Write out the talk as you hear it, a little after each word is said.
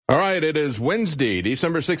All right, it is Wednesday,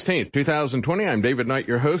 December 16th, 2020. I'm David Knight,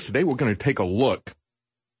 your host. Today we're going to take a look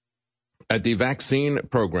at the vaccine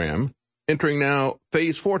program entering now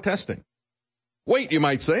phase 4 testing. Wait, you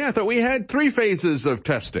might say, I thought we had 3 phases of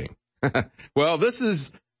testing. Well, this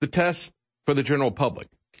is the test for the general public.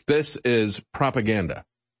 This is propaganda.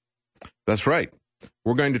 That's right.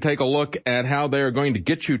 We're going to take a look at how they're going to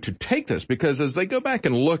get you to take this, because as they go back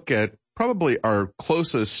and look at probably our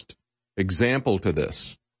closest example to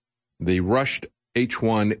this, the rushed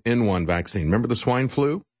H1N1 vaccine. Remember the swine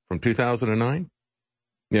flu from 2009?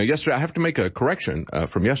 You know, yesterday, I have to make a correction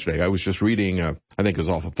from yesterday. I was just reading, I think it was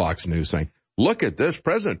off of Fox News, saying, look at this.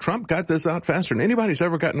 President Trump got this out faster than anybody's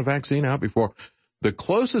ever gotten a vaccine out before. The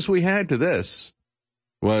closest we had to this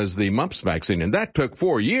was the mumps vaccine, and that took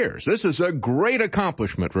 4 years. This is a great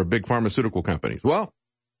accomplishment for big pharmaceutical companies. Well,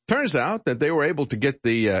 turns out that they were able to get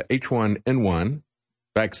the H1N1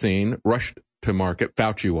 vaccine rushed to market.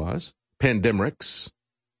 Fauci was. Pandemrix.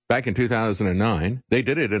 Back in 2009, they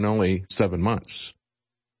did it in only 7 months.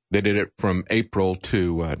 They did it from April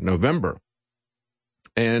to November.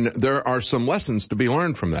 And there are some lessons to be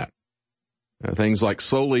learned from that. Things like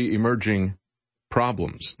slowly emerging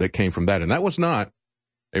problems that came from that. And that was not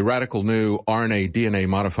a radical new RNA, DNA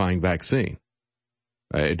modifying vaccine.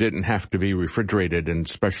 It didn't have to be refrigerated and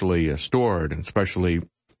specially stored and specially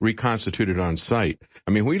reconstituted on site.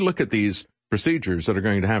 I mean, we look at these procedures that are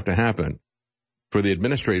going to happen for the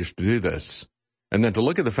administrators to do this, and then to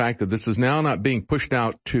look at the fact that this is now not being pushed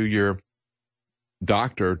out to your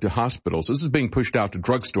doctor, to hospitals. This is being pushed out to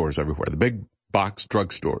drugstores everywhere, the big box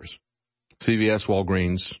drugstores, CVS,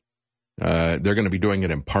 Walgreens. They're going to be doing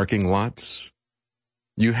it in parking lots.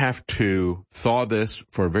 You have to thaw this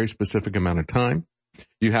for a very specific amount of time.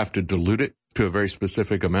 You have to dilute it to a very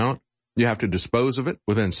specific amount. You have to dispose of it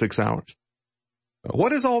within 6 hours.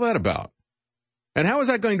 What is all that about? And how is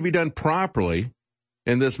that going to be done properly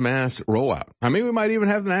in this mass rollout? I mean, we might even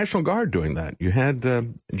have the National Guard doing that. You had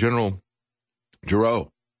General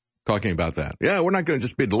Giroux talking about that. Yeah, we're not going to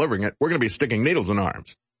just be delivering it. We're going to be sticking needles in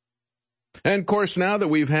arms. And, of course, now that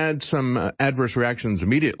we've had some adverse reactions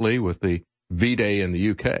immediately with the V-Day in the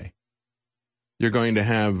UK, you're going to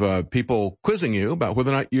have people quizzing you about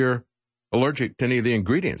whether or not you're allergic to any of the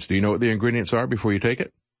ingredients. Do you know what the ingredients are before you take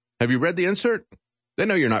it? Have you read the insert? They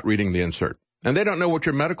know you're not reading the insert. And they don't know what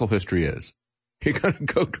your medical history is. You're going to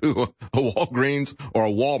go to a Walgreens or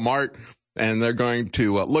a Walmart, and they're going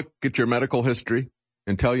to look at your medical history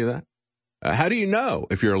and tell you that. How do you know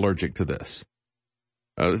if you're allergic to this?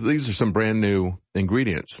 These are some brand new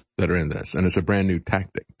ingredients that are in this, and it's a brand new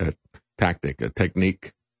a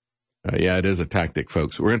technique. Yeah, it is a tactic,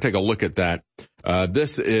 folks. We're going to take a look at that.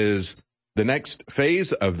 This is the next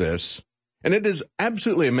phase of this, and it is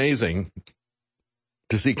absolutely amazing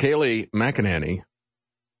to see Kayleigh McEnany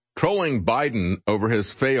trolling Biden over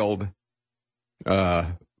his failed,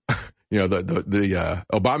 the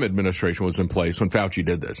Obama administration was in place when Fauci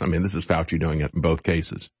did this. I mean, this is Fauci doing it in both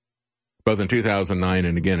cases, both in 2009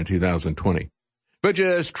 and again in 2020. But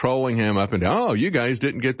just trolling him up and down. Oh, you guys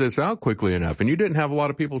didn't get this out quickly enough, and you didn't have a lot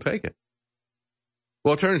of people take it.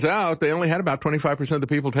 Well, it turns out they only had about 25% of the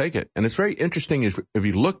people take it. And it's very interesting if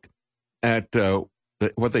you look at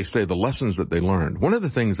what they say, the lessons that they learned. One of the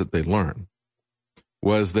things that they learned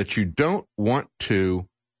was that you don't want to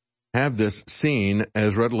have this seen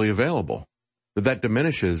as readily available, that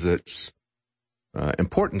diminishes its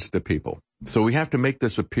importance to people. So we have to make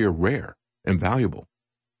this appear rare and valuable.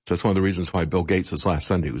 So that's one of the reasons why Bill Gates this last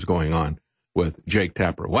Sunday was going on with Jake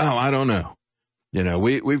Tapper. Well, I don't know. You know,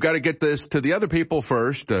 we've got to get this to the other people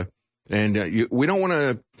first. We don't want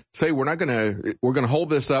to say we're going to hold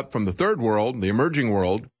this up from the third world, the emerging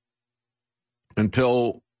world,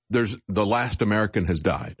 until the last American has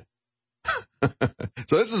died.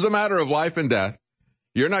 So this is a matter of life and death.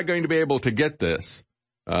 You're not going to be able to get this,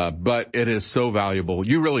 but it is so valuable.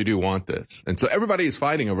 You really do want this. And so everybody is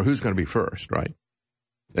fighting over who's going to be first, right?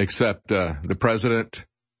 Except the President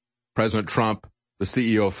Trump, the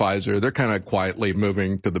CEO of Pfizer. They're kind of quietly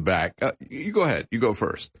moving to the back. You go ahead. You go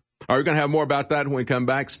first. All right, we're going to have more about that when we come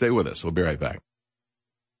back. Stay with us. We'll be right back.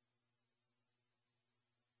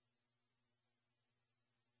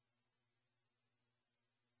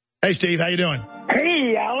 Hey, Steve, how you doing?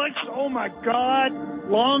 Hey, Alex. Oh, my God.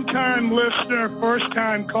 Long-time listener,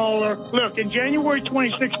 first-time caller. Look, in January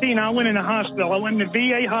 2016, I went in a hospital. I went in the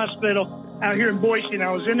VA hospital out here in Boise, and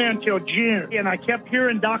I was in there until June. And I kept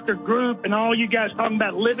hearing Dr. Group and all you guys talking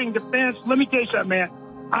about living defense. Let me tell you something, man.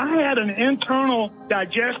 I had an internal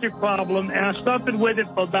digestive problem, and I suffered with it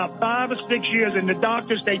for about 5 or 6 years. And the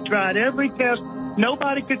doctors, they tried every test.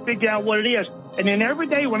 Nobody could figure out what it is. And then every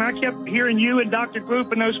day when I kept hearing you and Dr.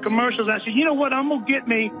 Group and those commercials, I said, you know what, I'm going to get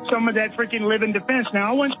me some of that freaking Living Defense. Now,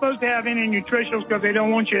 I wasn't supposed to have any nutritionals because they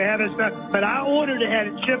don't want you to have it stuff, but I ordered it, had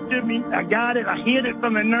it shipped to me. I got it. I hid it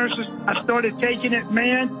from the nurses. I started taking it.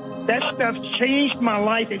 Man, that stuff changed my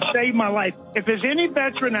life. It saved my life. If there's any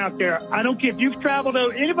veteran out there, I don't care if you've traveled,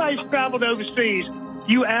 anybody's traveled overseas,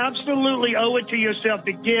 you absolutely owe it to yourself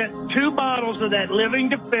to get 2 bottles of that Living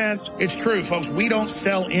Defense. It's true, folks. We don't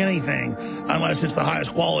sell anything unless it's the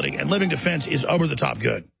highest quality, and Living Defense is over the top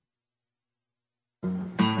good.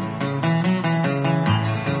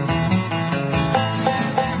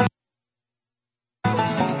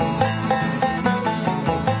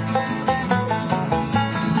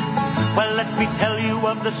 Well, let me tell you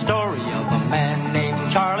of the story of a man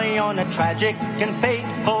named Charlie on a tragic and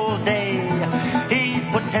fateful day.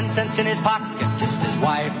 10 cents in his pocket, kissed his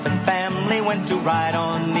wife and family, went to ride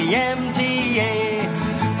on the MTA.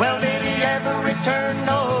 Well, did he ever return?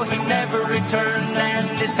 No, he never returned, and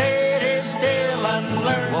his fate is still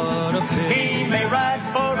unlearned. What a pity. He may ride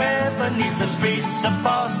forever neath the streets of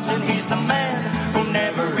Boston. He's the man who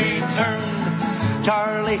never returned.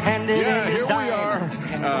 Charlie handed in his here we are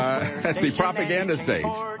at the propaganda stage.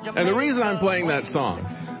 And the reason I'm playing that song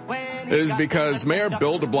is because Mayor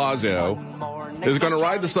Bill de Blasio is going to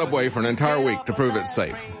ride the subway for an entire week to prove it's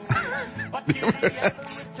safe.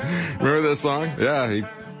 Remember this song? Yeah,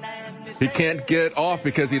 he can't get off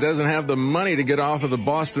because he doesn't have the money to get off of the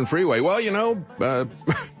Boston freeway. Well, you know,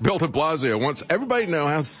 Bill de Blasio wants everybody to know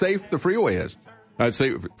how safe the freeway is. I'd say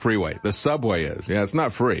the subway is. Yeah, it's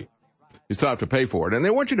not free. You still have to pay for it, and they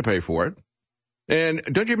want you to pay for it. And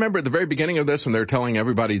don't you remember at the very beginning of this when they're telling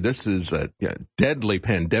everybody this is a deadly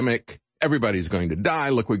pandemic? Everybody's going to die.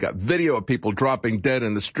 Look, we got video of people dropping dead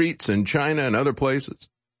in the streets in China and other places.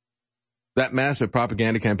 That massive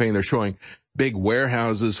propaganda campaign, they're showing big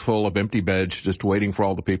warehouses full of empty beds just waiting for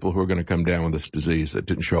all the people who are going to come down with this disease that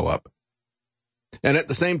didn't show up. And at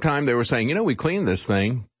the same time, they were saying, you know, we cleaned this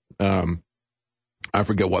thing. I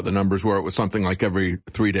forget what the numbers were. It was something like every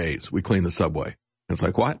 3 days we clean the subway. And it's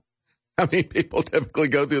like, what? How many people typically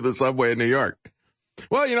go through the subway in New York?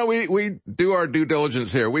 Well, you know, we do our due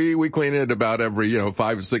diligence here. We clean it about every,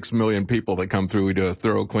 5 or 6 million people that come through. We do a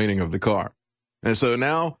thorough cleaning of the car. And so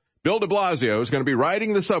now Bill de Blasio is going to be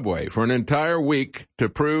riding the subway for an entire week to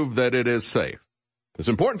prove that it is safe. It's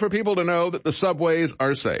important for people to know that the subways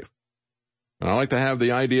are safe. And I like to have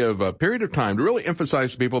the idea of a period of time to really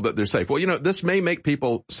emphasize to people that they're safe. Well, you know, this may make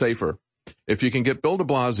people safer if you can get Bill de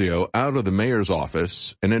Blasio out of the mayor's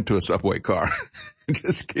office and into a subway car.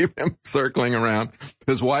 Just keep him circling around.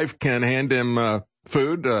 His wife can hand him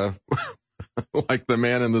food, like the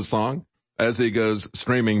man in the song, as he goes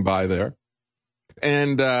streaming by there.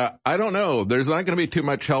 And I don't know. There's not going to be too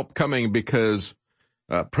much help coming because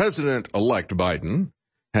President-elect Biden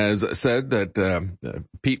has said that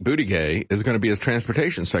Pete Buttigieg is going to be his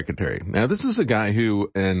transportation secretary. Now, this is a guy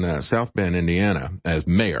who in South Bend, Indiana, as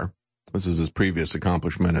mayor, this is his previous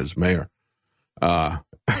accomplishment as mayor,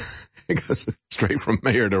 he goes straight from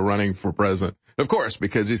mayor to running for president. Of course,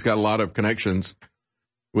 because he's got a lot of connections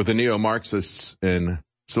with the neo-Marxists in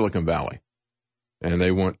Silicon Valley. And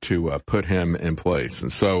they want to put him in place.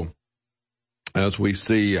 And so, as we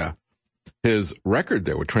see his record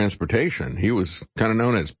there with transportation, he was kind of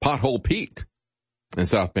known as Pothole Pete in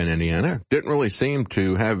South Bend, Indiana. Didn't really seem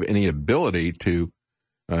to have any ability to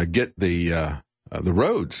get the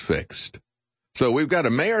roads fixed. So we've got a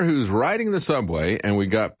mayor who's riding the subway, and we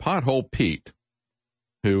got Pothole Pete,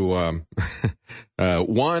 who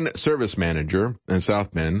one service manager in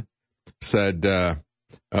South Bend said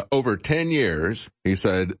over 10 years, he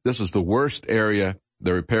said, this is the worst area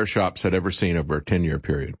the repair shops had ever seen over a 10-year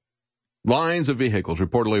period. Lines of vehicles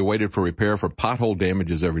reportedly waited for repair for pothole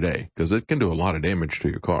damages every day because it can do a lot of damage to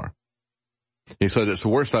your car. He said, it's the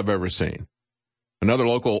worst I've ever seen. Another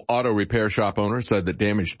local auto repair shop owner said that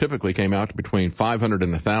damage typically came out to between $500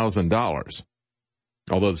 and $1,000.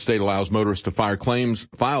 Although the state allows motorists to file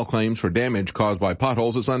claims for damage caused by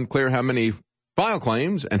potholes, it's unclear how many file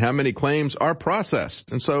claims and how many claims are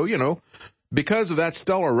processed. And so, because of that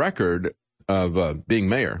stellar record of being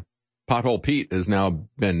mayor, Pothole Pete has now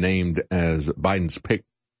been named as Biden's pick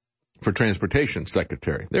for transportation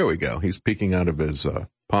secretary. There we go. He's peeking out of his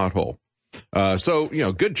pothole. So,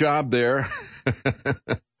 good job there.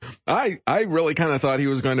 I really kind of thought he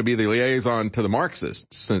was going to be the liaison to the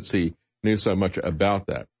Marxists since he knew so much about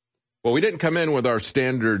that. Well, we didn't come in with our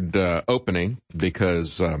standard opening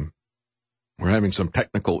because we're having some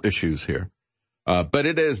technical issues here. But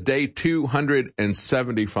it is day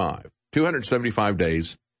 275. 275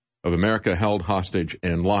 days of America held hostage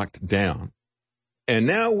and locked down. And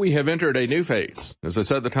now we have entered a new phase. As I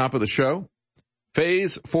said at the top of the show,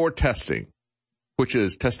 phase 4 testing, which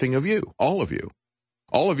is testing of you, all of you.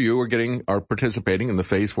 All of you are participating in the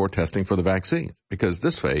phase 4 testing for the vaccine, because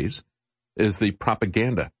this phase is the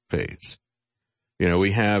propaganda phase. You know,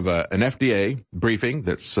 we have an FDA briefing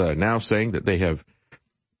that's now saying that they have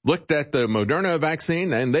looked at the Moderna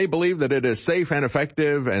vaccine and they believe that it is safe and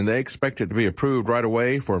effective, and they expect it to be approved right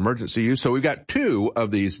away for emergency use. So we've got 2 of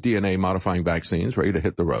these DNA modifying vaccines ready to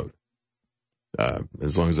hit the road,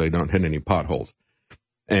 as long as they don't hit any potholes.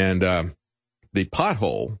 And the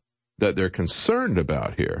pothole that they're concerned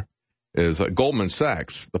about here is Goldman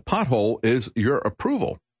Sachs. The pothole is your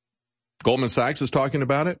approval. Goldman Sachs is talking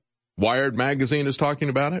about it. Wired magazine is talking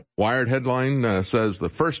about it. Wired headline says the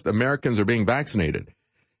first Americans are being vaccinated.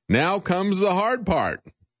 Now comes the hard part,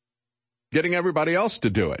 getting everybody else to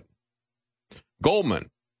do it. Goldman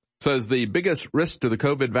says the biggest risk to the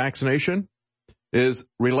COVID vaccination is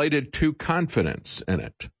related to confidence in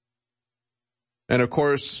it. And of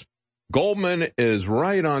course, Goldman is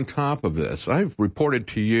right on top of this. I've reported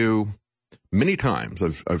to you many times.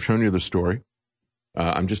 I've shown you the story.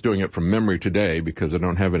 I'm just doing it from memory today because I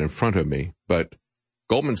don't have it in front of me. But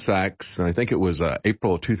Goldman Sachs, and I think it was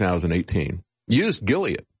April of 2018, used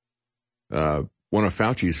Gilead, one of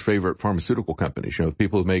Fauci's favorite pharmaceutical companies. You know, the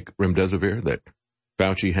people who make remdesivir that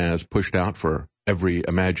Fauci has pushed out for every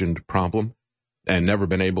imagined problem and never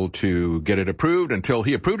been able to get it approved until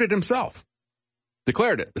he approved it himself.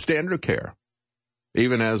 Declared it the standard of care,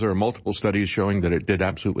 even as there are multiple studies showing that it did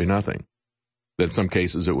absolutely nothing. That in some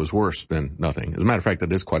cases it was worse than nothing. As a matter of fact,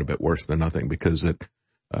 it is quite a bit worse than nothing, because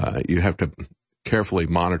you have to carefully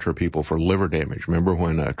monitor people for liver damage. Remember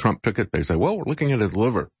when Trump took it, they say, well, we're looking at his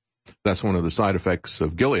liver. That's one of the side effects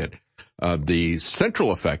of Gilead. The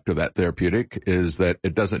central effect of that therapeutic is that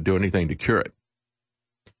it doesn't do anything to cure it.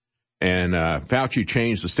 And Fauci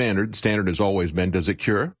changed the standard. The standard has always been, does it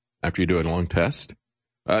cure after you do a lung test?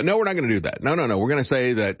 No, we're not going to do that. No. We're going to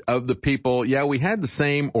say that of the people, yeah, we had the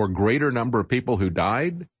same or greater number of people who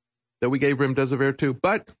died that we gave remdesivir to,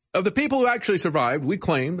 but of the people who actually survived, we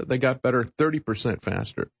claim that they got better 30%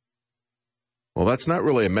 faster. Well, that's not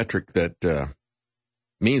really a metric that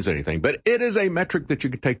means anything, but it is a metric that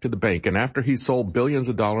you could take to the bank. And after he sold billions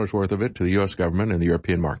of dollars worth of it to the U.S. government and the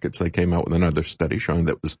European markets, they came out with another study showing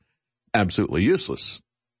that it was absolutely useless.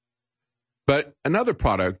 But another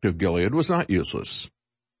product of Gilead was not useless.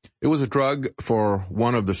 It was a drug for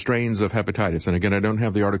one of the strains of hepatitis. And again, I don't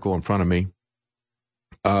have the article in front of me.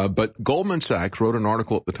 But Goldman Sachs wrote an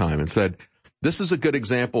article at the time and said, this is a good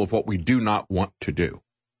example of what we do not want to do.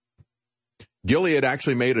 Gilead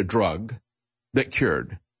actually made a drug that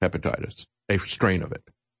cured hepatitis, a strain of it.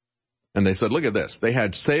 And they said, look at this. They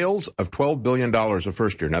had sales of $12 billion the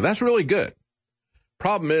first year. Now, that's really good.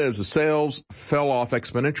 Problem is, the sales fell off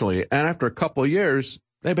exponentially. And after a couple of years,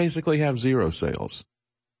 they basically have zero sales.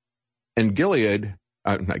 And Goldman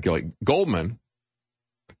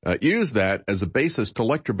used that as a basis to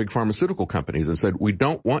lecture big pharmaceutical companies and said, we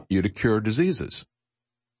don't want you to cure diseases.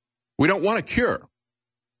 We don't want a cure.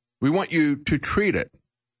 We want you to treat it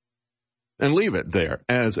and leave it there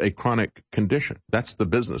as a chronic condition. That's the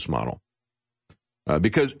business model.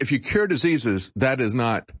 Because if you cure diseases, that is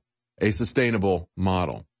not a sustainable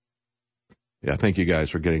model. Yeah, thank you guys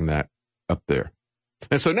for getting that up there.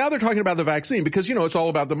 And so now they're talking about the vaccine because, you know, it's all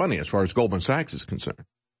about the money as far as Goldman Sachs is concerned.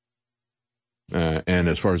 And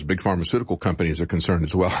as far as big pharmaceutical companies are concerned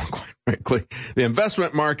as well, quite frankly. The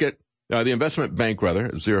investment bank,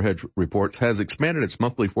 Zero Hedge reports, has expanded its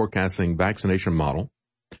monthly forecasting vaccination model,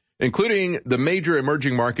 including the major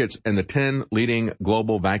emerging markets and the 10 leading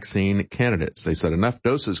global vaccine candidates. They said enough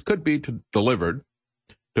doses could be delivered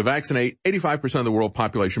to vaccinate 85% of the world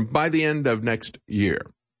population by the end of next year.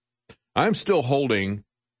 I'm still holding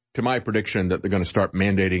to my prediction that they're going to start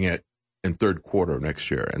mandating it in third quarter of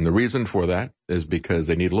next year. And the reason for that is because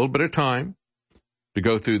they need a little bit of time to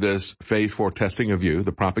go through this phase 4 testing of you,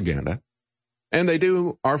 the propaganda. And they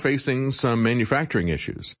are facing some manufacturing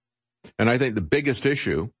issues. And I think the biggest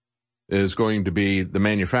issue is going to be the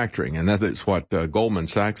manufacturing. And that is what Goldman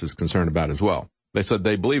Sachs is concerned about as well. They said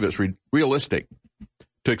they believe it's realistic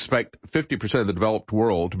to expect 50% of the developed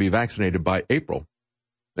world to be vaccinated by April,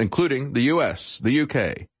 including the U.S., the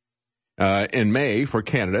UK, in May for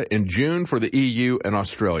Canada, in June for the EU and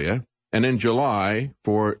Australia, and in July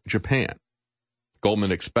for Japan.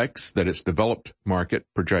 Goldman expects that its developed market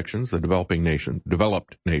projections, the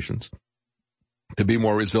developed nations, to be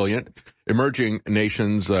more resilient. Emerging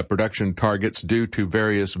nations' production targets due to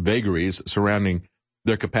various vagaries surrounding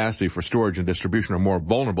their capacity for storage and distribution are more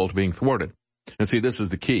vulnerable to being thwarted. And see, this is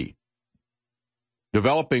the key.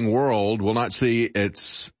 developing world will not see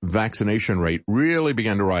its vaccination rate really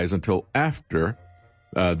begin to rise until after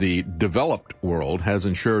the developed world has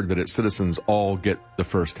ensured that its citizens all get the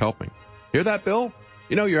first helping. Hear that, Bill?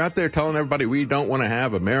 You know, you're out there telling everybody we don't want to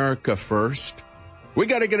have America first. We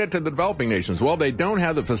got to get it to the developing nations. Well, they don't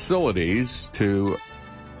have the facilities to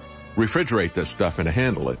refrigerate this stuff and to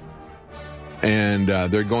handle it. And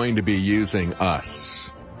they're going to be using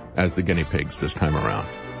us as the guinea pigs this time around.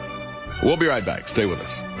 We'll be right back. Stay with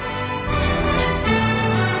us.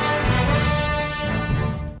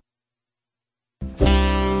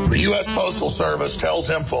 The U.S. Postal Service tells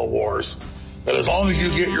InfoWars that as long as you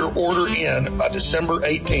get your order in by December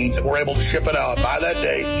 18th and we're able to ship it out by that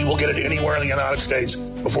date, you will get it anywhere in the United States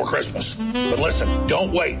before Christmas. But listen,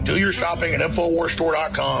 don't wait. Do your shopping at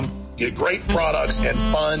InfoWarsStore.com. Get great products and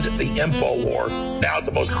fund the InfoWar. Now at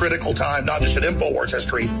the most critical time, not just in InfoWars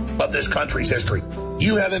history, but this country's history.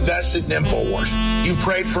 You have invested in InfoWars. You've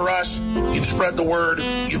prayed for us. You've spread the word.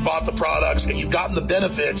 You've bought the products, and you've gotten the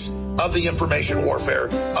benefits of the information warfare,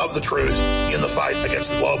 of the truth in the fight against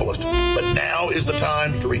the globalists. But now is the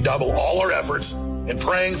time to redouble all our efforts in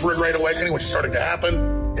praying for a great awakening, which is starting to happen,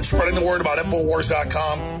 and spreading the word about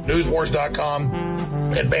InfoWars.com, NewsWars.com,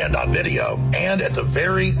 and Band.video, and at the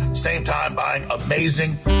very same time buying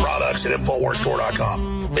amazing products at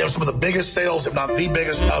InfoWarsStore.com. We have some of the biggest sales, if not the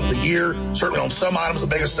biggest of the year, certainly on some items, the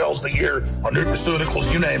biggest sales of the year, on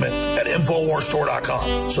nutraceuticals, you name it, at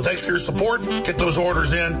InfoWarsStore.com. So thanks for your support. Get those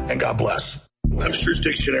orders in, and God bless. Webster's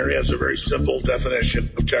Dictionary has a very simple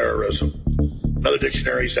definition of terrorism. Other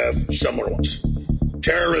dictionaries have similar ones.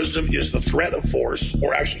 Terrorism is the threat of force,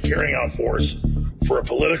 or actually carrying out force, for a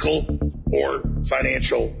political or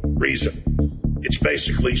financial reason. It's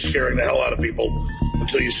basically scaring the hell out of people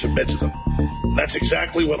until you submit to them. And that's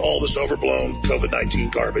exactly what all this overblown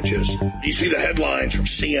COVID-19 garbage is. You see the headlines from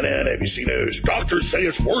CNN, ABC News. Doctors say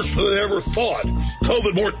it's worse than they ever thought.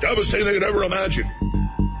 COVID more devastating than they could ever imagine.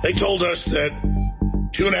 They told us that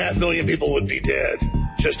 2.5 million people would be dead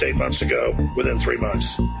just 8 months ago within 3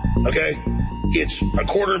 months. Okay? It's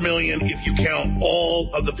 250,000 if you count all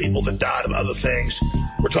of the people that died of other things.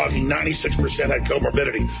 We're talking 96% had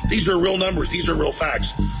comorbidity. These are real numbers. These are real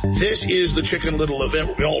facts. This is the Chicken Little event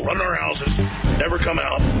where we all run in our houses, never come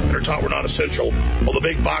out, and are taught we're not essential, while the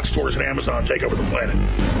big box stores and Amazon take over the planet.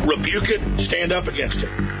 Rebuke it. Stand up against it.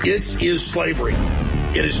 This is slavery.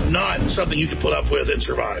 It is not something you can put up with and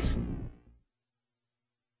survive.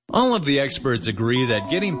 All of the experts agree that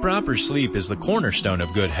getting proper sleep is the cornerstone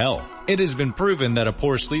of good health. It has been proven that a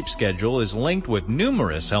poor sleep schedule is linked with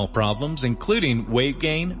numerous health problems, including weight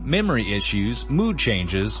gain, memory issues, mood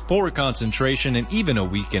changes, poor concentration, and even a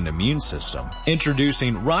weakened immune system.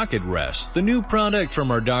 Introducing Rocket Rest, the new product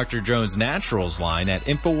from our Dr. Jones Naturals line at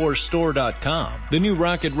InfoWarsStore.com. The new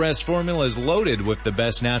Rocket Rest formula is loaded with the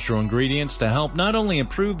best natural ingredients to help not only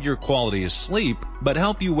improve your quality of sleep, but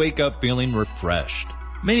help you wake up feeling refreshed.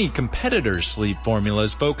 Many competitors' sleep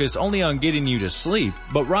formulas focus only on getting you to sleep,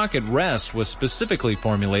 but Rocket Rest was specifically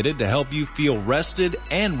formulated to help you feel rested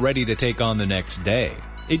and ready to take on the next day.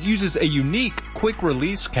 It uses a unique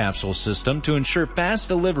quick-release capsule system to ensure fast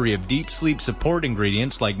delivery of deep sleep support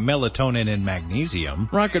ingredients like melatonin and magnesium.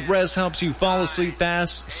 Rocket Rest helps you fall asleep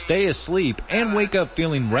fast, stay asleep, and wake up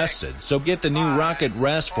feeling rested. So get the new Rocket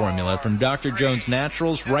Rest formula from Dr. Jones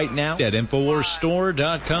Naturals right now at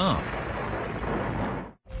InfoWarsStore.com.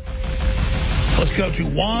 Let's go to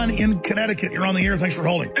Juan in Connecticut. You're on the air. Thanks for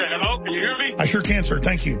holding. Hey, hello, can you hear me? I sure can, sir.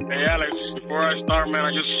 Thank you. Hey, Alex, before I start, man,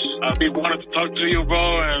 I've been wanting to talk to you,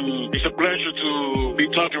 bro, and it's a pleasure to be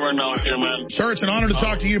talking right now here, man. Sir, it's an honor to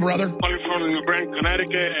talk to you, brother. I'm from New Britain,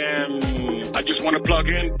 Connecticut, and I just want to plug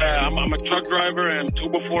in. I'm a truck driver, and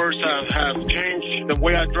 2x4s have changed the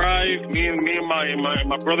way I drive. Me and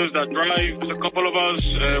my brothers that drive. There's a couple of us.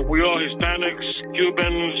 We all Hispanics,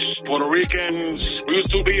 Cubans, Puerto Ricans. We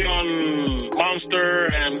used to be on Monster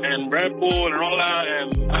and Red Bull and all that,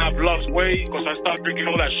 and I have lost weight because I stopped drinking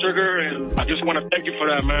all that sugar, and I just want to thank you for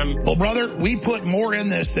that, man. Well, brother, we put more in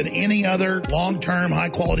this than any other long-term,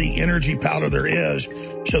 high-quality energy powder there is.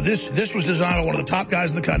 So this was designed by one of the top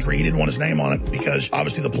guys in the country. He didn't want his name on it because,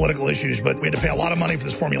 obviously, the political issues, but we had to pay a lot of money for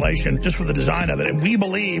this formulation just for the design of it. And we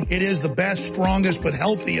believe it is the best, strongest, but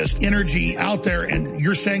healthiest energy out there. And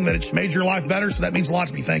you're saying that it's made your life better, so that means a lot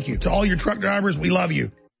to me. Thank you. To all your truck drivers, we love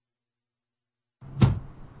you.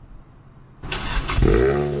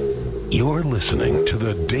 You're listening to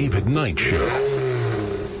The David Knight Show.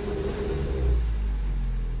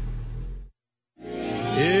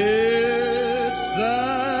 It's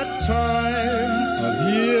that time of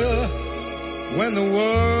year when the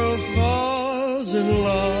world falls in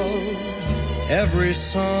love Every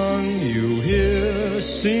song you hear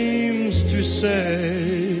seems to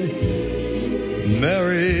say,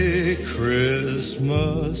 Merry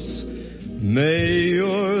Christmas. May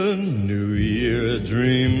your New Year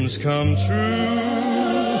dreams come true.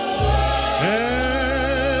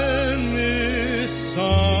 And this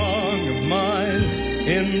song of mine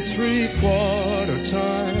in 3/4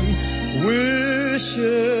 time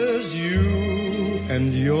wishes you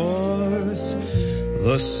and yours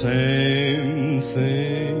the same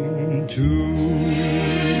thing too.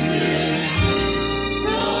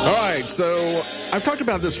 All right, so I've talked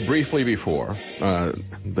about this briefly before.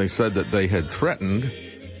 They said that they had threatened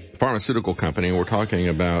a pharmaceutical company. We're talking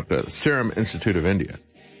about Serum Institute of India,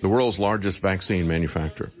 the world's largest vaccine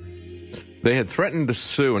manufacturer. They had threatened to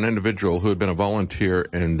sue an individual who had been a volunteer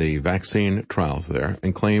in the vaccine trials there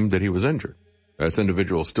and claimed that he was injured. This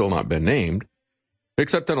individual has still not been named,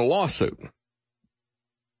 except in a lawsuit.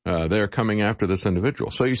 They're coming after this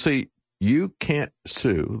individual. So you see, you can't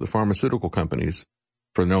sue the pharmaceutical companies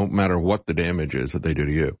for no matter what the damage is that they do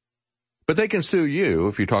to you. But they can sue you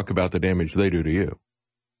if you talk about the damage they do to you.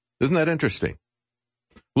 Isn't that interesting?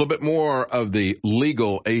 A little bit more of the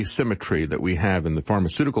legal asymmetry that we have in the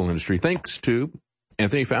pharmaceutical industry, thanks to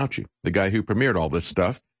Anthony Fauci, the guy who premiered all this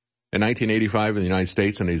stuff in 1985 in the United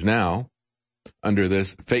States, and he's now, under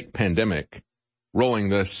this fake pandemic, rolling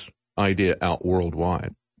this idea out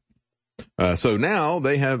worldwide. So now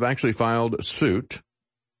they have actually filed suit,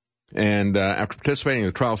 and after participating in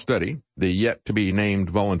the trial study, the yet-to-be-named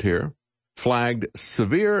volunteer flagged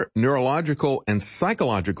severe neurological and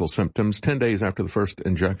psychological symptoms 10 days after the first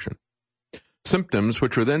injection. Symptoms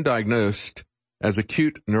which were then diagnosed as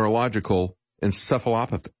acute neurological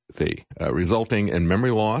encephalopathy, resulting in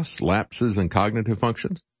memory loss, lapses in cognitive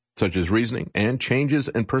functions, such as reasoning, and changes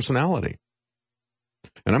in personality.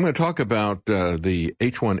 And I'm going to talk about the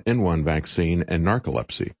H1N1 vaccine and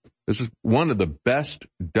narcolepsy. This is one of the best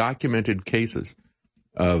documented cases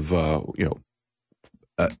of,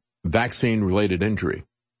 vaccine-related injury,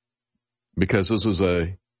 because this was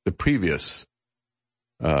the previous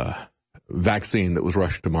vaccine that was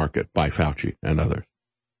rushed to market by Fauci and others.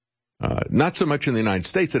 Not so much in the United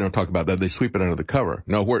States, they don't talk about that. They sweep it under the cover.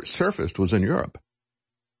 No, where it surfaced was in Europe,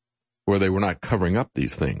 where they were not covering up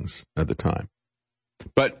these things at the time.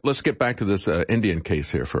 But let's get back to this Indian case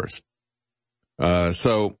here first.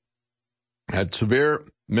 So, had severe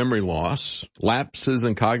memory loss, lapses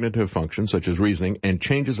in cognitive functions such as reasoning, and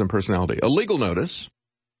changes in personality. A legal notice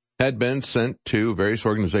had been sent to various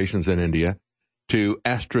organizations in India, to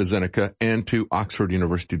AstraZeneca, and to Oxford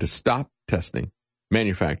University to stop testing,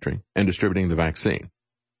 manufacturing, and distributing the vaccine.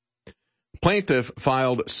 Plaintiff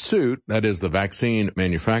filed suit, that is the vaccine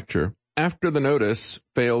manufacturer, after the notice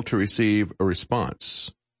failed to receive a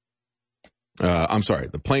response.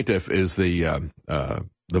 The plaintiff is the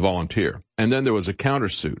volunteer. And then there was a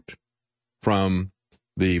countersuit from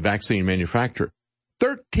the vaccine manufacturer.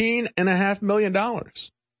 $13.5 million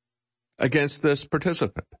against this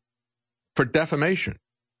participant for defamation,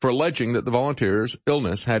 for alleging that the volunteer's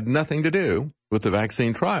illness had nothing to do with the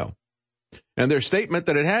vaccine trial. And their statement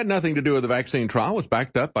that it had nothing to do with the vaccine trial was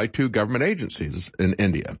backed up by two government agencies in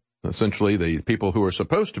India, essentially the people who are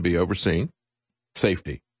supposed to be overseeing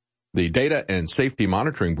safety, the Data and Safety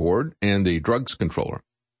Monitoring Board and the Drugs Controller.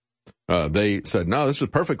 They said, no, this is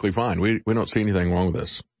perfectly fine. We don't see anything wrong with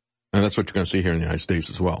this. And that's what you're going to see here in the United States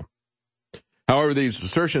as well. However, these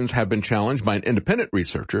assertions have been challenged by an independent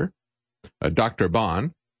researcher, Dr.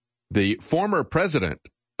 Bhan, the former president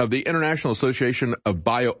of the International Association of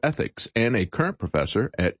Bioethics and a current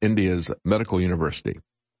professor at India's Medical University.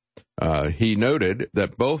 He noted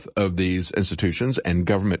that both of these institutions and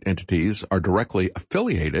government entities are directly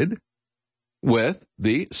affiliated with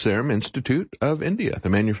the Serum Institute of India,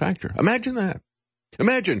 the manufacturer. Imagine that.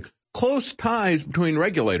 Imagine close ties between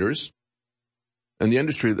regulators and the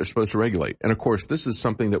industry that they're supposed to regulate. And of course, this is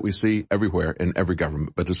something that we see everywhere in every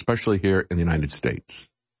government, but especially here in the United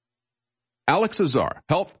States. Alex Azar,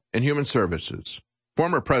 Health and Human Services,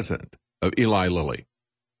 former president of Eli Lilly.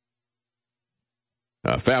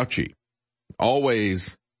 Fauci,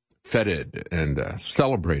 always feted and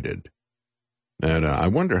celebrated. And I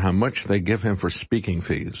wonder how much they give him for speaking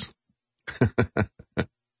fees.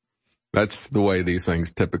 That's the way these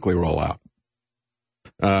things typically roll out.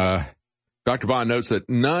 Dr. Bond notes that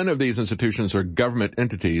none of these institutions are government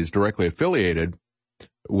entities directly affiliated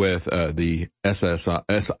with the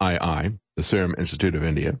SII, the Serum Institute of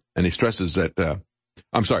India. And he stresses that,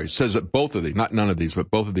 says that both of these, not none of these, but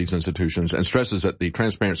both of these institutions, and stresses that the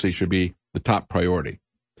transparency should be the top priority.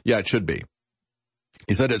 Yeah, it should be.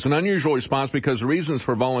 He said it's an unusual response because the reasons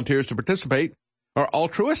for volunteers to participate are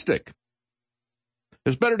altruistic.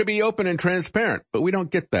 It's better to be open and transparent, but we don't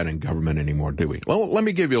get that in government anymore, do we? Well, let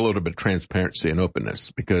me give you a little bit of transparency and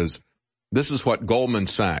openness, because this is what Goldman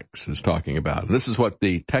Sachs is talking about. This is what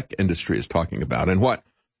the tech industry is talking about, and what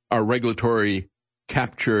our regulatory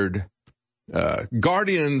captured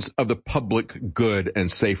guardians of the public good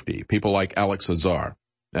and safety, people like Alex Azar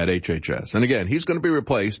at HHS. And again, he's going to be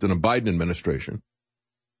replaced in a Biden administration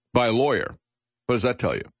by a lawyer. What does that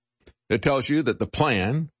tell you? It tells you that the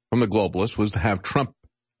plan from the globalists was to have Trump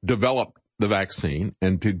develop the vaccine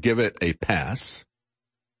and to give it a pass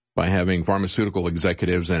by having pharmaceutical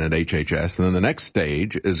executives in at HHS. And then the next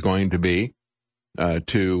stage is going to be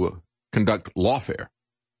to conduct lawfare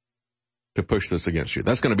to push this against you.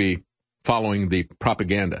 That's going to be following the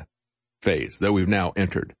propaganda phase that we've now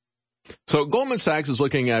entered. So Goldman Sachs is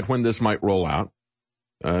looking at when this might roll out,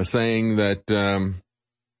 saying that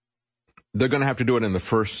they're going to have to do it in the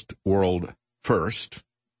first world first,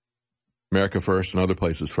 America first and other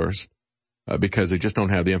places first, because they just don't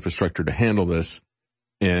have the infrastructure to handle this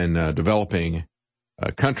in developing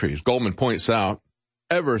countries. Goldman points out,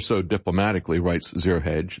 ever so diplomatically, writes Zero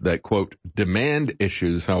Hedge, that, quote, demand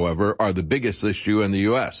issues, however, are the biggest issue in the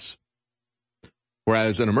U.S.,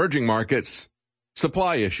 whereas in emerging markets,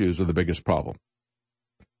 supply issues are the biggest problem.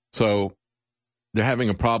 So they're having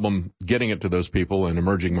a problem getting it to those people in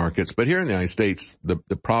emerging markets. But here in the United States, the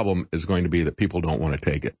problem is going to be that people don't want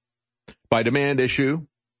to take it. By demand issue,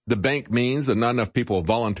 the bank means that not enough people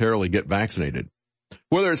voluntarily get vaccinated.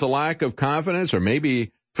 Whether it's a lack of confidence or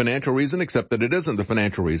maybe financial reason, except that it isn't the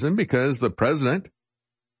financial reason, because the president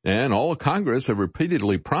and all of Congress have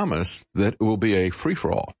repeatedly promised that it will be a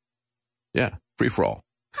free-for-all. Yeah, free-for-all.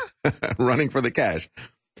 Running for the cash.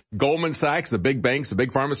 Goldman Sachs, the big banks, the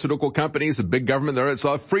big pharmaceutical companies, the big government, it's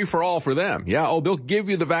a free-for-all for them. Yeah, they'll give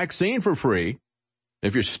you the vaccine for free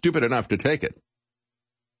if you're stupid enough to take it.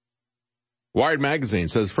 Wired magazine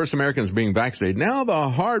says first Americans being vaccinated. Now the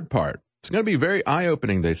hard part. It's going to be very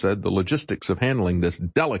eye-opening, they said, the logistics of handling this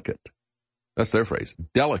delicate, that's their phrase,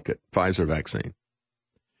 delicate Pfizer vaccine.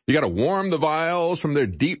 You got to warm the vials from their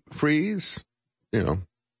deep freeze,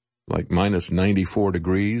 like minus 94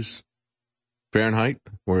 degrees Fahrenheit,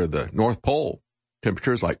 where the North Pole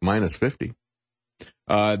temperature is like minus 50.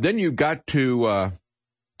 Then you've got to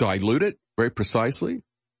dilute it very precisely.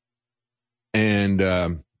 And,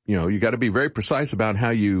 you got to be very precise about how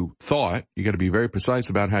you thaw it. You got to be very precise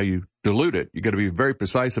about how you dilute it. You got to be very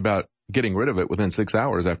precise about getting rid of it within 6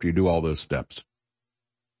 hours after you do all those steps.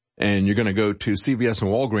 And you're going to go to CVS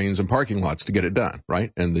and Walgreens and parking lots to get it done,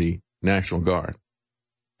 right? And the National Guard.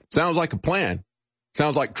 Sounds like a plan.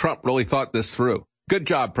 Sounds like Trump really thought this through. Good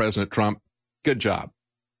job, President Trump. Good job.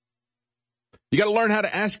 You got to learn how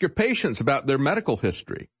to ask your patients about their medical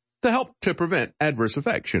history to help to prevent adverse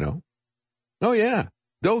effects, Oh, yeah.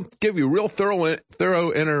 They'll give you real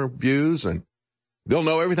thorough interviews, and they'll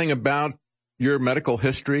know everything about your medical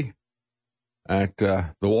history at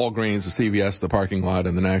the Walgreens, the CVS, the parking lot,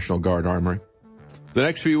 and the National Guard Armory. The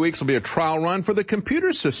next few weeks will be a trial run for the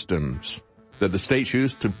computer systems that the states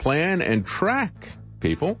use to plan and track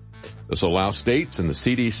people. This will allow states and the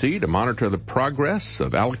CDC to monitor the progress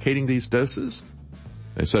of allocating these doses.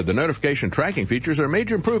 They said the notification tracking features are a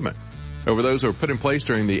major improvement over those that were put in place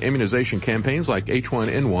during the immunization campaigns like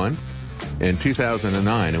H1N1 in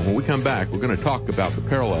 2009. And when we come back, we're going to talk about the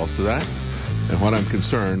parallels to that and what I'm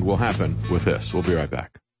concerned will happen with this. We'll be right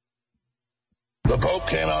back. The Pope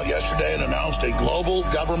came out yesterday and announced a global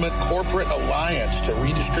government corporate alliance to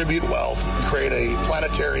redistribute wealth and create a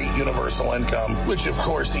planetary universal income, which, of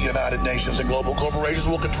course, the United Nations and global corporations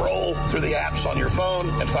will control through the apps on your phone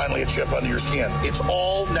and finally a chip under your skin. It's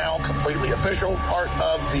all now completely official, part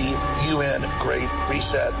of the UN Great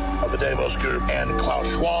Reset of the Davos Group and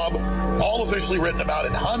Klaus Schwab, all officially written about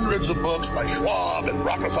in hundreds of books by Schwab and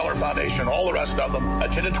Rockefeller Foundation, all the rest of them.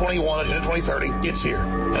 Agenda 21, Agenda 2030, it's here.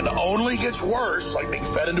 And it only gets worse, like being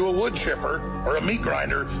fed into a wood chipper or a meat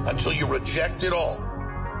grinder, until you reject it all.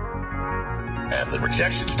 And the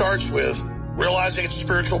rejection starts with realizing it's a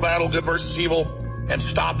spiritual battle, good versus evil, and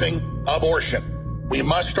stopping abortion. We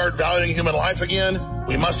must start valuing human life again.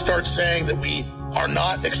 We must start saying that we are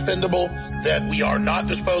not expendable, that we are not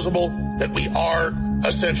disposable, that we are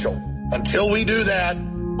essential. Until we do that,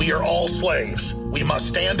 we are all slaves. We must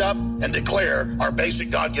stand up and declare our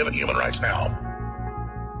basic God-given human rights now.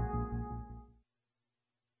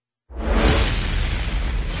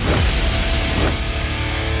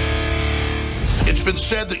 It's been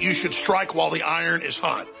said that you should strike while the iron is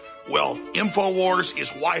hot. Well, InfoWars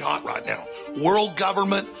is white hot right now. World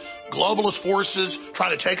government, globalist forces trying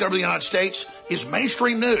to take over the United States is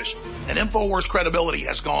mainstream news, and InfoWars credibility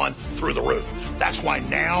has gone through the roof. That's why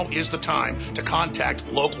now is the time to contact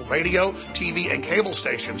local radio, TV, and cable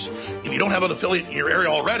stations if you don't have an affiliate in your area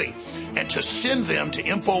already, and to send them to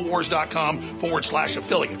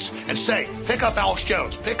Infowars.com/affiliates and say, pick up Alex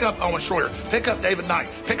Jones, pick up Owen Schroyer, pick up David Knight,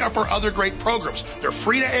 pick up our other great programs. They're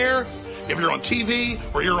free to air. If you're on TV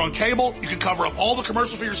or you're on cable, you can cover up all the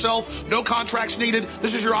commercials for yourself. No contracts needed.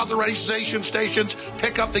 This is your authorization stations.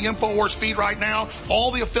 Pick up the InfoWars feed right now.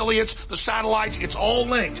 All the affiliates, the satellites, it's all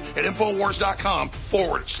linked at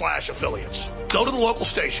Infowars.com/affiliates. Go to the local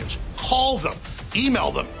stations, call them,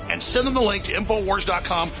 email them, and send them the link to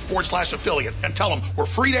Infowars.com/affiliate and tell them we're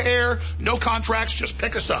free to air, no contracts, just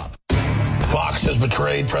pick us up. Fox has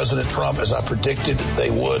betrayed President Trump, as I predicted they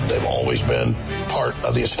would. They've always been part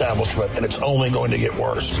of the establishment, and it's only going to get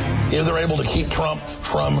worse. If they're able to keep Trump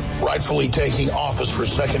from rightfully taking office for a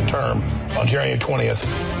second term on January 20th,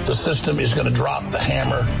 the system is going to drop the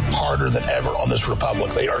hammer harder than ever on this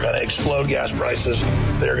republic. They are going to explode gas prices.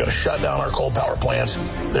 They're going to shut down our coal power plants.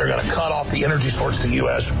 They're going to cut off the energy source to the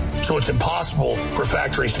U.S., so it's impossible for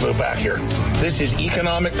factories to move back here. This is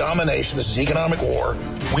economic domination. This is economic war.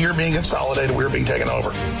 We are being consolidated. We are being taken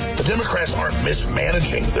over. The Democrats aren't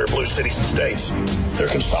mismanaging their blue cities and states. They're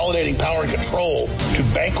consolidating power and control to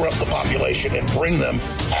bankrupt the population and bring them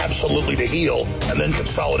absolutely to heel, and then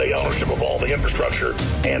consolidate ownership of all the infrastructure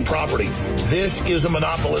and property. This is a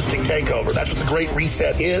monopolistic takeover. That's what the Great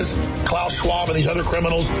Reset is. Klaus Schwab and these other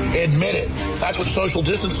criminals admit it. That's what social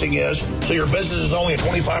distancing is. So your business is only at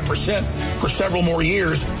 25% for several more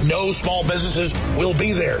years. No small businesses will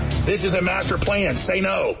be there. This is a master plan. Say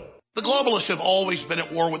no. The globalists have always been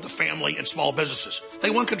at war with the family and small businesses. They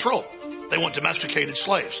want control. They want domesticated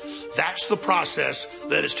slaves. That's the process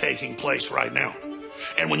that is taking place right now.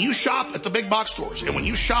 And when you shop at the big box stores and when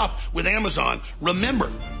you shop with Amazon, remember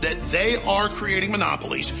that they are creating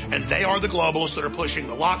monopolies, and they are the globalists that are pushing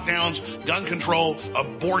the lockdowns, gun control,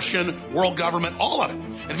 abortion, world government, all of it.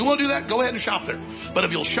 And if you want to do that, go ahead and shop there. But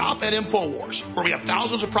if you'll shop at InfoWars, where we have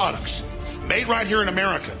thousands of products made right here in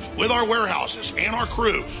America with our warehouses and our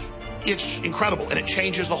crew, it's incredible, and it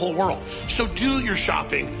changes the whole world. So do your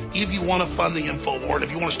shopping if you want to fund the InfoWar, and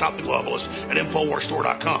if you want to stop the globalist at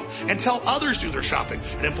InfoWarsStore.com. And tell others to do their shopping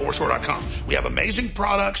at InfoWarsStore.com. We have amazing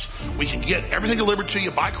products. We can get everything delivered to you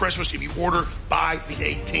by Christmas if you order by the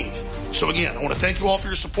 18th. So again, I want to thank you all for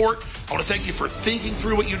your support. I want to thank you for thinking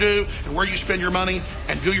through what you do and where you spend your money,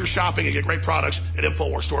 and do your shopping and get great products at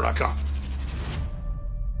InfoWarsStore.com.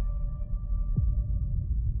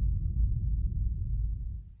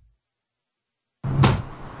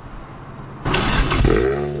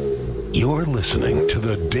 You're listening to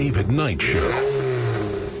The David Knight Show.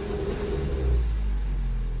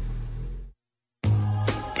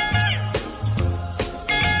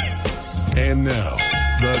 And now,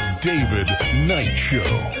 The David Knight Show.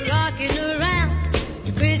 Rocking around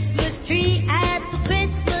the Christmas tree at the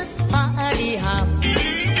Christmas party hop.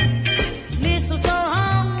 Mistletoe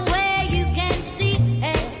hung where you can see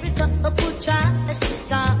every couple tries to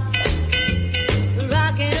stop.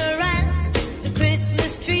 Rocking around the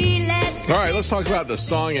Christmas tree. All right, let's talk about the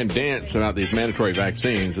song and dance about these mandatory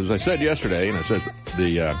vaccines. As I said yesterday, and it says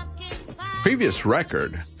the previous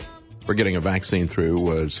record for getting a vaccine through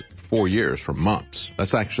was 4 years from mumps.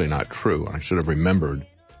 That's actually not true. I should have remembered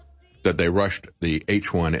that they rushed the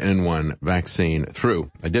H1N1 vaccine through.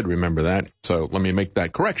 I did remember that, so let me make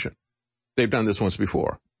that correction. They've done this once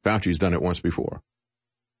before. Fauci's done it once before.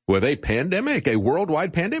 With a pandemic, a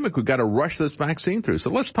worldwide pandemic, we've got to rush this vaccine through.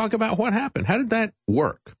 So let's talk about what happened. How did that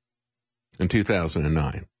work in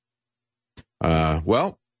 2009?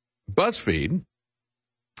 Well, BuzzFeed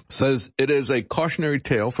says it is a cautionary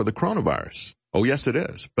tale for the coronavirus. Oh, yes, it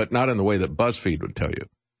is, but not in the way that BuzzFeed would tell you.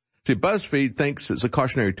 See, BuzzFeed thinks it's a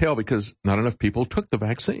cautionary tale because not enough people took the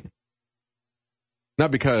vaccine.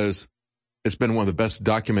 Not because it's been one of the best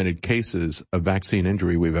documented cases of vaccine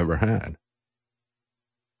injury we've ever had.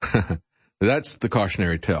 That's the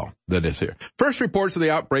cautionary tale that is here. First reports of the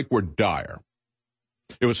outbreak were dire.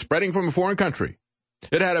 It was spreading from a foreign country.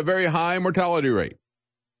 It had a very high mortality rate,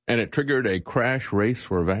 and it triggered a crash race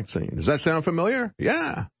for a vaccine. Does that sound familiar?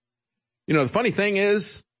 Yeah. You know, the funny thing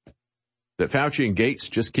is that Fauci and Gates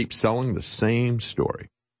just keep selling the same story.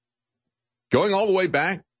 Going all the way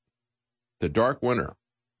back to Dark Winter,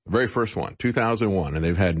 the very first one, 2001, and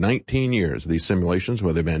they've had 19 years of these simulations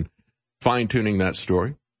where they've been fine-tuning that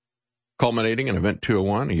story, culminating in Event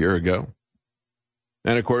 201 a year ago.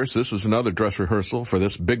 And, of course, this was another dress rehearsal for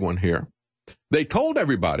this big one here. They told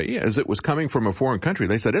everybody, as it was coming from a foreign country,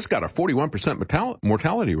 they said, it's got a 41%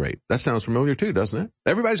 mortality rate. That sounds familiar too, doesn't it?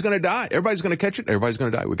 Everybody's going to die. Everybody's going to catch it. Everybody's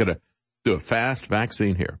going to die. We've got to do a fast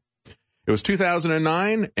vaccine here. It was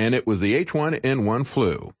 2009, and it was the H1N1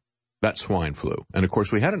 flu, that swine flu. And, of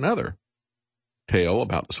course, we had another tale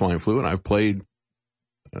about the swine flu, and I've played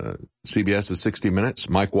CBS's 60 Minutes,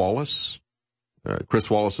 Mike Wallace, Chris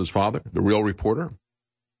Wallace's father, the real reporter.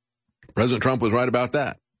 President Trump was right about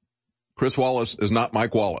that. Chris Wallace is not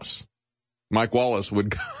Mike Wallace. Mike Wallace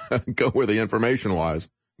would go where the information was,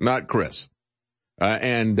 not Chris.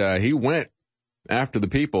 And he went after the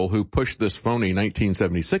people who pushed this phony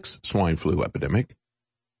 1976 swine flu epidemic.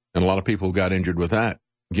 And a lot of people got injured with that,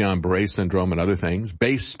 Guillain-Barré syndrome and other things,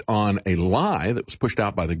 based on a lie that was pushed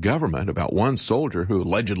out by the government about one soldier who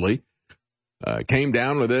allegedly came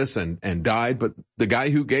down with this and died. But the guy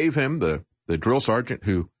who gave him, the drill sergeant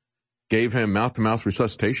who gave him mouth-to-mouth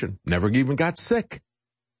resuscitation, never even got sick.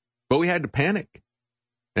 But we had to panic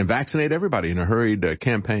and vaccinate everybody in a hurried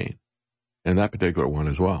campaign, and that particular one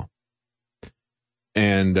as well.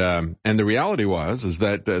 And the reality is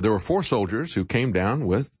that there were 4 soldiers who came down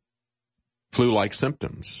with flu-like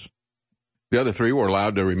symptoms. The other 3 were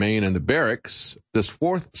allowed to remain in the barracks. This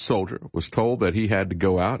 4th soldier was told that he had to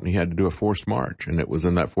go out and he had to do a forced march. And it was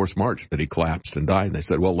in that forced march that he collapsed and died. And they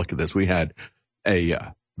said, well, look at this. We had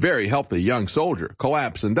a very healthy young soldier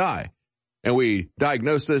collapse and die. And we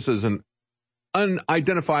diagnosed this as an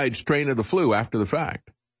unidentified strain of the flu after the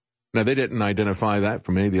fact. Now, they didn't identify that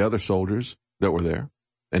from any of the other soldiers that were there.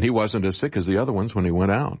 And he wasn't as sick as the other ones when he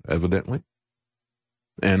went out, evidently.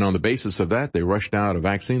 And on the basis of that, they rushed out a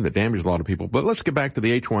vaccine that damaged a lot of people. But let's get back to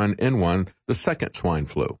the H1N1, the second swine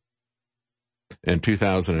flu in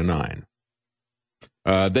 2009.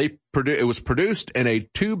 It was produced in a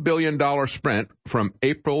 $2 billion sprint from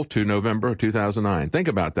April to November of 2009. Think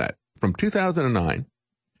about that. From 2009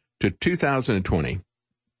 to 2020,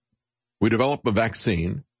 we developed a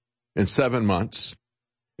vaccine in 7 months.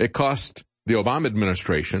 It cost the Obama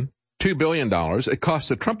administration $2 billion. It cost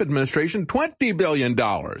the Trump administration $20 billion.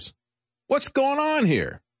 What's going on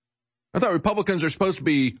here? I thought Republicans are supposed to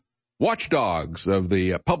be watchdogs of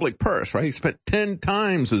the public purse, right? He spent 10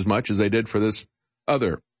 times as much as they did for this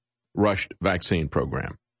other rushed vaccine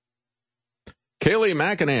program. Kayleigh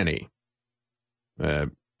McEnany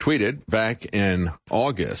tweeted back in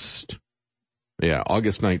August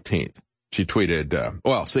 19th. She tweeted,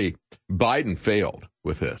 Biden failed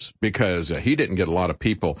with this because he didn't get a lot of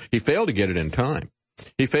people. He failed to get it in time.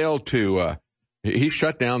 He failed to, he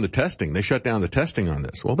shut down the testing. They shut down the testing on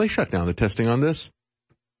this. Well, they shut down the testing on this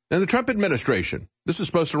in the Trump administration. This is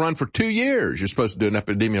supposed to run for 2 years. You're supposed to do an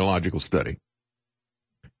epidemiological study.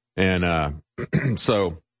 And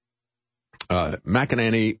so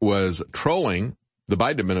McEnany was trolling the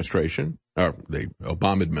Biden administration, or the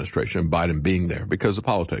Obama administration, Biden being there because of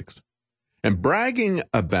politics, and bragging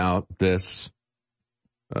about this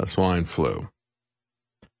swine flu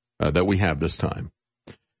that we have this time.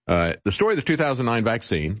 The story of the 2009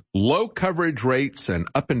 vaccine, low coverage rates and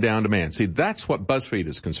up and down demand. See, that's what BuzzFeed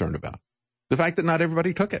is concerned about. The fact that not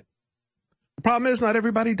everybody took it. The problem is not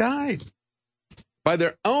everybody died. By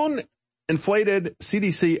their own inflated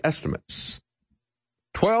CDC estimates,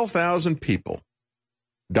 12,000 people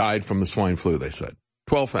died from the swine flu, they said.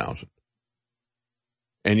 12,000.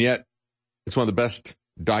 And yet, it's one of the best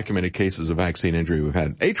documented cases of vaccine injury we've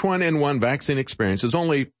had. H1N1 vaccine experience is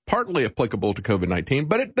only partly applicable to COVID-19,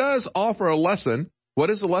 but it does offer a lesson.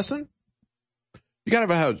 What is the lesson? You got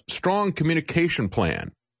to have a strong communication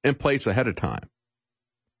plan in place ahead of time.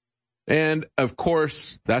 And, of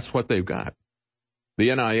course, that's what they've got. The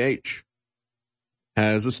NIH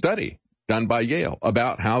has a study done by Yale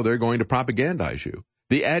about how they're going to propagandize you.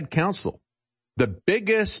 The Ad Council, the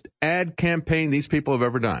biggest ad campaign these people have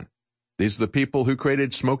ever done. These are the people who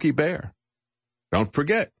created Smokey Bear. Don't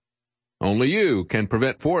forget, only you can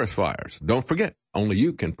prevent forest fires. Don't forget, only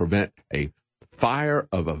you can prevent a fire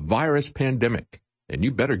of a virus pandemic. And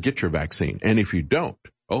you better get your vaccine. And if you don't,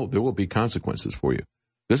 there will be consequences for you.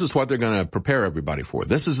 This is what they're going to prepare everybody for.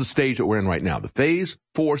 This is the stage that we're in right now, the phase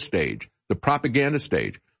 4 stage, the propaganda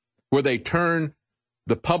stage, where they turn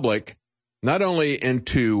the public not only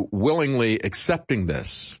into willingly accepting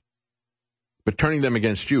this, but turning them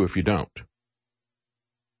against you if you don't.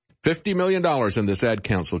 $50 million in this Ad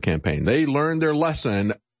Council campaign. They learned their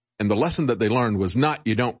lesson, and the lesson that they learned was not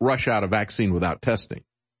you don't rush out a vaccine without testing.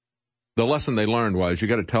 The lesson they learned was you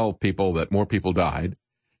got to tell people that more people died.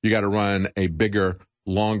 You got to run a bigger,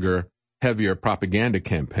 longer, heavier propaganda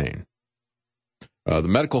campaign. The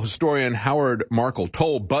medical historian Howard Markle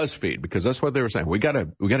told BuzzFeed, because that's what they were saying, we gotta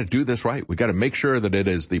do this right. We gotta make sure that it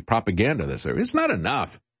is the propaganda that's there. It's not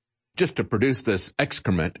enough just to produce this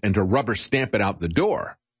excrement and to rubber stamp it out the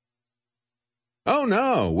door. Oh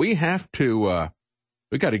no, we have to,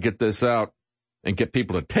 we gotta get this out and get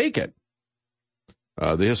people to take it.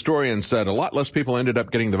 The historian said a lot less people ended up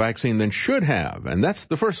getting the vaccine than should have. And that's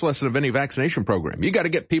the first lesson of any vaccination program. You got to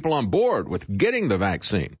get people on board with getting the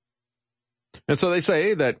vaccine. And so they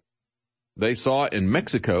say that they saw in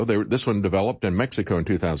Mexico, this one developed in Mexico in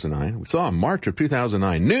 2009. We saw in March of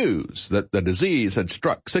 2009 news that the disease had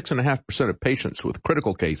struck 6.5% of patients with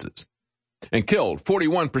critical cases and killed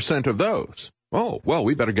 41% of those. Oh, well,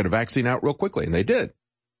 we better get a vaccine out real quickly. And they did.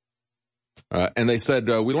 And they said,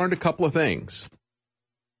 we learned a couple of things.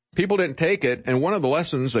 People didn't take it, and one of the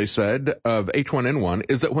lessons, they said, of H1N1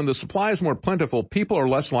 is that when the supply is more plentiful, people are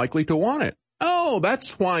less likely to want it. Oh,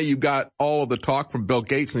 that's why you got all of the talk from Bill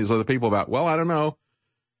Gates and these other people about, well, I don't know.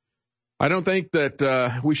 I don't think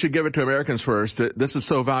that we should give it to Americans first. This is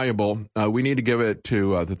so valuable. We need to give it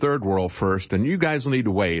to the third world first, and you guys need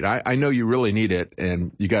to wait. I know you really need it,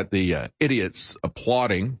 and you got the idiots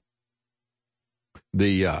applauding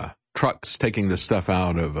the trucks taking this stuff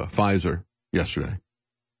out of Pfizer yesterday.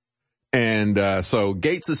 And so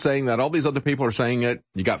Gates is saying that. All these other people are saying it.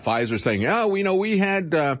 You got Pfizer saying, oh, we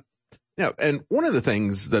had, and one of the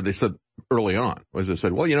things that they said early on was they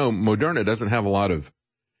said, well, Moderna doesn't have a lot of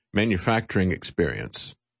manufacturing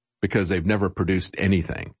experience because they've never produced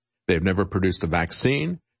anything. They've never produced a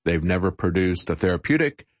vaccine. They've never produced a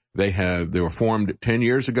therapeutic. They were formed 10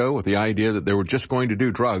 years ago with the idea that they were just going to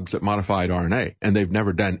do drugs that modified RNA, and they've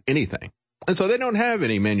never done anything. And so they don't have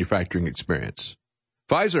any manufacturing experience.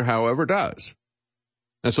 Pfizer, however, does.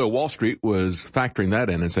 And so Wall Street was factoring that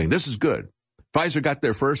in and saying, this is good. Pfizer got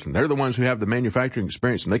there first, and they're the ones who have the manufacturing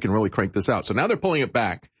experience, and they can really crank this out. So now they're pulling it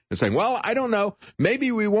back and saying, well, I don't know.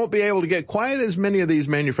 Maybe we won't be able to get quite as many of these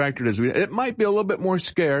manufactured as it might be a little bit more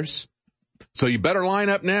scarce. So you better line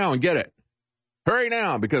up now and get it. Hurry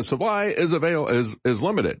now, because supply is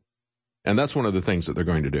limited. And that's one of the things that they're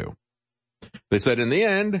going to do. They said in the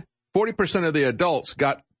end, 40% of the adults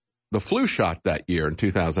got the flu shot that year in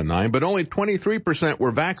 2009, but only 23%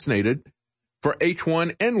 were vaccinated for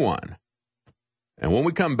H1N1. And when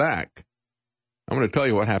we come back, I'm going to tell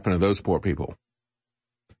you what happened to those poor people.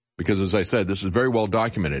 Because as I said, this is very well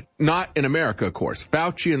documented. Not in America, of course.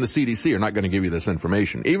 Fauci and the CDC are not going to give you this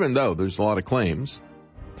information, even though there's a lot of claims.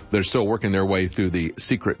 They're still working their way through the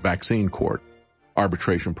secret vaccine court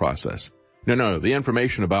arbitration process. No, the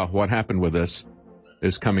information about what happened with this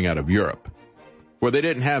is coming out of Europe, where they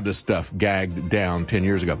didn't have this stuff gagged down 10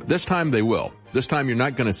 years ago. But this time they will. This time you're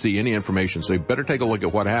not going to see any information, so you better take a look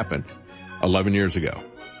at what happened 11 years ago.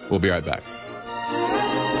 We'll be right back.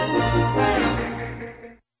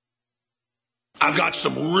 I've got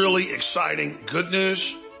some really exciting good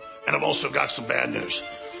news, and I've also got some bad news.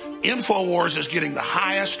 InfoWars is getting the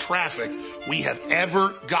highest traffic we have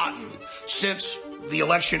ever gotten since the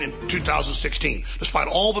election in 2016. Despite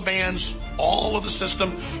all the bans, all of the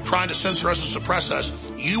system trying to censor us and suppress us,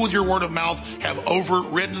 you with your word of mouth have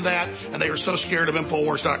overridden that, and they are so scared of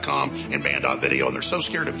Infowars.com and Band.video, and they're so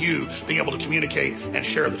scared of you being able to communicate and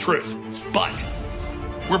share the truth. But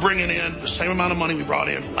we're bringing in the same amount of money we brought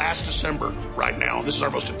in last December right now. This is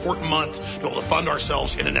our most important month to be able to fund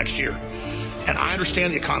ourselves into next year. And I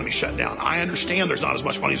understand the economy shut down. I understand there's not as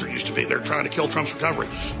much money as there used to be. They're trying to kill Trump's recovery.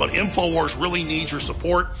 But InfoWars really needs your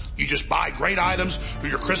support. You just buy great items, do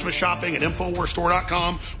your Christmas shopping at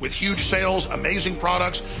InfoWarsStore.com with huge sales, amazing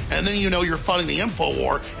products, and then you know you're funding the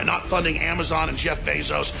InfoWar and not funding Amazon and Jeff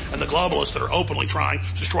Bezos and the globalists that are openly trying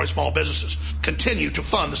to destroy small businesses. Continue to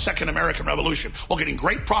fund the Second American Revolution while getting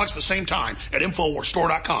great products at the same time at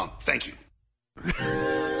InfoWarsStore.com. Thank you.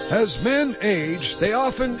 As men age, they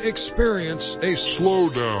often experience a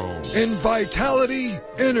slowdown in vitality,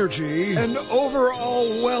 energy, and overall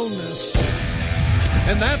wellness.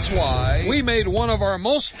 And that's why we made one of our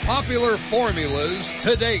most popular formulas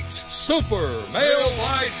to date, Super Male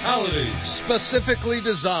Vitality, specifically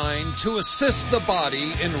designed to assist the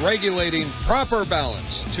body in regulating proper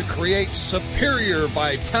balance to create superior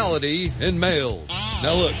vitality in males.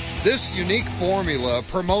 Now look, this unique formula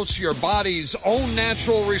promotes your body's own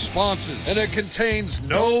natural responses, and it contains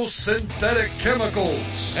no synthetic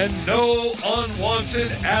chemicals and no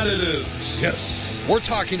unwanted additives. Yes, We're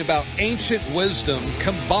talking about ancient wisdom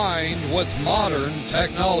combined with modern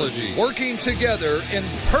technology, working together in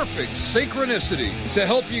perfect synchronicity to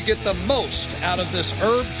help you get the most out of this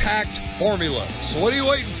herb-packed formula. So what are you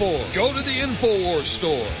waiting for? Go to the InfoWars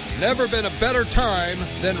store. Never been a better time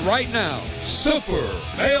than right now. Super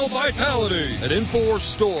Male Vitality at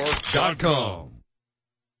InfoWarsStore.com.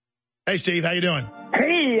 Hey, Steve, how you doing?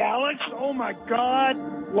 Hey, Alex. Oh, my God.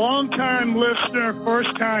 Long-time listener,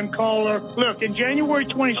 first-time caller. Look, in January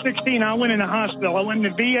 2016, I went in a hospital. I went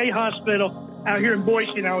in the VA hospital out here in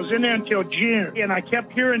Boise, and I was in there until June. And I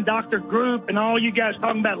kept hearing Dr. Group and all you guys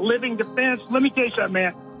talking about living defense. Let me tell you something,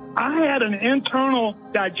 man. I had an internal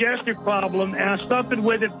digestive problem, and I suffered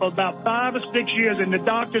with it for about 5 or 6 years. And the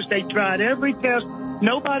doctors, they tried every test.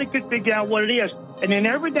 Nobody could figure out what it is. And then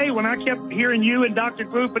every day when I kept hearing you and Dr.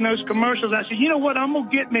 Group and those commercials, I said, you know what, I'm going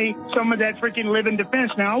to get me some of that freaking Living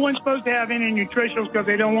Defense. Now, I wasn't supposed to have any nutritionals because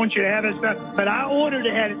they don't want you to have it stuff, but I ordered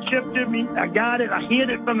it, had it shipped to me. I got it. I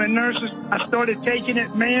hid it from the nurses. I started taking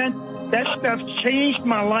it. Man, that stuff changed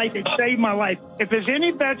my life. It saved my life. If there's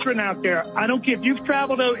any veteran out there, I don't care if you've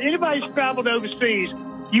traveled, anybody's traveled overseas,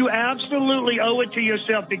 you absolutely owe it to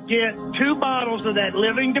yourself to get 2 bottles of that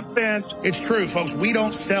Living Defense. It's true, folks. We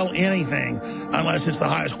don't sell anything unless it's the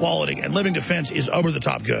highest quality, and Living Defense is over the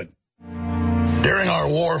top good. During our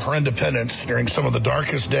war for independence, during some of the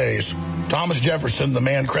darkest days, Thomas Jefferson, the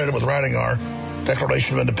man credited with writing our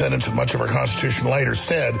Declaration of Independence and much of our Constitution later,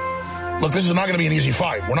 said, look, this is not going to be an easy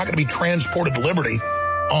fight. We're not going to be transported to liberty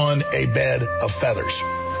on a bed of feathers.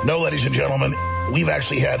 No, ladies and gentlemen, we've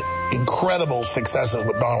actually had incredible successes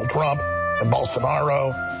with Donald Trump and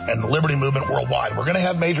Bolsonaro and the liberty movement worldwide. We're going to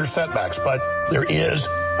have major setbacks, but there is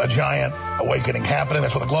a giant awakening happening.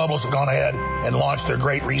 That's why the globalists have gone ahead and launched their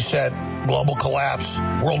Great Reset, global collapse,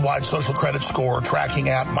 worldwide social credit score, tracking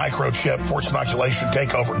app, microchip, forced inoculation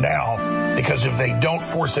takeover now, because if they don't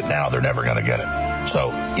force it now, they're never going to get it.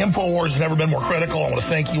 So InfoWars has never been more critical. I want to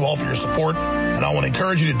thank you all for your support, and I want to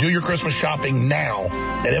encourage you to do your Christmas shopping now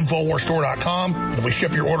at InfoWarsStore.com. And if we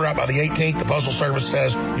ship your order out by the 18th, the Postal Service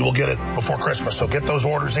says you will get it before Christmas. So get those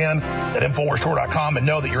orders in at InfoWarsStore.com and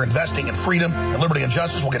know that you're investing in freedom and liberty and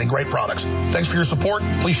justice while getting great products. Thanks for your support.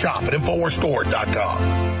 Please shop at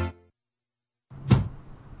InfoWarsStore.com.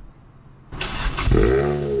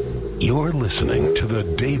 You're listening to The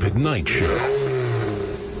David Knight Show.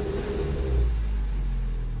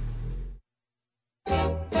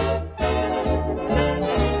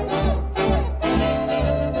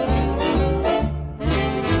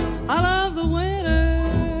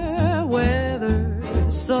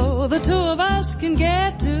 The two of us can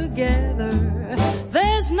get together.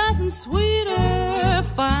 There's nothing sweeter,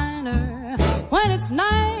 finer. When it's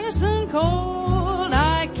nice and cold,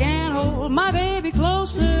 I can hold my baby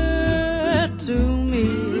closer to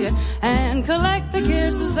me and collect the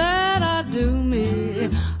kisses that are due me.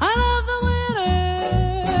 I love the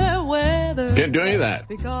winter weather. Can't do any of that.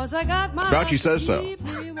 Because I got my Grouchy says so. You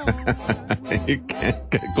can't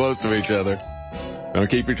get close to each other. Don't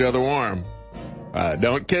keep each other warm.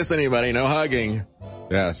 Don't kiss anybody. No hugging.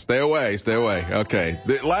 Yeah, stay away. Stay away. Okay.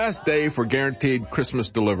 The last day for guaranteed Christmas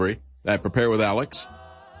delivery at Prepare with Alex.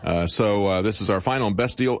 So this is our final and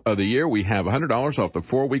best deal of the year. We have $100 off the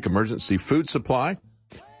 4-week emergency food supply.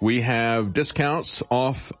 We have discounts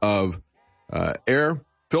off of air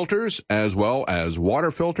filters as well as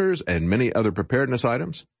water filters and many other preparedness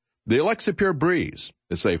items. The Alexa Pure Breeze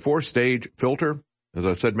is a 4-stage filter. As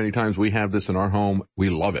I've said many times, we have this in our home. We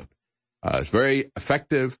love it. It's very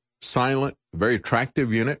effective, silent, very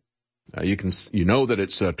attractive unit. You know that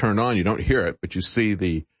it's turned on. You don't hear it, but you see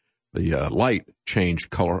the light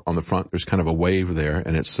change color on the front. There's kind of a wave there,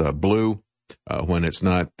 and it's blue when it's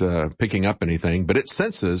not picking up anything, but it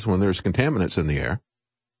senses when there's contaminants in the air,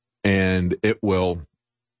 and it will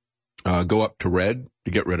go up to red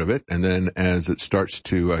to get rid of it, and then as it starts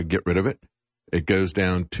to get rid of it, it goes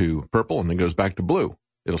down to purple and then goes back to blue.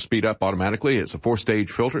 It'll speed up automatically. It's a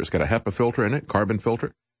 4-stage filter. It's got a HEPA filter in it, carbon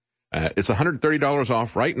filter. It's $130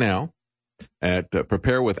 off right now at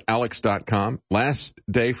preparewithalex.com. Last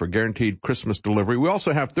day for guaranteed Christmas delivery. We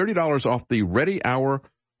also have $30 off the Ready Hour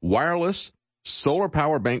wireless solar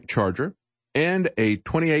power bank charger and a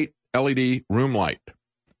 28 LED room light.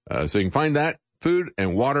 So you can find that, food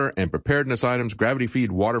and water and preparedness items, gravity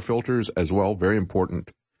feed water filters as well. Very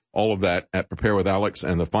important. All of that at Prepare with Alex,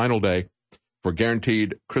 and the final day for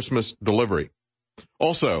guaranteed Christmas delivery.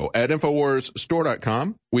 Also, at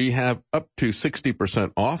InfoWarsStore.com, we have up to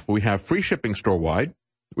 60% off. We have free shipping store-wide.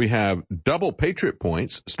 We have double Patriot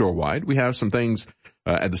points store-wide. We have some things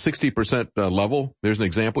at the 60% level. There's an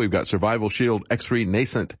example. We've got Survival Shield X3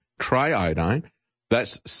 Nascent Triiodine,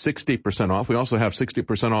 That's 60% off. We also have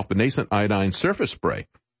 60% off the Nascent Iodine Surface Spray.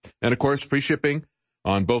 And, of course, free shipping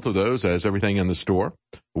on both of those as everything in the store.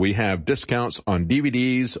 We have discounts on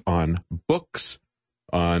DVDs, on books,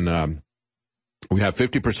 on we have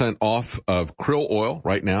 50% off of krill oil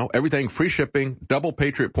right now. Everything free shipping, double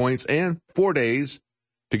Patriot points, and 4 days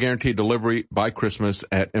to guarantee delivery by Christmas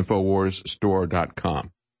at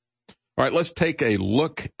InfoWarsStore.com. All right, let's take a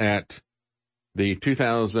look at the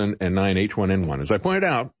 2009 H1N1. As I pointed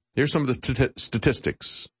out, here's some of the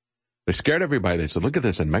statistics. They scared everybody. They said, look at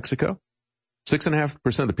this in Mexico.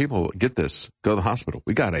 6.5% of the people that get this go to the hospital.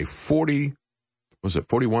 We got a 41 or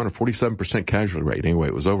 47% casualty rate? Anyway,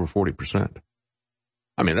 it was over 40%.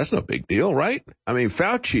 I mean, that's no big deal, right? I mean,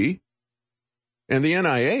 Fauci and the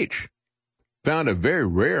NIH found a very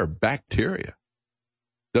rare bacteria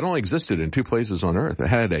that only existed in 2 places on Earth. It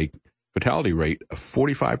had a fatality rate of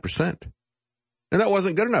 45%. And that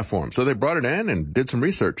wasn't good enough for them. So they brought it in and did some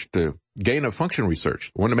research to gain of function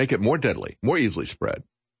research. They wanted to make it more deadly, more easily spread.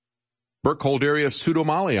 Burkholderia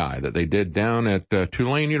pseudomallei that they did down at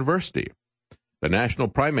Tulane University, the National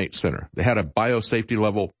Primate Center. They had a biosafety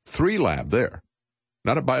level 3 lab there,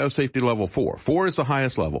 not a biosafety level 4. 4 is the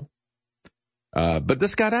highest level. But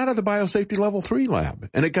this got out of the biosafety level 3 lab,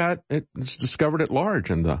 and it's discovered at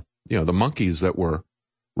large in the monkeys that were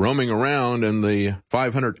roaming around in the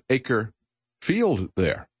 500-acre field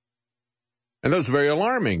there. And that's very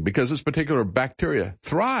alarming because this particular bacteria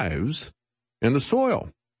thrives in the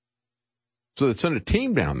soil. So they sent a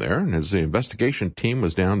team down there, and as the investigation team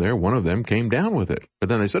was down there, one of them came down with it. But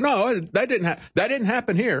then they said, no, that didn't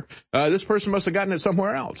happen here. This person must have gotten it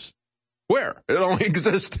somewhere else. Where? It only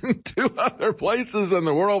exists in 2 other places in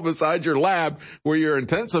the world besides your lab where you're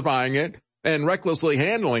intensifying it and recklessly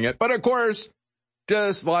handling it. But of course,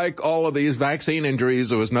 just like all of these vaccine injuries,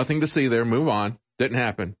 there was nothing to see there. Move on. Didn't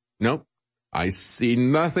happen. Nope. I see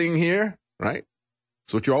nothing here, right?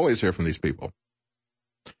 That's what you always hear from these people.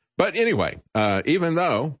 But anyway, even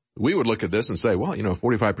though we would look at this and say, well,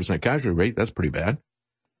 45% casualty rate, that's pretty bad.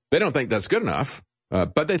 They don't think that's good enough.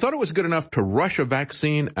 But they thought it was good enough to rush a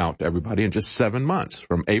vaccine out to everybody in just 7 months,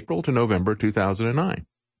 from April to November 2009.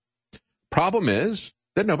 Problem is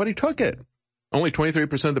that nobody took it. Only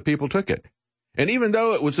 23% of the people took it. And even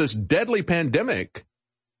though it was this deadly pandemic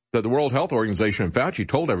that the World Health Organization and Fauci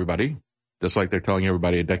told everybody, just like they're telling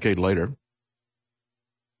everybody a decade later,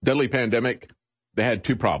 deadly pandemic, they had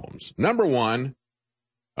 2 problems. Number one,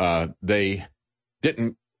 they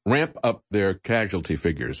didn't ramp up their casualty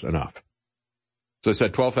figures enough. So they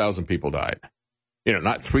said 12,000 people died.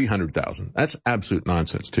 Not 300,000. That's absolute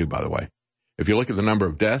nonsense too, by the way. If you look at the number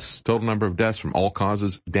of deaths, total number of deaths from all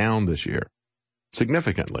causes, down this year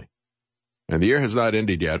significantly. And the year has not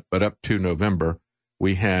ended yet, but up to November,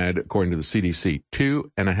 we had, according to the CDC,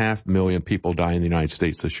 2.5 million people die in the United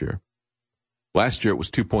States this year. Last year it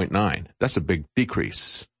was 2.9. That's a big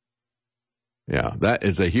decrease. Yeah, that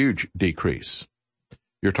is a huge decrease.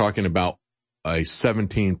 You're talking about a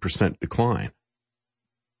 17% decline.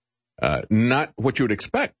 Not what you would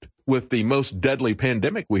expect with the most deadly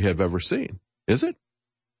pandemic we have ever seen, is it?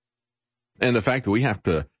 And the fact that we have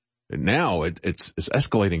to, now it's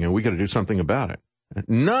escalating and we got to do something about it.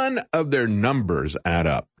 None of their numbers add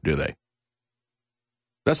up, do they?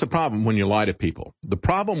 That's the problem when you lie to people. The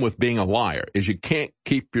problem with being a liar is you can't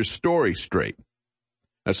keep your story straight.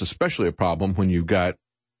 That's especially a problem when you've got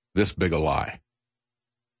this big a lie.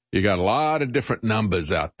 You got a lot of different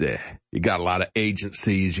numbers out there. You got a lot of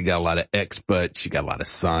agencies. You got a lot of experts. You got a lot of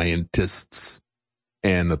scientists.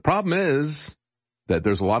 And the problem is that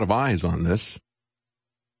there's a lot of eyes on this.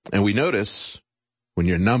 And we notice when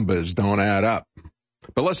your numbers don't add up.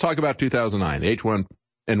 But let's talk about 2009, the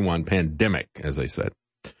H1N1 pandemic, as they said.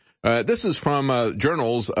 This is from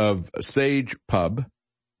journals of SagePub.com.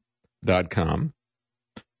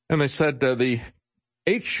 And they said the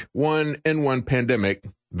H1N1 pandemic,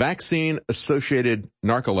 vaccine-associated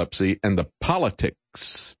narcolepsy, and the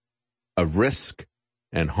politics of risk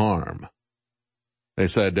and harm. They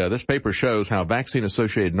said this paper shows how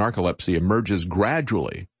vaccine-associated narcolepsy emerges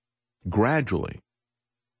gradually,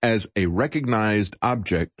 as a recognized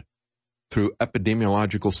object through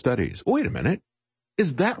epidemiological studies. Wait a minute.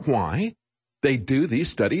 Is that why they do these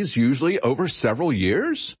studies usually over several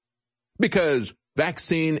years? Because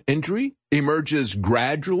vaccine injury emerges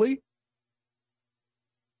gradually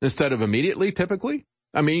instead of immediately, typically?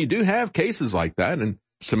 I mean, you do have cases like that. In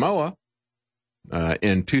Samoa,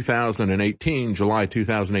 in 2018, July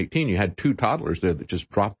 2018, you had 2 toddlers there that just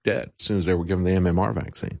dropped dead as soon as they were given the MMR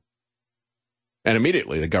vaccine. And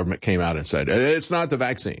immediately the government came out and said, it's not the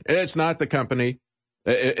vaccine. It's not the company.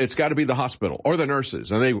 It's got to be the hospital or the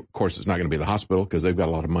nurses. And of course, it's not going to be the hospital because they've got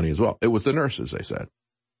a lot of money as well. It was the nurses, they said.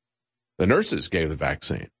 The nurses gave the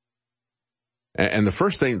vaccine. And the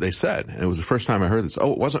first thing they said, and it was the first time I heard this,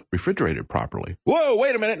 it wasn't refrigerated properly. Whoa,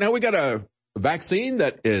 wait a minute. Now we got a vaccine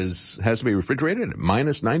that has to be refrigerated at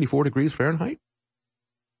minus 94 degrees Fahrenheit.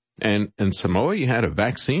 And in Samoa, you had a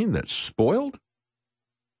vaccine that spoiled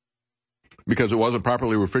because it wasn't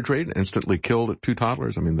properly refrigerated, instantly killed 2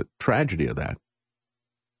 toddlers. I mean, the tragedy of that.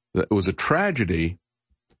 It was a tragedy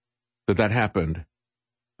that happened.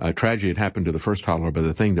 A tragedy had happened to the first toddler, but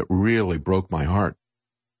the thing that really broke my heart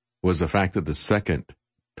was the fact that the second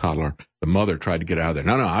toddler, the mother tried to get out of there.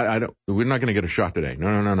 No, I don't, we're not going to get a shot today.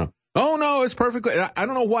 No. Oh, no, it's perfectly, I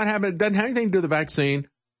don't know what happened. It doesn't have anything to do with the vaccine.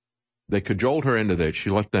 They cajoled her into that. She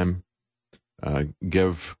let them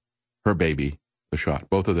give her baby the shot.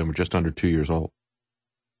 Both of them were just under 2 years old.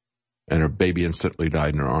 And her baby instantly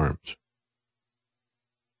died in her arms.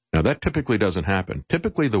 Now, that typically doesn't happen.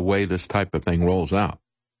 Typically, the way this type of thing rolls out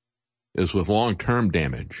is with long-term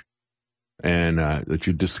damage. And that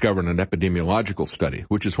you discover in an epidemiological study,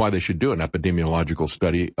 which is why they should do an epidemiological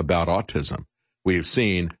study about autism. We have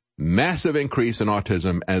seen massive increase in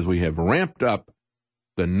autism as we have ramped up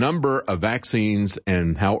the number of vaccines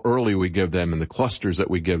and how early we give them and the clusters that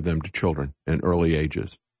we give them to children in early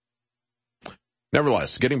ages.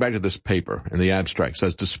 Nevertheless, getting back to this paper in the abstract,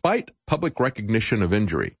 says, despite public recognition of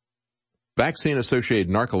injury,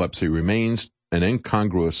 vaccine-associated narcolepsy remains an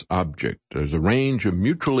incongruous object. There's a range of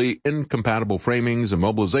mutually incompatible framings and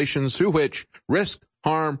mobilizations through which risk,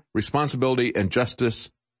 harm, responsibility, and justice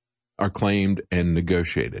are claimed and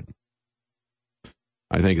negotiated.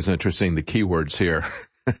 I think it's interesting, the keywords here.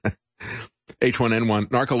 H1N1,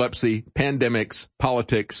 narcolepsy, pandemics,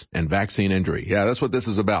 politics, and vaccine injury. Yeah, that's what this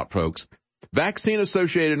is about, folks.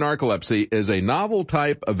 Vaccine-associated narcolepsy is a novel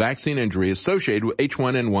type of vaccine injury associated with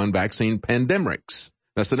H1N1 vaccine pandemics.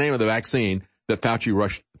 That's the name of the vaccine that Fauci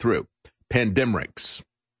rushed through. Pandemics.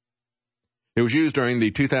 It was used during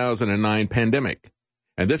the 2009 pandemic.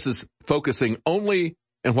 And this is focusing only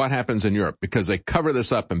on what happens in Europe because they cover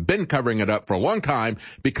this up and been covering it up for a long time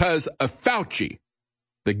because of Fauci,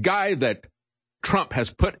 the guy that Trump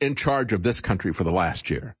has put in charge of this country for the last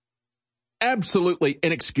year. Absolutely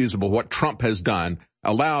inexcusable what Trump has done,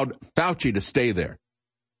 allowed Fauci to stay there.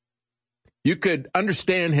 You could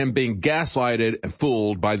understand him being gaslighted and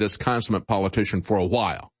fooled by this consummate politician for a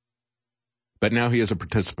while. But now he is a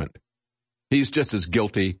participant. He's just as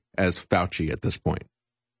guilty as Fauci at this point.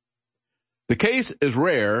 The case is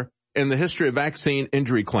rare in the history of vaccine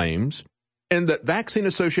injury claims, and that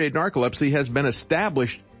vaccine-associated narcolepsy has been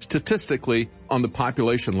established statistically on the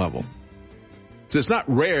population level. So it's not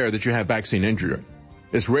rare that you have vaccine injury.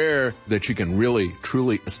 It's rare that you can really,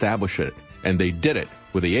 truly establish it. And they did it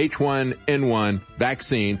with the H1N1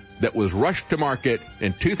 vaccine that was rushed to market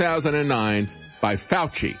in 2009 by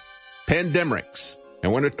Fauci. Pandemics.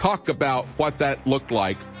 And we're going to talk about what that looked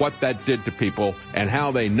like, what that did to people, and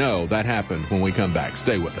how they know that happened when we come back.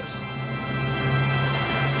 Stay with us.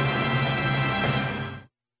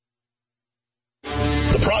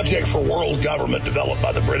 The Project for World Government, developed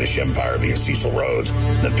by the British Empire via Cecil Rhodes,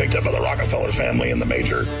 then picked up by the Rockefeller family and the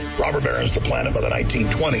major robber barons of the planet by the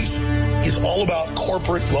 1920s, is all about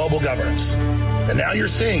corporate global governance. And now you're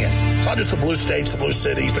seeing it. It's not just the blue states, the blue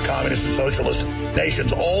cities, the communist and socialist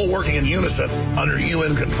nations all working in unison under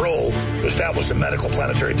UN control to establish a medical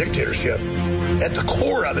planetary dictatorship. At the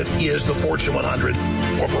core of it is the Fortune 100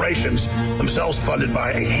 corporations, themselves funded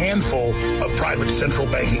by a handful of private central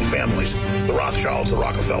banking families, the Rothschilds, the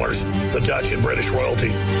Rockefellers, the Dutch and British royalty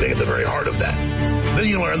being at the very heart of that. Then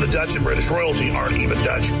you learn the Dutch and British royalty aren't even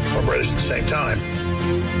Dutch or British at the same time,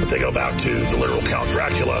 but they go back to the literal Count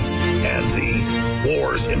Dracula and the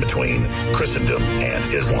wars in between Christendom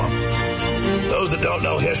and Islam. Those that don't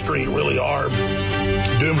know history really are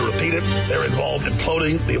doomed to repeat it. They're involved in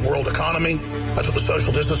imploding the world economy. That's what the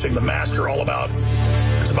social distancing, the mask are all about.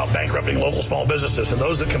 It's about bankrupting local small businesses. And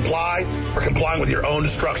those that comply are complying with your own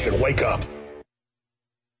destruction. Wake up.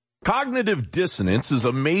 Cognitive dissonance is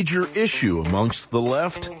a major issue amongst the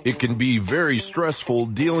left. It can be very stressful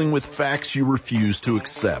dealing with facts you refuse to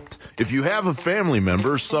accept. If you have a family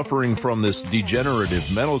member suffering from this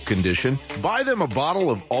degenerative mental condition, buy them a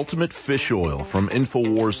bottle of Ultimate Fish Oil from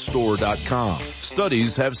InfoWarsStore.com.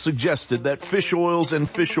 Studies have suggested that fish oils and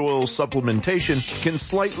fish oil supplementation can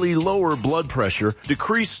slightly lower blood pressure,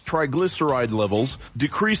 decrease triglyceride levels,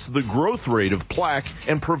 decrease the growth rate of plaque,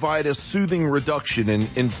 and provide a soothing reduction in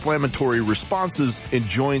inflammation inflammatory responses in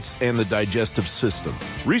joints and the digestive system.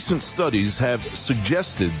 Recent studies have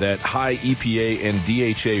suggested that high EPA and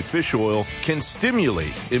DHA fish oil can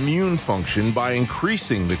stimulate immune function by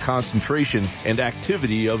increasing the concentration and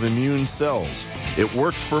activity of immune cells. It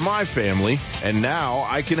worked for my family, and now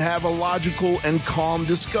I can have a logical and calm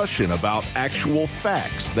discussion about actual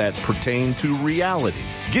facts that pertain to reality.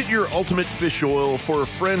 Get your ultimate fish oil for a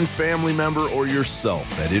friend, family member, or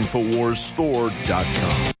yourself at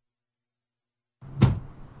InfoWarsStore.com.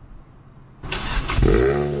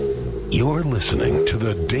 You're listening to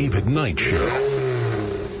The David Knight Show.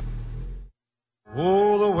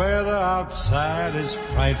 Oh, the weather outside is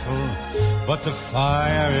frightful, but the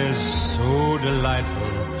fire is so delightful.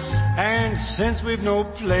 And since we've no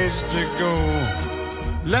place to go,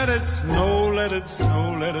 let it snow, let it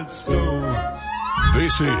snow, let it snow.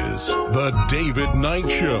 This is The David Knight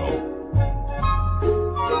Show.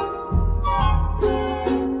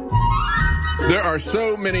 There are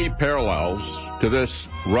so many parallels to this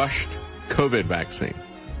rushed COVID vaccine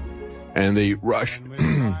and the rushed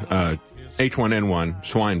H1N1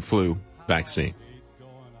 swine flu vaccine.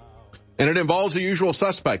 And it involves the usual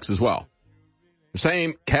suspects as well. The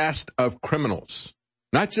same cast of criminals,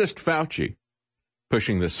 not just Fauci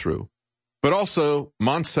pushing this through, but also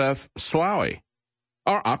Moncef Slaoui,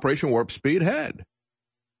 our Operation Warp Speed head.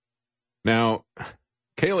 Now,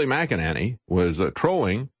 Kayleigh McEnany was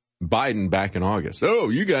trolling Biden back in August. Oh,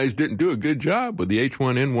 you guys didn't do a good job with the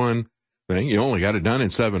H1N1 thing. You only got it done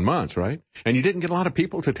in 7 months, right? And you didn't get a lot of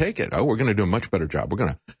people to take it. Oh, we're going to do a much better job. We're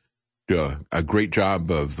going to do a great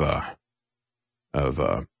job of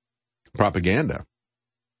propaganda.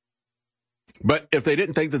 But if they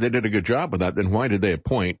didn't think that they did a good job with that, then why did they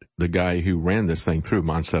appoint the guy who ran this thing through,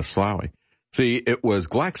 Moncef Slaoui? See, it was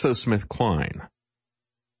GlaxoSmithKline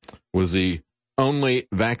was the only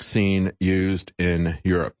vaccine used in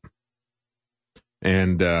Europe.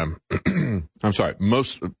 And, I'm sorry,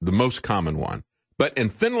 the most common one. But in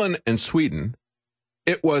Finland and Sweden,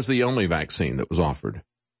 it was the only vaccine that was offered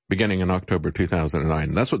beginning in October 2009.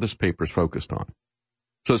 And that's what this paper is focused on.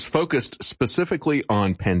 So it's focused specifically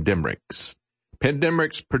on pandemics.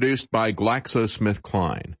 Pandemics produced by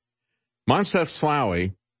GlaxoSmithKline. Moncef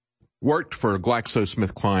Slaoui worked for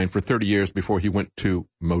GlaxoSmithKline for 30 years before he went to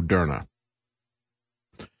Moderna.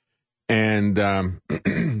 And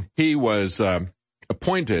he was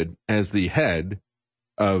appointed as the head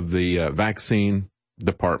of the vaccine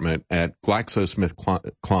department at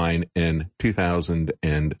GlaxoSmithKline in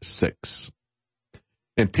 2006.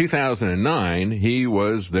 In 2009, he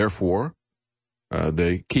was therefore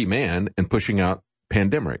the key man in pushing out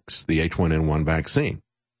Pandemrix, the H1N1 vaccine.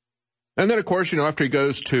 And then, of course, after he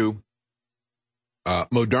goes to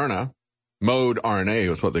Moderna, Mode RNA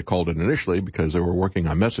was what they called it initially because they were working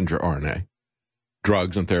on messenger RNA,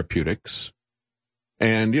 drugs and therapeutics.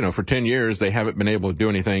 And, for 10 years, they haven't been able to do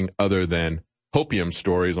anything other than hopium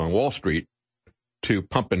stories on Wall Street to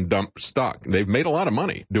pump and dump stock. They've made a lot of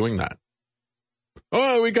money doing that.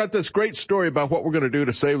 Oh, we got this great story about what we're going to do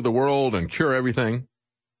to save the world and cure everything.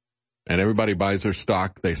 And everybody buys their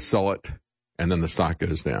stock, they sell it, and then the stock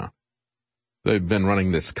goes down. They've been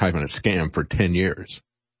running this kind of a scam for 10 years.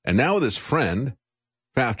 And now with his friend,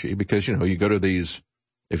 Fauci, because, you go to these,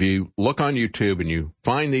 if you look on YouTube and you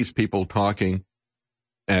find these people talking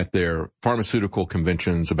at their pharmaceutical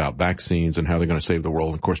conventions about vaccines and how they're going to save the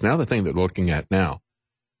world. Of course, now the thing they're looking at now,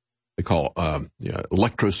 they call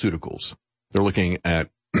electroceuticals. They're looking at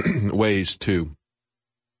ways to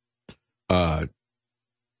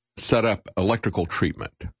set up electrical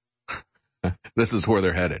treatment. This is where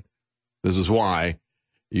they're headed. This is why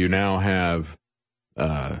you now have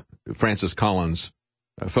Francis Collins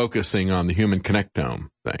focusing on the human connectome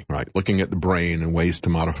thing, right? Looking at the brain and ways to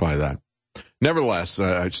modify that. Nevertheless,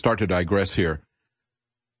 I start to digress here.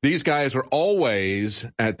 These guys are always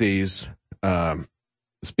at these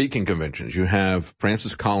speaking conventions. You have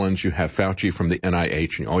Francis Collins, you have Fauci from the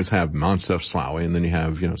NIH, and you always have Moncef Slaoui, and then you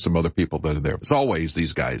have, some other people that are there. It's always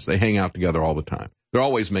these guys. They hang out together all the time. They're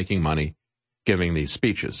always making money giving these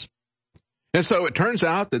speeches. And so it turns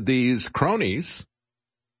out that these cronies,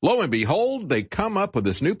 lo and behold, they come up with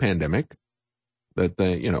this new pandemic that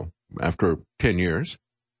they, after 10 years,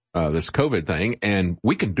 this COVID thing, and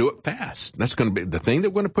we can do it fast. That's going to be the thing that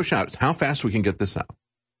we're going to push out is how fast we can get this out.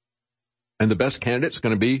 And the best candidate's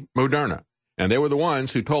going to be Moderna. And they were the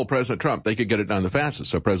ones who told President Trump they could get it done the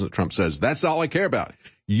fastest. So President Trump says, that's all I care about.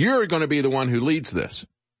 You're going to be the one who leads this.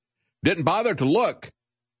 Didn't bother to look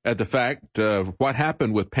at the fact of what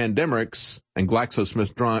happened with Pandemrix and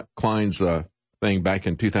GlaxoSmithKline's thing back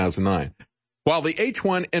in 2009. While the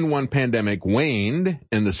H1N1 pandemic waned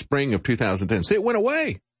in the spring of 2010, see, it went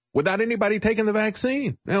away. without anybody taking the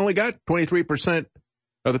vaccine. They only got 23%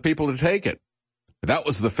 of the people to take it. That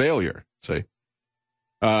was the failure, see.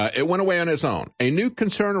 It went away on its own. A new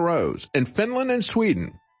concern arose. In Finland and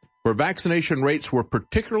Sweden, where vaccination rates were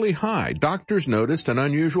particularly high, doctors noticed an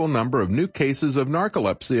unusual number of new cases of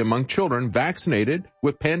narcolepsy among children vaccinated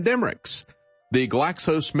with Pandemrix, the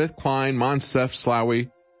GlaxoSmithKline Moncef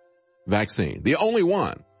Slaoui vaccine, the only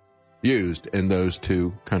one used in those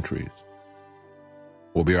two countries.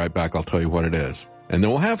 We'll be right back. I'll tell you what it is. And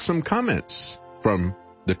then we'll have some comments from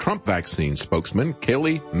the Trump vaccine spokesman,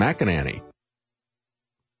 Kayleigh McEnany.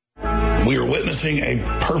 We are witnessing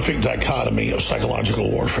a perfect dichotomy of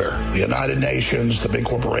psychological warfare. The United Nations, the big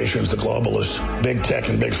corporations, the globalists, big tech,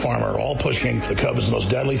 and big pharma are all pushing the COVID is the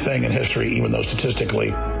most deadly thing in history, even though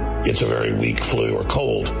statistically it's a very weak flu or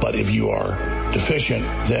cold. But if you are deficient,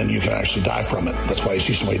 then you can actually die from it. That's why you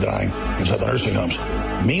see somebody dying inside the nursing homes.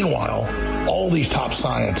 Meanwhile, all these top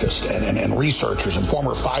scientists and researchers and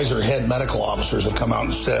former Pfizer head medical officers have come out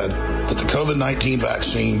and said that the COVID-19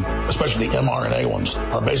 vaccine, especially the mRNA ones,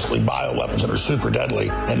 are basically bioweapons and are super deadly.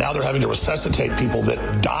 And now they're having to resuscitate people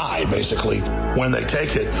that die, basically, when they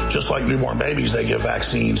take it. Just like newborn babies, they get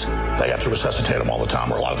vaccines. They have to resuscitate them all the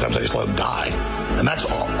time, or a lot of times they just let them die. And that's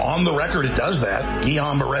on the record. It does that.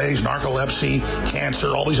 Guillain-Barré, narcolepsy,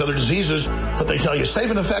 cancer, all these other diseases. But they tell you safe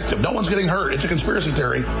and effective. No one's getting hurt. It's a conspiracy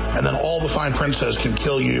theory. And then all the fine print says can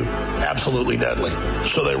kill you, absolutely deadly.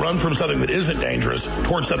 So they run from something that isn't dangerous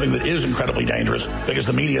towards something that is incredibly dangerous because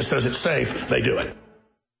the media says it's safe. They do it.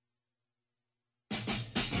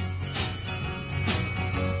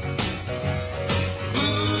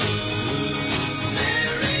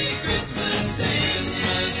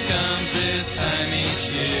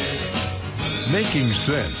 Making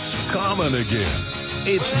sense common again.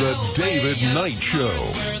 It's the David Knight Show.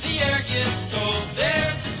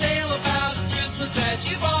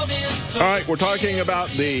 All right, we're talking about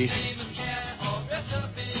the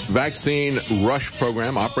vaccine rush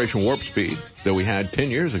program, Operation Warp Speed, that we had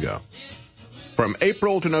 10 years ago. From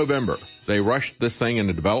April to November, they rushed this thing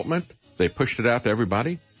into development. They pushed it out to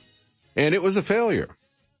everybody, and it was a failure.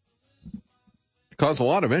 It caused a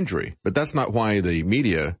lot of injury, but that's not why the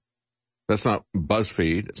media, that's not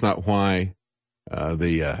BuzzFeed, it's not why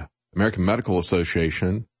the American Medical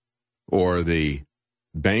Association or the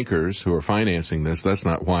bankers who are financing this, that's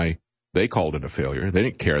not why they called it a failure. They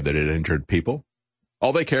didn't care that it injured people.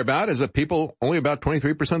 All they care about is that only about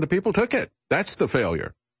 23% of the people took it. That's the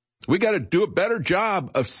failure. We got to do a better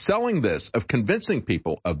job of selling this, of convincing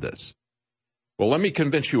people of this. Well, let me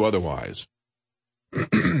convince you otherwise.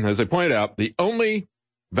 As I pointed out, the only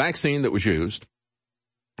vaccine that was used,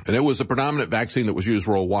 and it was a predominant vaccine that was used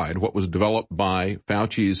worldwide, what was developed by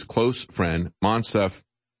Fauci's close friend, Moncef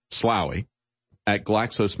Slaoui, at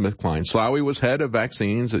GlaxoSmithKline. Slaoui was head of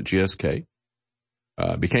vaccines at GSK,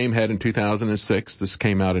 became head in 2006. This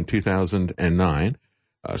came out in 2009.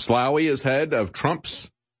 Slaoui is head of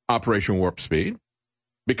Trump's Operation Warp Speed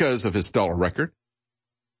because of his stellar record.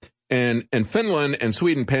 And in Finland and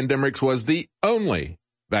Sweden, Pandemrix was the only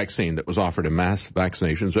vaccine that was offered in mass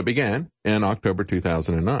vaccinations that began in October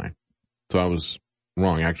 2009. So I was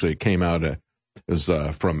wrong. Actually, it came out, it was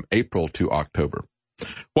from April to October.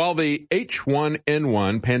 While the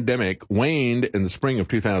H1N1 pandemic waned in the spring of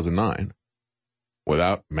 2009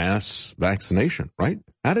 without mass vaccination, right?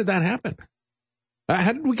 How did that happen?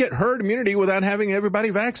 How did we get herd immunity without having everybody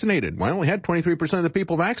vaccinated? We only had 23% of the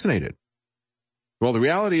people vaccinated. Well, the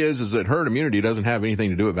reality is that herd immunity doesn't have anything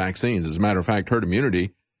to do with vaccines. As a matter of fact, herd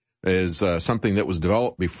immunity is something that was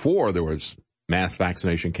developed before there was mass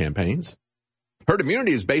vaccination campaigns. Herd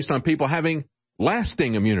immunity is based on people having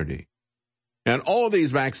lasting immunity. And all of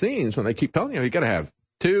these vaccines, when they keep telling you got to have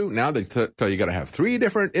 2, now they tell you got to have 3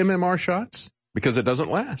 different MMR shots because it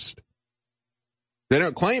doesn't last. They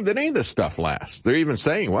don't claim that any of this stuff lasts. They're even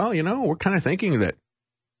saying, well, we're kind of thinking that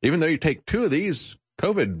even though you take 2 of these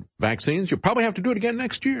COVID vaccines, you'll probably have to do it again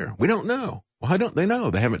next year. We don't know. Well, how don't they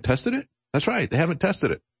know? They haven't tested it? That's right. They haven't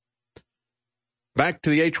tested it. Back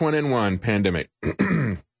to the H1N1 pandemic.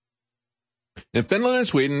 In Finland and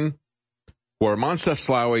Sweden, where Moncef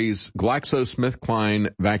Slaoui's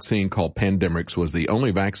GlaxoSmithKline vaccine called Pandemrix was the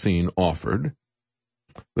only vaccine offered,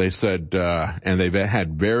 they said, and they've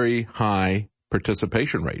had very high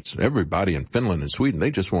participation rates. Everybody in Finland and Sweden,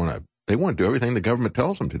 they want to do everything the government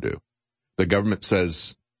tells them to do. The government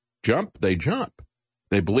says jump, they jump.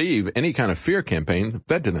 They believe any kind of fear campaign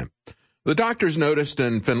fed to them. The doctors noticed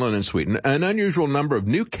in Finland and Sweden an unusual number of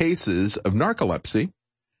new cases of narcolepsy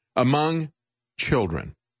among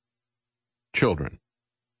children. Children.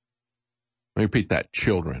 Let me repeat that,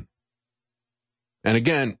 children. And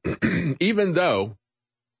again, even though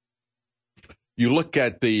You look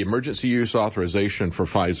at the emergency use authorization for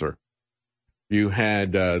Pfizer. You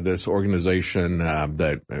had this organization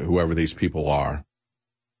that whoever these people are,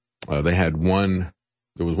 they had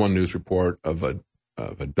there was one news report of a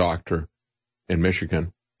doctor in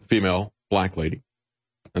Michigan, female black lady,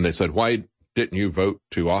 and they said, why didn't you vote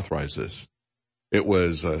to authorize this? It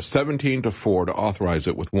was 17-4 to authorize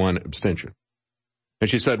it with one abstention. And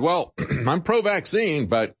she said, well, I'm pro-vaccine,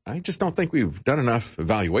 but I just don't think we've done enough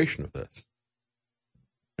evaluation of this.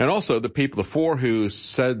 And also the four who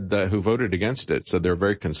said who voted against it said they're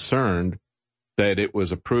very concerned that it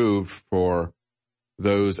was approved for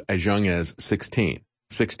those as young as 16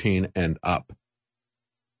 and up.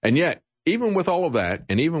 And yet, even with all of that,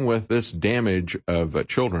 and even with this damage of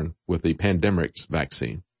children with the pandemic's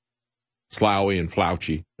vaccine, Fauci and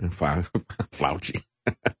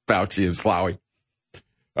Slowy,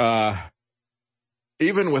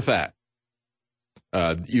 even with that,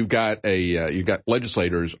 you've got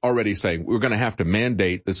legislators already saying we're going to have to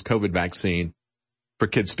mandate this COVID vaccine for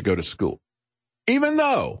kids to go to school. Even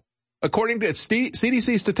though, according to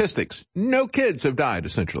CDC statistics, no kids have died,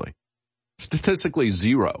 essentially. Statistically,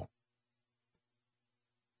 zero.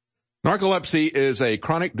 Narcolepsy is a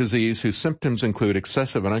chronic disease whose symptoms include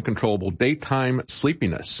excessive and uncontrollable daytime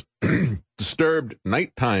sleepiness, disturbed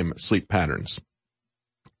nighttime sleep patterns,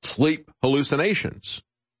 sleep hallucinations,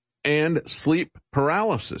 and sleep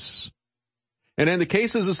paralysis. And in the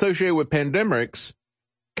cases associated with pandemics,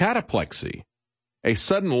 cataplexy, a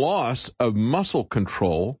sudden loss of muscle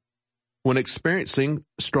control when experiencing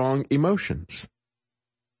strong emotions.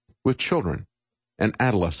 With children and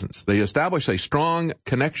adolescents, they establish a strong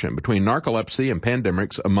connection between narcolepsy and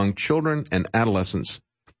pandemics among children and adolescents,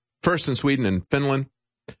 first in Sweden and Finland,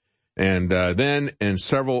 and then in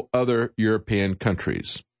several other European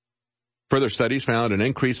countries. Further studies found an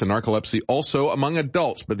increase in narcolepsy also among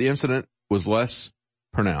adults, but the incident was less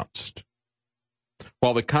pronounced.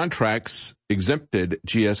 While the contracts exempted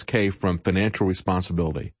GSK from financial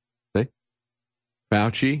responsibility,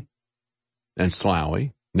 Fauci and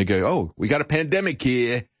Slowy, they go, oh, we got a pandemic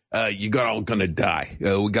here. You all gonna die.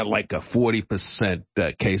 We got like a 40%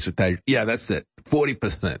 case fatality. Yeah, that's it.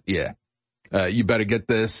 40%. Yeah. You better get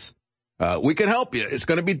this. We can help you. It's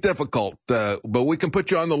going to be difficult, but we can put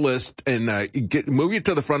you on the list and move you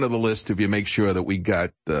to the front of the list if you make sure that we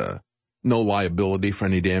got no liability for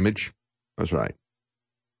any damage. That's right.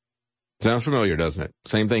 Sounds familiar, doesn't it?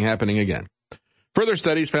 Same thing happening again. Further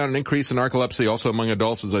studies found an increase in narcolepsy also among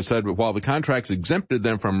adults, as I said, but while the contracts exempted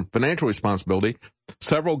them from financial responsibility,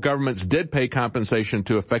 several governments did pay compensation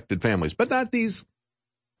to affected families, but not these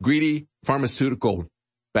greedy pharmaceutical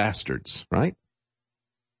bastards, right?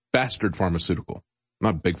 Bastard pharmaceutical,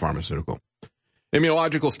 not big pharmaceutical.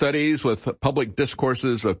 Immunological studies with public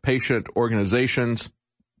discourses of patient organizations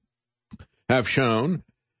have shown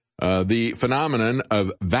the phenomenon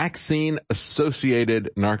of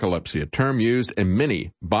vaccine-associated narcolepsy, a term used in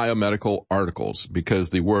many biomedical articles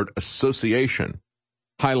because the word association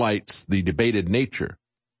highlights the debated nature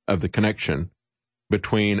of the connection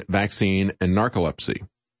between vaccine and narcolepsy.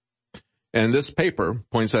 And this paper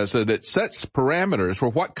points out that it sets parameters for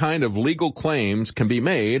what kind of legal claims can be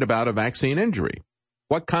made about a vaccine injury,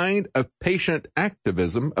 what kind of patient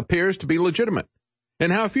activism appears to be legitimate,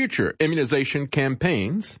 and how future immunization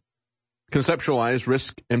campaigns conceptualize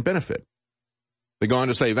risk and benefit. They go on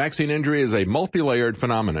to say vaccine injury is a multi-layered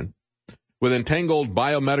phenomenon with entangled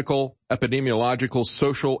biomedical, epidemiological,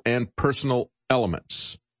 social, and personal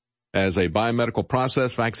elements. As a biomedical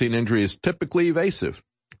process, vaccine injury is typically evasive.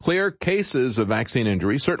 Clear cases of vaccine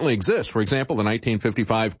injury certainly exist. For example, the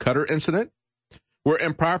 1955 Qatar incident, where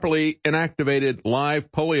improperly inactivated live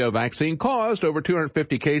polio vaccine caused over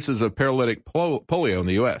 250 cases of paralytic polio in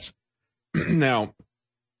the U.S. Now,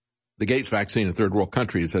 the Gates vaccine in third world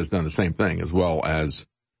countries has done the same thing, as well as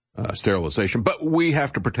sterilization. But we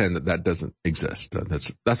have to pretend that doesn't exist.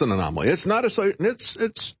 That's an anomaly. It's not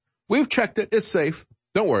we've checked it. It's safe.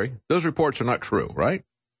 Don't worry. Those reports are not true, right?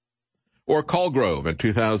 Or Colgrove in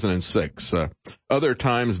 2006. Other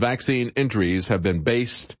times, vaccine injuries have been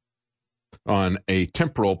based on a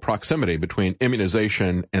temporal proximity between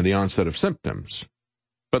immunization and the onset of symptoms,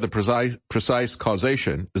 but the precise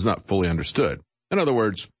causation is not fully understood. In other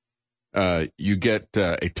words, you get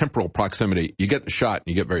a temporal proximity, you get the shot, and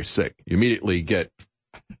you get very sick. You immediately get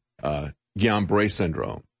Guillain-Barré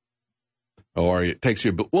syndrome. Or it takes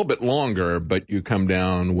you a little bit longer, but you come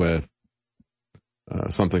down with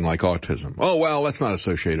something like autism. Oh, well, that's not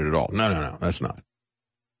associated at all. No, that's not.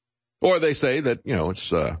 Or they say that,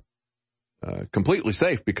 it's completely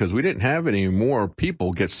safe because we didn't have any more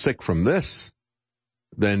people get sick from this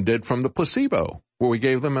than did from the placebo. where we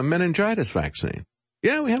gave them a meningitis vaccine.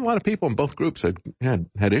 Yeah, we had a lot of people in both groups that had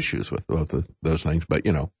issues with both of those things, but,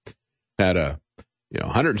 had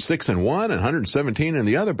 106 in one and 117 in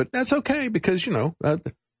the other, but that's okay because,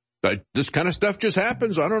 this kind of stuff just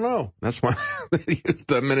happens. I don't know. That's why they used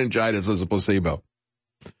the meningitis as a placebo.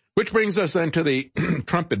 Which brings us then to the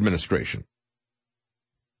Trump administration.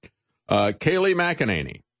 Kayleigh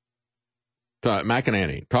McEnany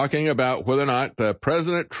talking about whether or not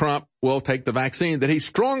President Trump will take the vaccine that he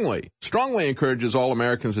strongly encourages all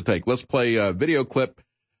Americans to take. Let's play video clip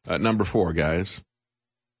number 4, guys.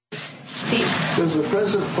 Does the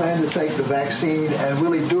president plan to take the vaccine and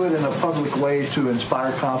really do it in a public way to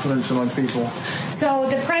inspire confidence among people? So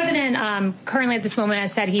the president currently at this moment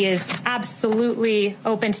has said he is absolutely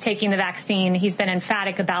open to taking the vaccine. He's been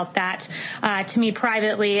emphatic about that to me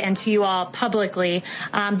privately and to you all publicly.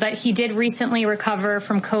 But he did recently recover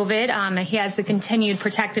from COVID. He has the continued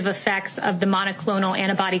protective effects of the monoclonal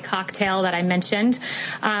antibody cocktail that I mentioned.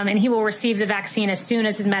 And he will receive the vaccine as soon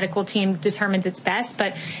as his medical team determines it's best.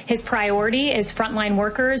 But his priority is frontline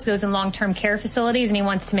workers, those in long-term care facilities, and he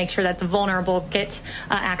wants to make sure that the vulnerable get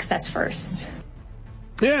access first.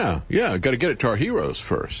 Yeah, got to get it to our heroes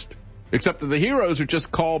first. Except that the heroes are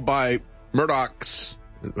just called by Murdoch's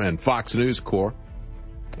and Fox News Corps,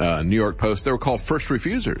 New York Post. They were called first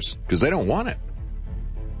refusers because they don't want it.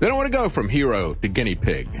 They don't want to go from hero to guinea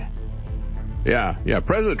pig. Yeah,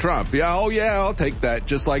 President Trump. I'll take that.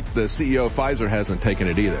 Just like the CEO of Pfizer hasn't taken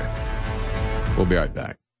it either. We'll be right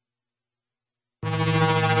back.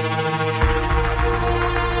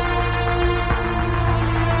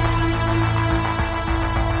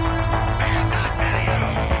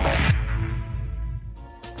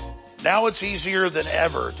 Now it's easier than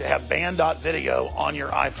ever to have band.video on your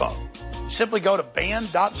iPhone. Simply go to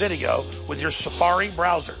band.video with your Safari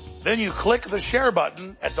browser. Then you click the share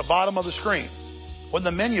button at the bottom of the screen. When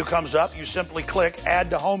the menu comes up, you simply click Add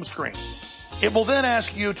to Home Screen. It will then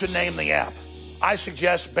ask you to name the app. I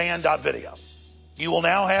suggest band.video. You will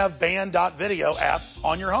now have band.video app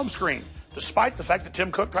on your home screen, despite the fact that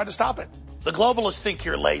Tim Cook tried to stop it. The globalists think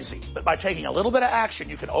you're lazy, but by taking a little bit of action,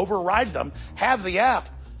 you can override them, have the app,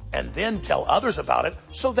 and then tell others about it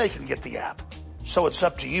so they can get the app. So it's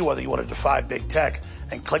up to you whether you want to defy big tech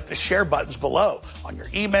and click the share buttons below on your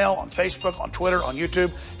email, on Facebook, on Twitter, on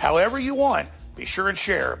YouTube, however you want. Be sure and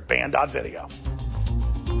share band.video.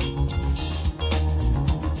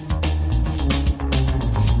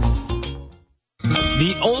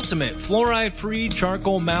 The ultimate fluoride-free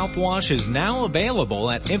charcoal mouthwash is now available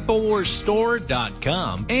at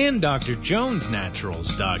InfoWarsStore.com and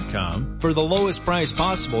DrJonesNaturals.com for the lowest price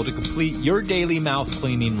possible to complete your daily mouth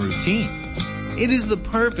cleaning routine. It is the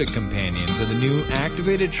perfect companion to the new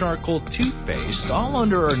activated charcoal toothpaste, all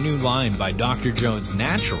under our new line by Dr. Jones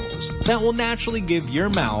Naturals, that will naturally give your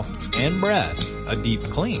mouth and breath a deep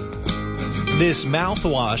clean. This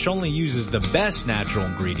mouthwash only uses the best natural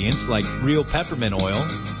ingredients like real peppermint oil,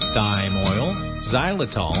 thyme oil,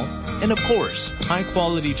 xylitol, and of course,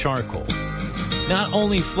 high-quality charcoal. Not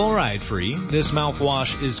only fluoride-free, this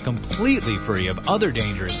mouthwash is completely free of other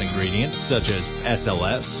dangerous ingredients such as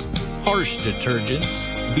SLS, harsh detergents,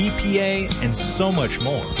 BPA, and so much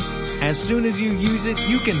more. As soon as you use it,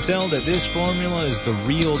 you can tell that this formula is the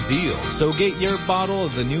real deal. So get your bottle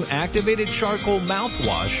of the new activated charcoal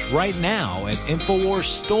mouthwash right now at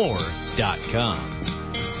InfoWarsStore.com.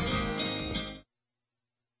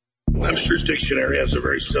 Webster's dictionary has a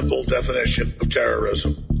very simple definition of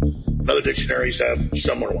terrorism. Other dictionaries have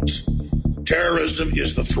similar ones. Terrorism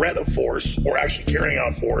is the threat of force or actually carrying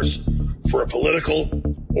out force for a political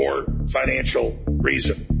or financial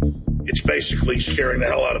reason. It's basically scaring the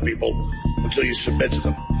hell out of people until you submit to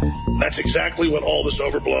them. And that's exactly what all this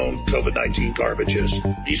overblown COVID-19 garbage is.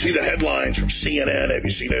 You see the headlines from CNN,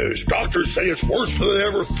 ABC News. Doctors say it's worse than they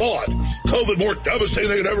ever thought. COVID more devastating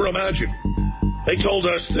than they could ever imagine. They told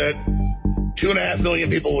us that 2.5 million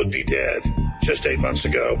people would be dead just 8 months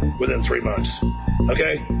ago within 3 months.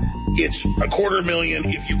 Okay? It's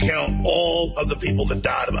 250,000 if you count all of the people that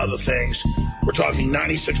died of other things. We're talking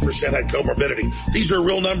 96% had comorbidity. These are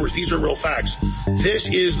real numbers. These are real facts. This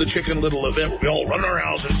is the Chicken Little event where we all run in our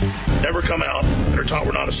houses, never come out, and are taught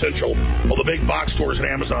we're not essential, while the big box stores and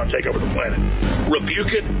Amazon take over the planet.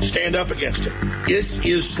 Rebuke it. Stand up against it. This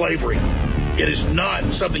is slavery. It is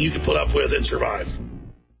not something you can put up with and survive.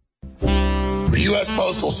 The U.S.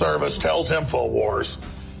 Postal Service tells InfoWars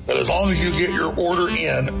that as long as you get your order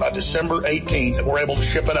in by December 18th and we're able to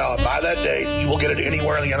ship it out by that date, you will get it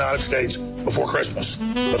anywhere in the United States before Christmas.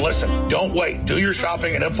 But listen, don't wait. Do your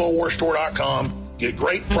shopping at InfoWarsStore.com. get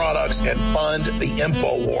great products, and fund the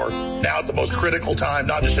InfoWar. Now at the most critical time,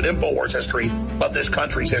 not just in InfoWars history, but this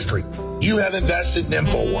country's history. You have invested in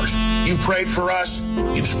InfoWars. You've prayed for us.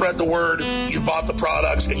 You've spread the word. You've bought the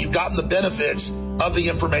products, and you've gotten the benefits of the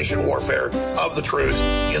information warfare, of the truth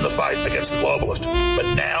in the fight against the globalist.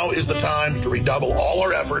 But now is the time to redouble all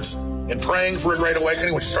our efforts in praying for a great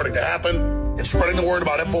awakening, which is starting to happen, and spreading the word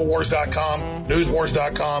about InfoWars.com,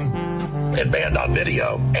 NewsWars.com, and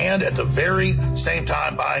Band.video, and at the very same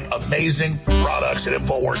time buying amazing products at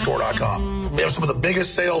InfoWarsStore.com. They have some of the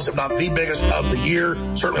biggest sales, if not the biggest of the year,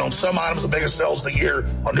 certainly on some items, the biggest sales of the year,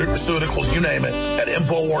 on nutraceuticals, you name it, at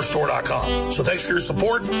InfoWarsStore.com. So thanks for your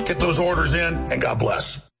support. Get those orders in, and God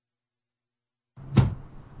bless.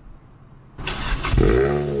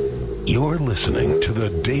 You're listening to The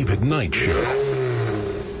David Knight Show.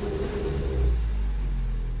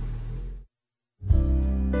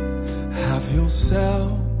 Have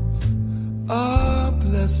yourself a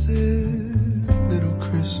blessed little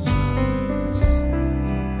Christmas.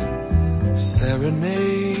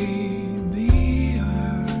 Serenade the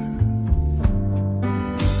earth.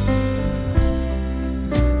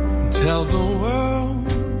 Tell the world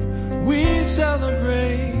we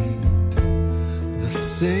celebrate the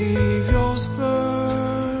Savior's birth.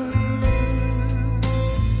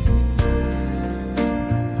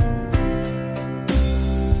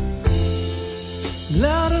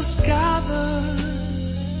 Let us gather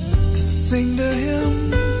to sing to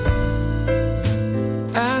Him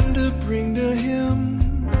and to bring to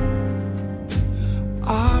Him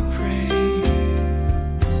our praise.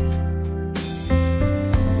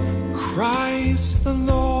 Christ the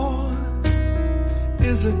Lord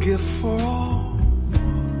is a gift for all,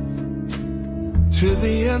 to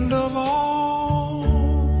the end of all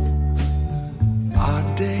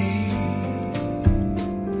our days.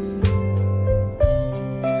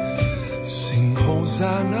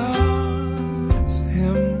 Hosannas,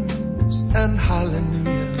 hymns, and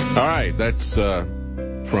hallelujah. All right, that's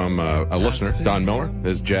from a listener, Don Miller,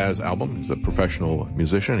 his jazz album. He's a professional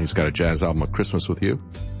musician. He's got a jazz album, A Christmas With You.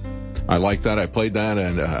 I like that. I played that,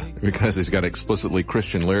 and because he's got explicitly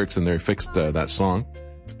Christian lyrics in there, he fixed that song,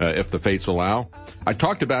 If the Fates Allow. I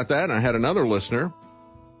talked about that, and I had another listener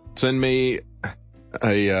send me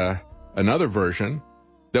another version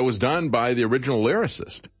that was done by the original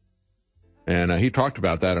lyricist. And he talked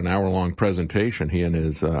about that, an hour-long presentation. He and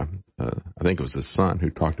his, I think it was his son who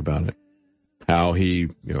talked about it. How he,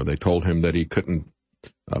 they told him that he couldn't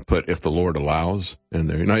put "if the Lord allows" in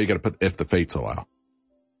there. You got to put "if the fates allow."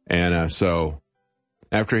 And so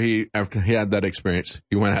after he had that experience,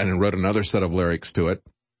 he went ahead and wrote another set of lyrics to it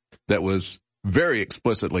that was very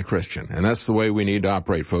explicitly Christian. And that's the way we need to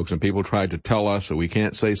operate, folks. And people tried to tell us that we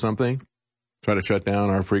can't say something, try to shut down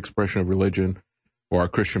our free expression of religion or our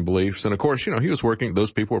Christian beliefs. And of course, he was working,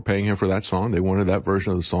 those people were paying him for that song. They wanted that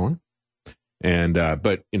version of the song. And,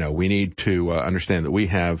 but we need to understand that we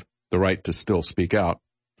have the right to still speak out,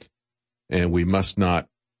 and we must not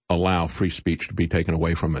allow free speech to be taken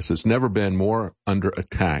away from us. It's never been more under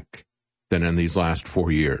attack than in these last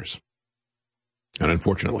 4 years. And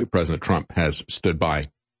unfortunately, President Trump has stood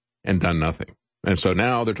by and done nothing. And so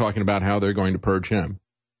now they're talking about how they're going to purge him,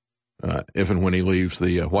 if and when he leaves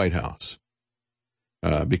the White House.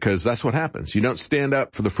 Because that's what happens. You don't stand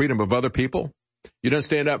up for the freedom of other people. You don't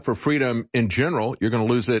stand up for freedom in general. You're going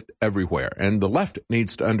to lose it everywhere. And the left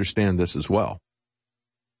needs to understand this as well.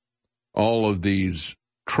 All of these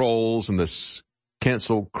trolls and this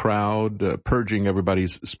cancel crowd purging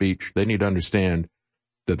everybody's speech, they need to understand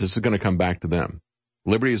that this is going to come back to them.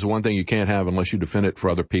 Liberty is the one thing you can't have unless you defend it for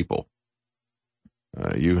other people.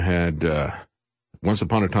 You had, once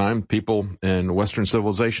upon a time, people in Western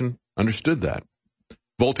civilization understood that.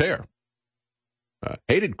 Voltaire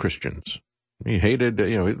hated Christians. He hated,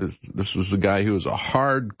 this was the guy who was a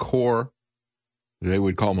hardcore, they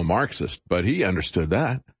would call him a Marxist, but he understood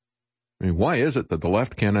that. I mean, why is it that the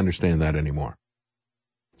left can't understand that anymore?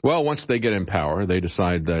 Well, once they get in power, they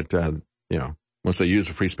decide that, once they use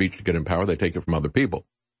the free speech to get in power, they take it from other people.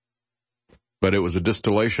 But it was a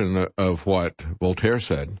distillation of what Voltaire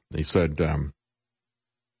said. He said,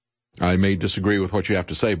 I may disagree with what you have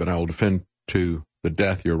to say, but I will defend to the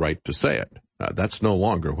death your right to say it. That's no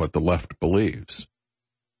longer what the left believes.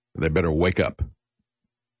 They better wake up.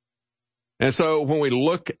 And so when we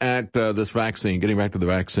look at this vaccine, getting back to the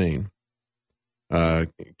vaccine,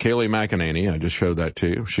 Kayleigh McEnany, I just showed that to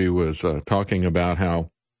you. She was talking about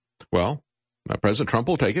how, President Trump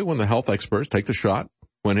will take it when the health experts take the shot,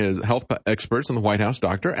 when his health experts and the White House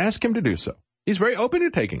doctor ask him to do so. He's very open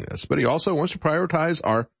to taking this, but he also wants to prioritize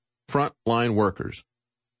our frontline workers,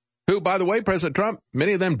 who, by the way, President Trump,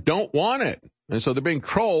 many of them don't want it. And so they're being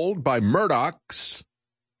trolled by Murdoch's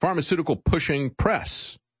pharmaceutical pushing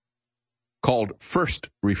press called first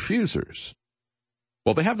refusers.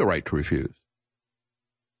 Well, they have the right to refuse.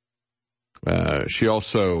 She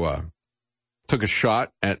also took a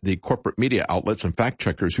shot at the corporate media outlets and fact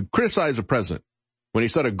checkers who criticized the president when he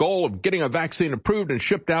set a goal of getting a vaccine approved and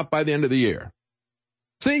shipped out by the end of the year.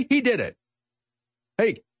 See, he did it.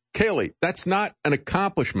 Hey, Kaylee, that's not an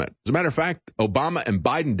accomplishment. As a matter of fact, Obama and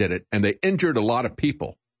Biden did it, and they injured a lot of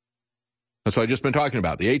people. That's what I've just been talking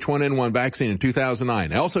about, the H1N1 vaccine in 2009.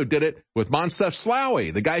 They also did it with Moncef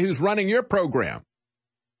Slaoui, the guy who's running your program.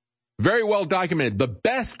 Very well documented. The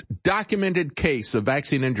best documented case of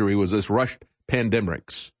vaccine injury was this rushed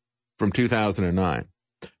Pandemrix from 2009.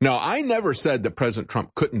 Now, I never said that President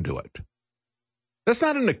Trump couldn't do it. That's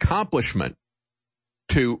not an accomplishment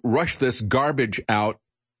to rush this garbage out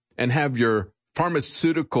and have your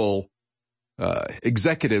pharmaceutical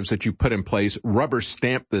executives that you put in place rubber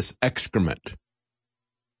stamp this excrement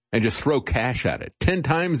and just throw cash at it. 10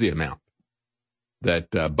 times the amount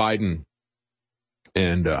that Biden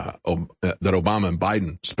and that Obama and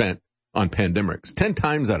Biden spent on Pandemrix. 10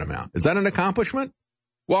 times that amount. Is that an accomplishment?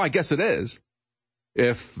 Well, I guess it is.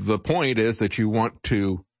 If the point is that you want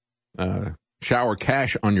to shower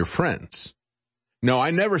cash on your friends. No,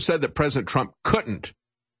 I never said that President Trump couldn't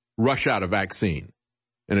rush out a vaccine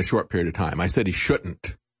in a short period of time. I said he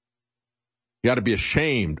shouldn't. He ought to be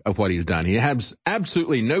ashamed of what he's done. He has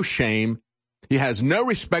absolutely no shame. He has no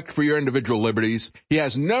respect for your individual liberties. He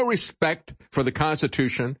has no respect for the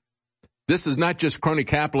Constitution. This is not just crony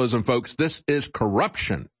capitalism, folks. This is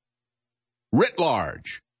corruption writ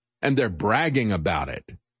large, and they're bragging about it.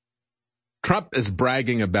 Trump is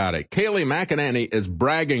bragging about it. Kayleigh McEnany is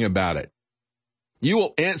bragging about it. You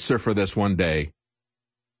will answer for this one day.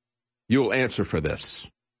 You will answer for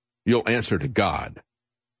this. You'll answer to God.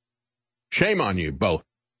 Shame on you both.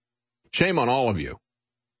 Shame on all of you.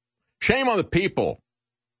 Shame on the people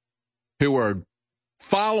who are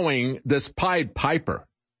following this Pied Piper.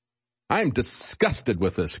 I am disgusted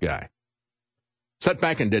with this guy. Sat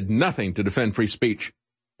back and did nothing to defend free speech,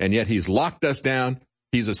 and yet he's locked us down.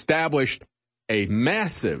 He's established a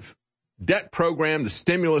massive debt program, the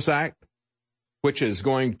Stimulus Act, which is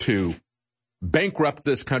going to bankrupt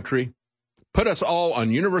this country, put us all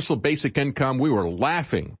on universal basic income. We were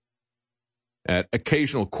laughing at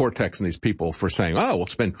occasional Cortex and these people for saying, oh, we'll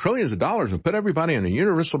spend trillions of dollars and put everybody on a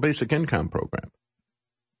universal basic income program.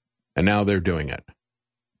 And now they're doing it.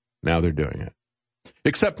 Now they're doing it.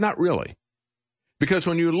 Except not really. Because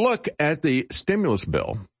when you look at the stimulus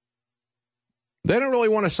bill, they don't really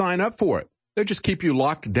want to sign up for it. They just keep you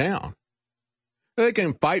locked down. They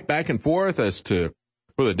can fight back and forth as to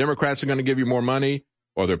whether the Democrats are going to give you more money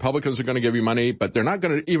or the Republicans are going to give you money, but they're not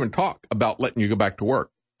going to even talk about letting you go back to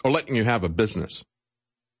work or letting you have a business.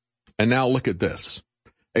 And now look at this.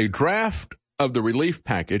 A draft of the relief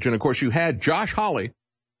package, and of course you had Josh Hawley,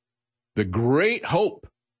 the great hope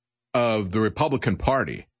of the Republican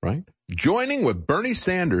Party, right, joining with Bernie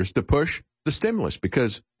Sanders to push the stimulus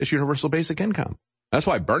because it's universal basic income. That's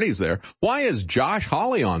why Bernie's there. Why is Josh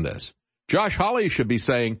Hawley on this? Josh Hawley should be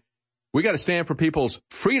saying, we got to stand for people's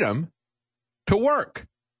freedom to work.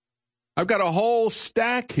 I've got a whole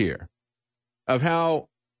stack here of how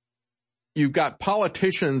you've got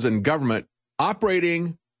politicians and government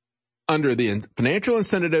operating under the financial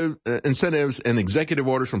incentives and executive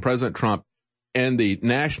orders from President Trump and the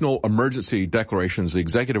national emergency declarations, the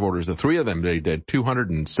executive orders, the three of them they did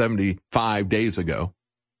 275 days ago,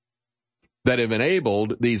 that have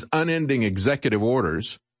enabled these unending executive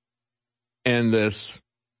orders and this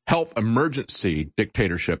health emergency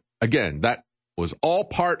dictatorship. Again, that was all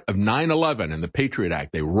part of 9/11 and the Patriot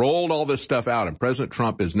Act. They rolled all this stuff out, and President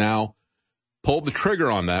Trump has now pulled the trigger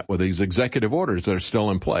on that with these executive orders that are still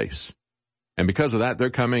in place. And because of that, they're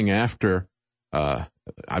coming after,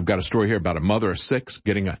 I've got a story here about a mother of 6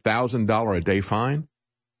 getting a $1,000 a day fine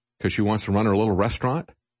because she wants to run her little restaurant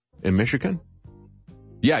in Michigan.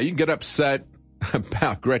 Yeah, you can get upset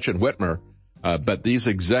about Gretchen Whitmer, but these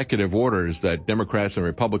executive orders that Democrats and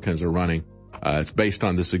Republicans are running, it's based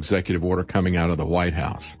on this executive order coming out of the White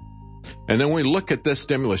House. And then we look at this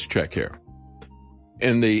stimulus check here.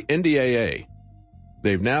 In the NDAA,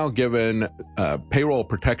 they've now given payroll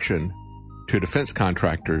protection to defense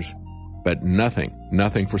contractors, but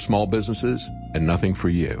nothing for small businesses and nothing for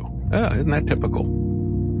you. Isn't that typical?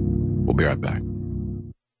 We'll be right back.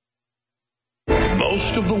 Most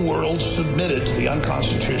rest of the world submitted to the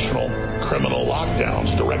unconstitutional criminal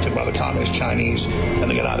lockdowns directed by the Communist Chinese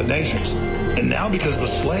and the United Nations. And now, because the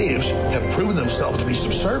slaves have proven themselves to be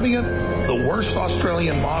subservient, the worst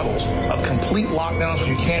Australian models of complete lockdowns so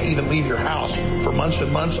you can't even leave your house for months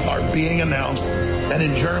and months are being announced. And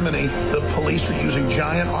in Germany, the police are using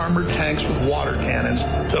giant armored tanks with water cannons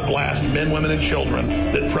to blast men, women, and children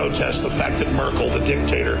that protest the fact that Merkel, the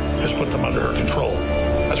dictator, has put them under her control.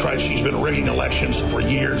 That's right, she's been rigging elections for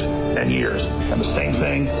years and years. And the same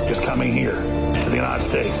thing is coming here to the United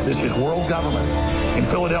States. This is world government. In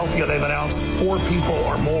Philadelphia, they've announced 4 people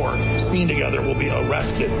or more seen together will be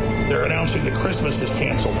arrested. They're announcing that Christmas is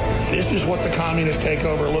canceled. This is what the communist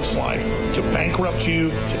takeover looks like, to bankrupt you,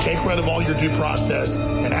 to take rid of all your due process,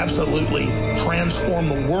 and absolutely transform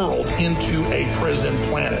the world into a prison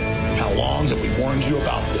planet. How long have we warned you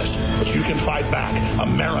about this? But you can fight back.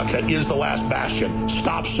 America is the last bastion.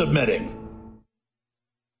 Stop submitting.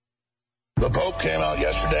 The Pope came out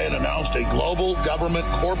yesterday and announced a global government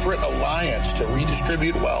corporate alliance to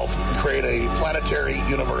redistribute wealth and create a planetary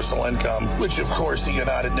universal income, which, of course, the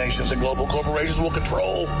United Nations and global corporations will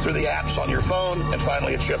control through the apps on your phone and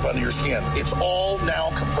finally a chip under your skin. It's all now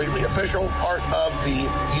completely official, part of the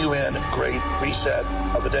UN Great Reset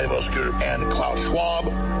of the Davos Group and Klaus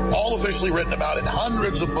Schwab, all officially written about in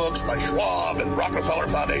hundreds of books by Schwab and Rockefeller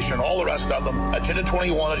Foundation, all the rest of them. Agenda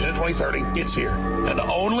 21, Agenda 2030, it's here. And it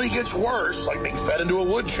only gets worse, like being fed into a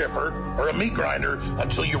wood chipper or a meat grinder,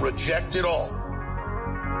 until you reject it all.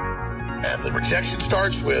 And the rejection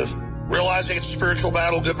starts with realizing it's a spiritual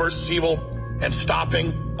battle, good versus evil, and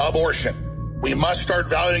stopping abortion. We must start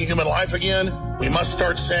valuing human life again. We must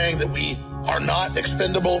start saying that we are not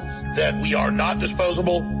expendable, that we are not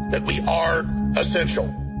disposable, that we are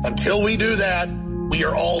essential. Until we do that, we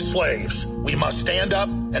are all slaves. We must stand up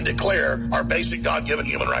and declare our basic God-given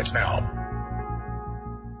human rights now.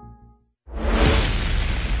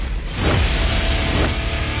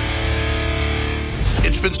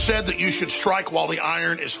 It's been said that you should strike while the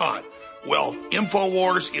iron is hot. Well,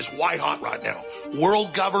 InfoWars is white hot right now.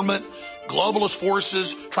 World government, globalist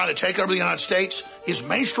forces trying to take over the United States is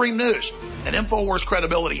mainstream news. And InfoWars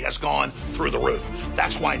credibility has gone through the roof.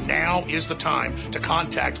 That's why now is the time to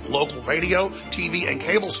contact local radio, TV, and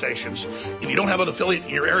cable stations if you don't have an affiliate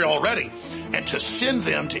in your area already, and to send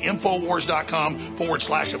them to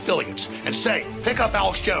Infowars.com/affiliates and say, pick up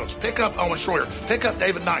Alex Jones, pick up Owen Schroyer, pick up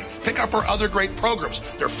David Knight, pick up our other great programs.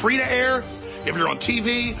 They're free to air. If you're on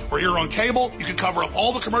TV or you're on cable, you can cover up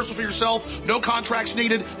all the commercials for yourself. No contracts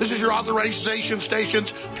needed. This is your authorization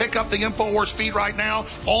stations. Pick up the InfoWars feed right now.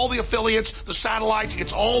 All the affiliates, the satellites,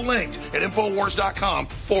 it's all linked at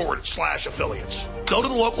Infowars.com/affiliates. Go to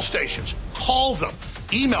the local stations, call them,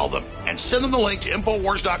 email them, and send them the link to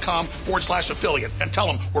Infowars.com/affiliate and tell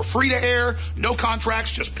them we're free to air, no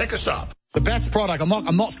contracts, just pick us up. The best product, I'm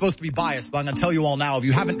not supposed to be biased, but I'm going to tell you all now, if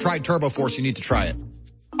you haven't tried TurboForce, you need to try it.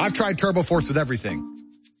 I've tried TurboForce with everything.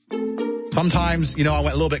 Sometimes, I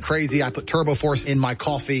went a little bit crazy. I put TurboForce in my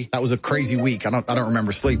coffee. That was a crazy week. I don't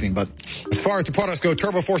remember sleeping, but as far as the products go,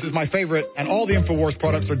 TurboForce is my favorite, and all the InfoWars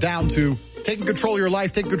products are down to taking control of your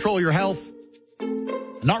life, taking control of your health,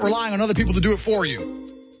 not relying on other people to do it for you.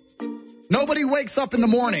 Nobody wakes up in the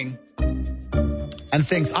morning and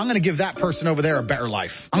thinks, I'm going to give that person over there a better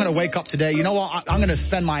life. I'm going to wake up today, you know what, I'm going to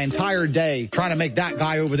spend my entire day trying to make that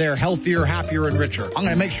guy over there healthier, happier, and richer. I'm going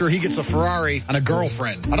to make sure he gets a Ferrari and a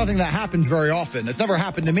girlfriend. I don't think that happens very often. It's never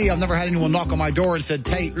happened to me. I've never had anyone knock on my door and said,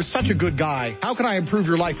 Tate, you're such a good guy. How can I improve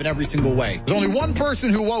your life in every single way? There's only one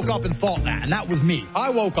person who woke up and thought that, and that was me.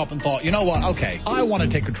 I woke up and thought, you know what, okay, I want to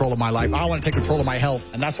take control of my life. I want to take control of my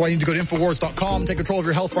health. And that's why you need to go to Infowars.com, take control of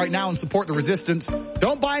your health right now and support the resistance.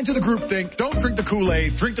 Don't buy into the groupthink. Don't drink the Kool-Aid.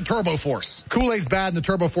 Drink the TurboForce. Kool-Aid's bad and the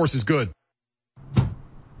TurboForce is good.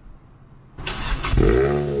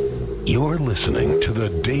 You're listening to The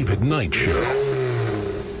David Knight Show.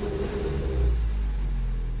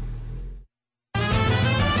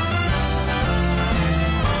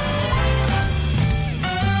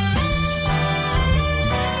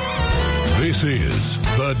 This is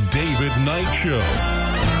The David Knight Show.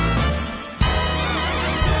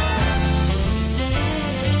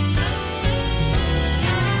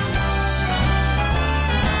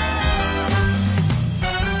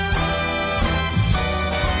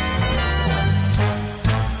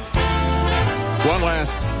 One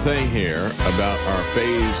last thing here about our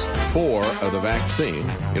phase 4 of the vaccine.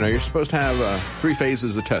 You're supposed to have 3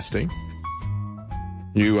 phases of testing.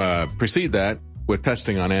 You precede that with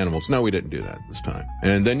testing on animals. No, we didn't do that this time.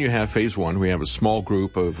 And then you have phase 1. We have a small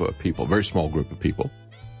group of people, very small group of people,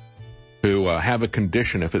 who have a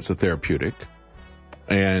condition if it's a therapeutic.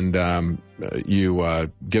 and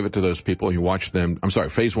you give it to those people. You watch them. I'm sorry,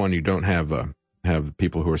 phase 1, you don't have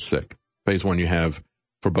people who are sick. Phase 1, you have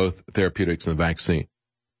for both therapeutics and the vaccine.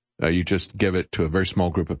 You just give it to a very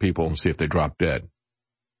small group of people and see if they drop dead.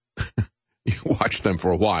 You watch them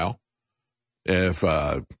for a while. If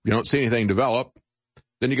you don't see anything develop,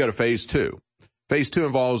 then you go to phase 2. Phase 2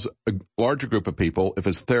 involves a larger group of people. If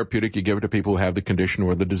it's therapeutic, you give it to people who have the condition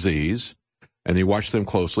or the disease, and you watch them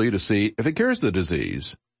closely to see if it cures the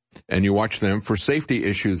disease, and you watch them for safety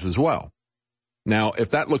issues as well. Now,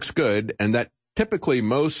 if that looks good, and that typically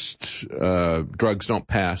most drugs don't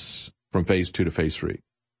pass from phase 2 to phase 3.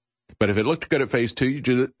 But if it looked good at phase 2, you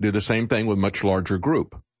do the same thing with a much larger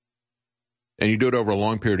group. And you do it over a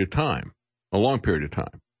long period of time,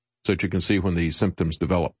 so that you can see when the symptoms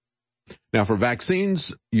develop. Now, for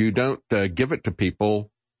vaccines, you don't give it to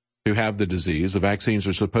people who have the disease. The vaccines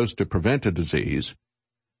are supposed to prevent a disease,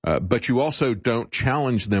 but you also don't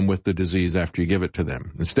challenge them with the disease after you give it to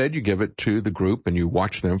them. Instead, you give it to the group and you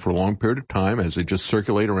watch them for a long period of time as they just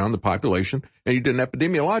circulate around the population, and you do an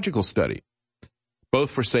epidemiological study,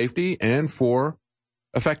 both for safety and for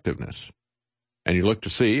effectiveness. And you look to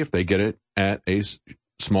see if they get it at a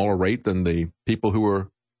smaller rate than the people who are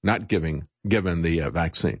not given the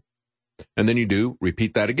vaccine. And then you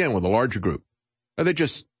repeat that again with a larger group. And they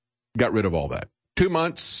just got rid of all that. 2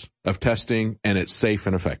 months of testing, and it's safe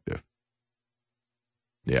and effective.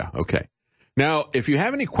 Yeah, okay. Now, if you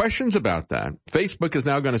have any questions about that, Facebook is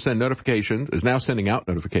now going to sending out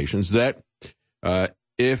notifications that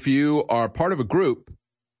if you are part of a group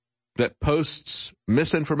that posts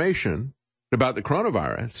misinformation about the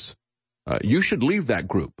coronavirus, you should leave that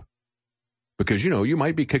group because, you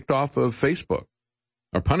might be kicked off of Facebook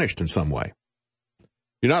or punished in some way.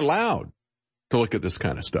 You're not allowed to look at this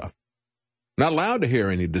kind of stuff. Not allowed to hear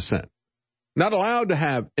any dissent. Not allowed to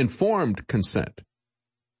have informed consent.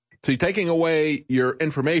 See, taking away your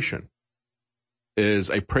information is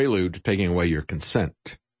a prelude to taking away your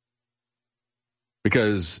consent.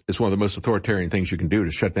 Because it's one of the most authoritarian things you can do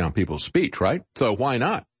to shut down people's speech, right? So why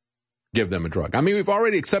not give them a drug? I mean, we've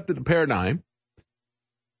already accepted the paradigm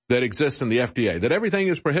that exists in the FDA, that everything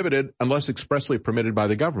is prohibited unless expressly permitted by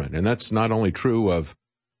the government. And that's not only true of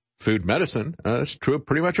food medicine, it's true of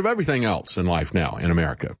pretty much of everything else in life now in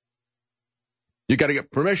America. You got to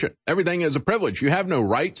get permission. Everything is a privilege. You have no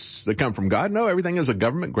rights that come from God. No, everything is a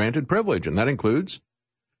government-granted privilege, and that includes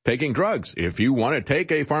taking drugs. If you want to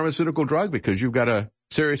take a pharmaceutical drug because you've got a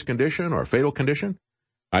serious condition or a fatal condition,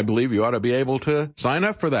 I believe you ought to be able to sign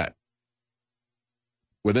up for that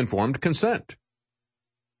with informed consent.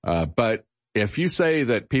 But if you say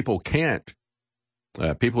that people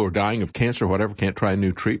who are dying of cancer or whatever can't try a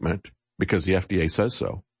new treatment because the FDA says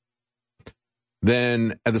so,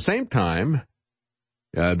 then at the same time,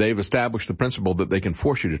 they've established the principle that they can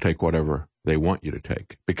force you to take whatever they want you to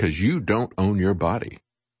take because you don't own your body.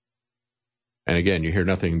 And again, you hear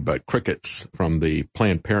nothing but crickets from the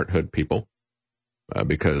Planned Parenthood people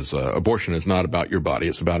because abortion is not about your body,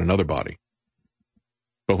 it's about another body.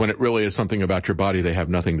 But when it really is something about your body, they have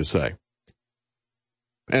nothing to say.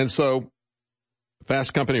 And so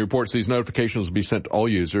Fast Company reports these notifications will be sent to all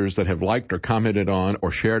users that have liked or commented on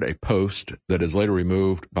or shared a post that is later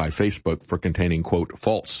removed by Facebook for containing, quote,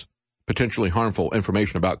 false, potentially harmful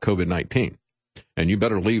information about COVID-19. And you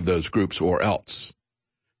better leave those groups or else.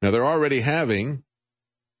 Now, they're already having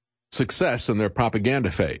success in their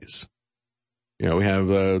propaganda phase. We have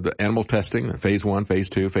the animal testing, phase 1, phase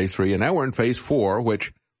 2, phase 3, and now we're in phase 4,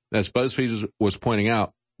 which, as BuzzFeed was pointing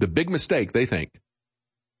out, the big mistake, they think,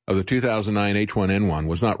 of the 2009 H1N1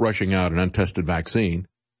 was not rushing out an untested vaccine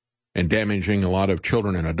and damaging a lot of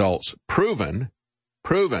children and adults, proven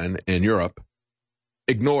in Europe,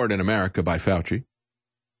 ignored in America by Fauci,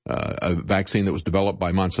 a vaccine that was developed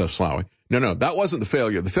by Moncef Slaoui. No, that wasn't the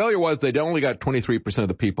failure. The failure was they'd only got 23% of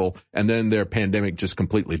the people, and then their pandemic just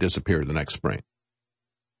completely disappeared the next spring.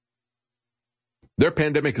 Their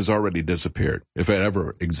pandemic has already disappeared, if it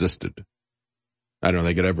ever existed. I don't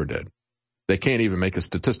think it ever did. They can't even make a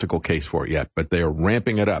statistical case for it yet, but they are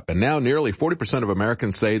ramping it up. And now nearly 40% of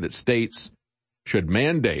Americans say that states should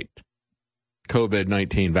mandate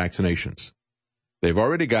COVID-19 vaccinations. They've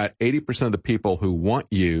already got 80% of the people who want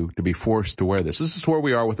you to be forced to wear this. This is where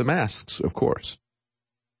we are with the masks, of course.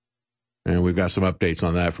 And we've got some updates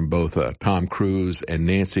on that from both Tom Cruise and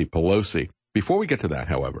Nancy Pelosi. Before we get to that,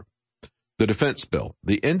 however, the defense bill,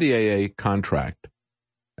 the NDAA contract,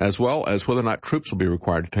 as well as whether or not troops will be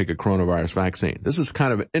required to take a coronavirus vaccine. This is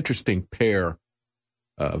kind of an interesting pair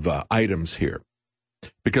of items here.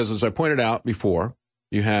 Because as I pointed out before,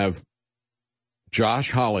 you have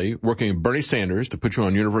Josh Hawley working with Bernie Sanders to put you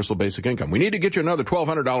on universal basic income. We need to get you another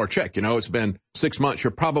 $1,200 check. You know, it's been 6 months.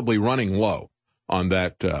 You're probably running low on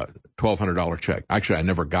that $1,200 check. Actually, I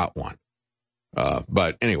never got one.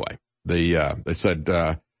 But anyway, they said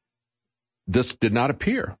this did not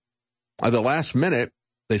appear. At the last minute,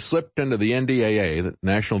 they slipped into the NDAA, the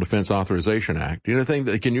National Defense Authorization Act. You know, the thing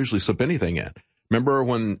that they can usually slip anything in. Remember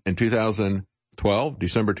when in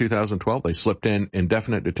December 2012, they slipped in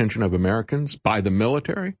indefinite detention of Americans by the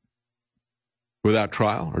military without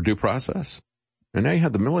trial or due process? And now you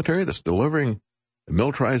have the military that's delivering a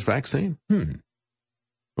militarized vaccine?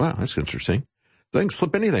 Wow, that's interesting. They can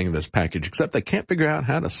slip anything in this package, except they can't figure out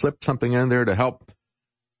how to slip something in there to help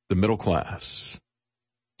the middle class.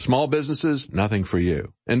 Small businesses, nothing for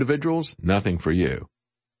you. Individuals, nothing for you.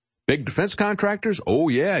 Big defense contractors, oh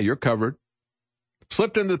yeah, you're covered.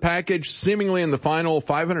 Slipped into the package, seemingly in the final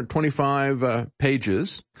 525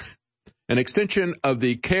 pages, an extension of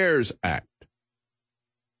the CARES Act.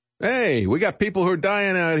 Hey, we got people who are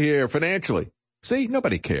dying out here financially. See,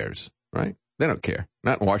 nobody cares, right? They don't care.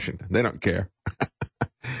 Not in Washington. They don't care.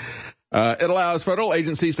 It allows federal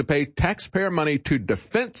agencies to pay taxpayer money to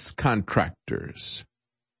defense contractors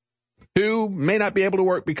who may not be able to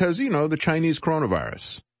work because, you know, the Chinese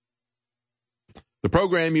coronavirus. The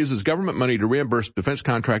program uses government money to reimburse defense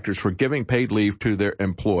contractors for giving paid leave to their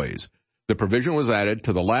employees. The provision was added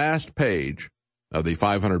to the last page of the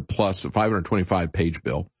 525-page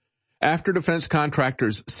bill after defense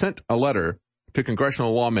contractors sent a letter to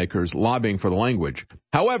congressional lawmakers lobbying for the language.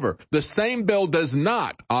 However, the same bill does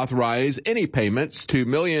not authorize any payments to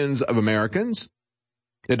millions of Americans.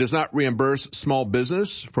 It does not reimburse small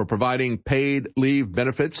business for providing paid leave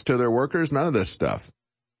benefits to their workers. None of this stuff.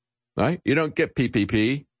 Right? You don't get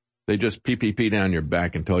PPP. They just PPP down your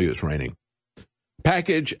back and tell you it's raining.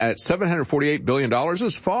 Package at $748 billion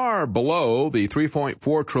is far below the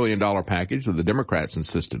 $3.4 trillion package that the Democrats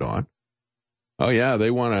insisted on. Oh, yeah,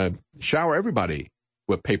 they want to shower everybody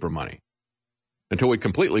with paper money until we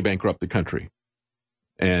completely bankrupt the country.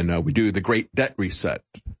 And we do the great debt reset.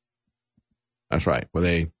 That's right, where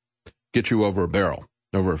they get you over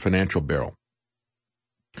a financial barrel.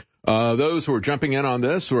 Those who are jumping in on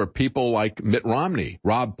this are people like Mitt Romney,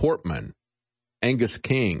 Rob Portman, Angus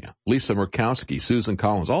King, Lisa Murkowski, Susan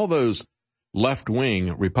Collins, all those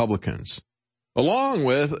left-wing Republicans, along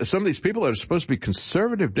with some of these people that are supposed to be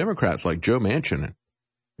conservative Democrats like Joe Manchin.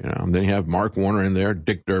 You know, and then you have Mark Warner in there,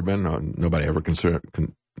 Dick Durbin. Nobody ever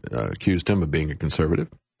accused him of being a conservative.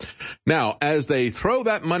 Now, as they throw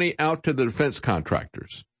that money out to the defense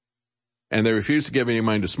contractors, and they refuse to give any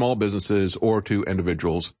money to small businesses or to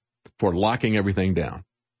individuals for locking everything down,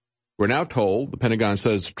 we're now told, the Pentagon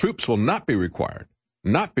says, troops will not be required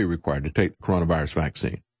to take the coronavirus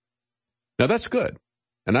vaccine. Now, that's good.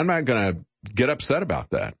 And I'm not going to get upset about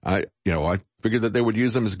that. I figured that they would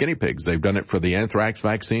use them as guinea pigs. They've done it for the anthrax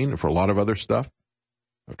vaccine and for a lot of other stuff.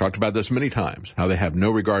 I've talked about this many times, how they have no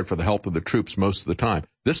regard for the health of the troops most of the time.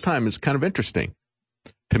 This time is kind of interesting.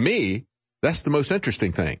 To me, that's the most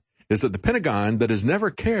interesting thing, is that the Pentagon, that has never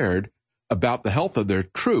cared about the health of their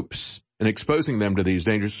troops and exposing them to these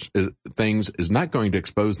dangerous things, is not going to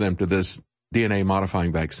expose them to this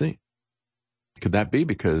DNA-modifying vaccine. Could that be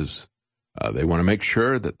because they want to make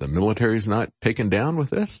sure that the military is not taken down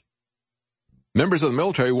with this? Members of the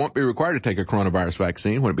military won't be required to take a coronavirus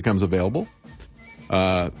vaccine when it becomes available.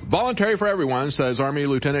 Voluntary for everyone, says Army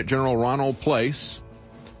Lieutenant General Ronald Place.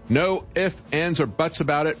 No ifs, ands, or buts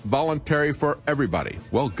about it. Voluntary for everybody.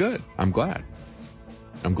 Well, good. I'm glad.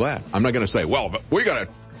 I'm not going to say, well, but we're going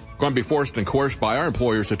to be forced and coerced by our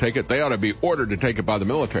employers to take it. They ought to be ordered to take it by the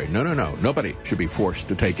military. No. Nobody should be forced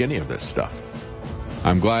to take any of this stuff.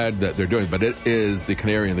 I'm glad that they're doing it, but it is the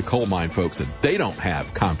canary in the coal mine, folks, and they don't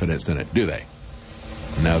have confidence in it, do they?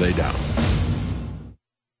 No, they don't.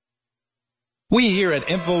 We here at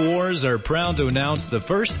InfoWars are proud to announce the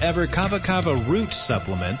first ever Kava Kava root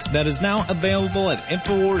supplement that is now available at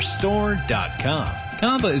InfoWarsStore.com.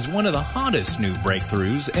 Kava is one of the hottest new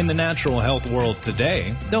breakthroughs in the natural health world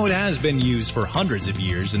today, though it has been used for hundreds of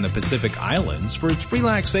years in the Pacific Islands for its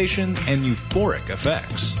relaxation and euphoric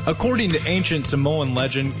effects. According to ancient Samoan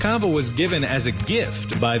legend, Kava was given as a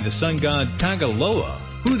gift by the sun god Tagaloa,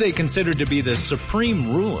 who they considered to be the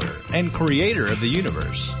supreme ruler and creator of the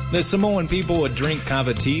universe. The Samoan people would drink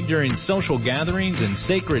kava tea during social gatherings and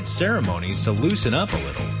sacred ceremonies to loosen up a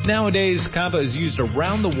little. Nowadays, kava is used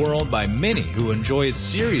around the world by many who enjoy its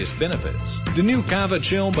serious benefits. The new Kava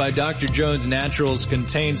Chill by Dr. Jones Naturals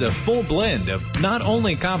contains a full blend of not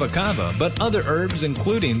only kava kava, but other herbs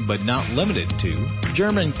including, but not limited to,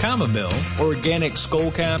 German chamomile, organic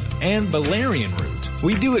skullcap, and valerian root.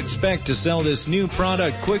 We do expect to sell this new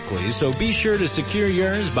product quickly, so be sure to secure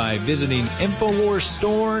yours by visiting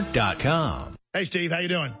InfoWarsStore.com. Hey, Steve, how you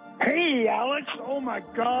doing? Hey, Alex. Oh, my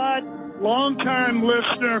God. Long-time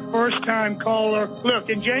listener, first-time caller. Look,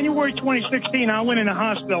 in January 2016, I went in a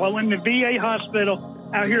hospital. I went in the VA hospital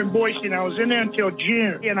out here in Boise, and I was in there until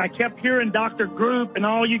June. And I kept hearing Dr. Group and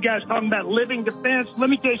all you guys talking about living defense. Let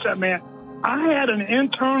me tell you something, man. I had an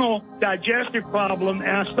internal digestive problem, and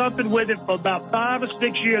I suffered with it for about 5 or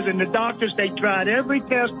 6 years. And the doctors, they tried every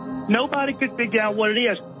test. Nobody could figure out what it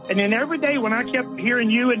is. And then every day when I kept hearing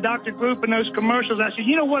you and Dr. Group and those commercials, I said,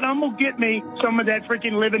 you know what, I'm going to get me some of that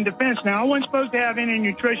freaking living defense. Now, I wasn't supposed to have any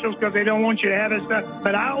nutritionals because they don't want you to have it stuff,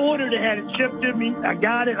 but I ordered it, had it shipped to me. I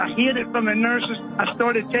got it. I hid it from the nurses. I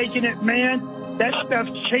started taking it. Man, that stuff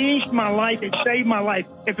changed my life. It saved my life.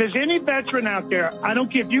 If there's any veteran out there, I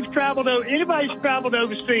don't care if you've traveled, anybody's traveled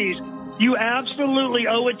overseas, you absolutely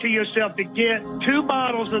owe it to yourself to get 2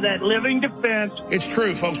 bottles of that Living Defense. It's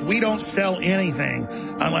true, folks. We don't sell anything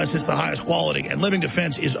unless it's the highest quality, and Living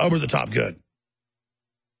Defense is over the top good.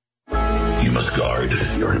 You must guard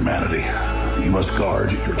your humanity. You must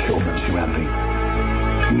guard your children's humanity.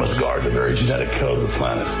 You must guard the very genetic code of the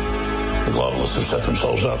planet. The globalists have set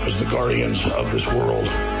themselves up as the guardians of this world,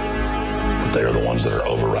 but they are the ones that are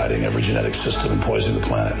overriding every genetic system and poisoning the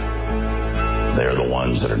planet. They are the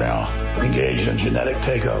ones that are now engaged in genetic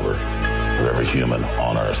takeover of every human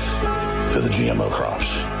on Earth through the GMO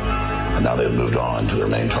crops. And now they've moved on to their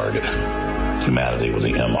main target, humanity, with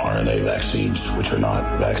the mRNA vaccines, which are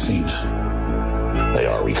not vaccines. They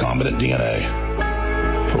are recombinant DNA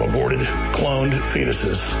from aborted, cloned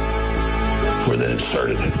fetuses who are then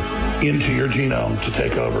inserted into your genome to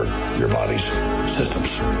take over your body's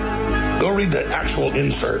systems. Go read the actual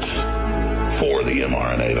inserts for the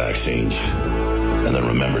mRNA vaccines. And then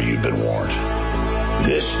remember, you've been warned.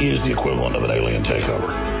 This is the equivalent of an alien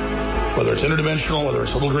takeover. Whether it's interdimensional, whether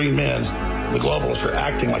it's little green men, the globalists are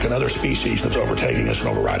acting like another species that's overtaking us and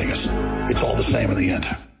overriding us. It's all the same in the end.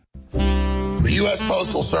 The U.S.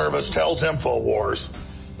 Postal Service tells InfoWars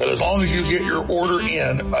that as long as you get your order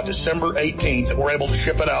in by December 18th and we're able to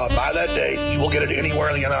ship it out by that date, you will get it anywhere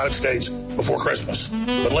in the United States before Christmas.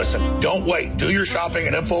 But listen, don't wait. Do your shopping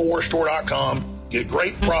at InfoWarsStore.com. Get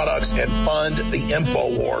great products and fund the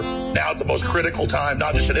InfoWar now at the most critical time,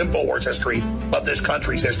 not just in InfoWars history, but this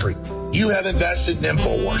country's history. You have invested in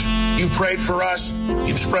InfoWars. You've prayed for us.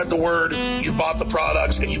 You've spread the word. You've bought the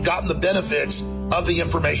products, and you've gotten the benefits of the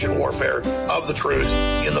information warfare, of the truth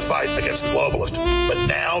in the fight against the globalist. But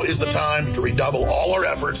now is the time to redouble all our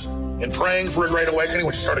efforts in praying for a great awakening,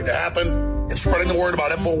 which is starting to happen, and spreading the word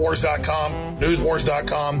about InfoWars.com,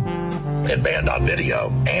 NewsWars.com, and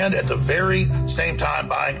Band.video, and at the very same time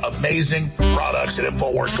buying amazing products at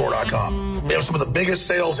InfoWarsStore.com. They have some of the biggest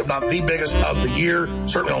sales, if not the biggest of the year,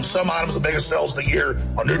 certainly on some items, the biggest sales of the year,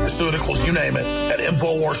 on nutraceuticals, you name it, at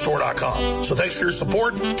InfoWarsStore.com. So thanks for your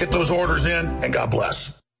support. Get those orders in, and God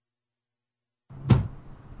bless.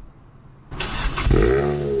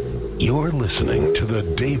 You're listening to The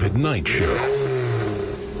David Knight Show.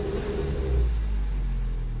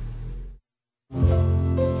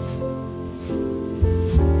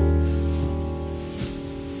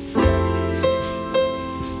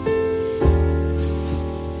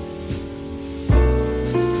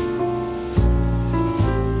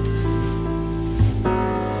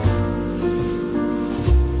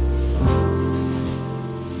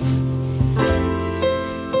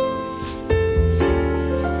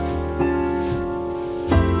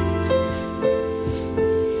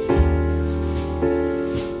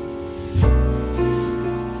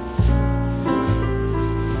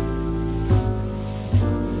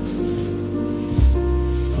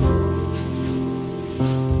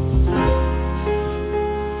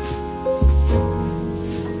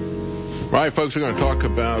 All right, folks, we're going to talk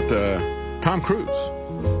about Tom Cruise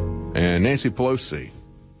and Nancy Pelosi.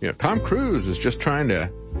 You know, Tom Cruise is just trying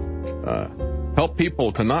to help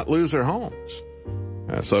people to not lose their homes.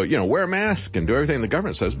 So, you know, wear a mask and do everything the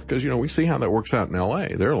government says because, you know, we see how that works out in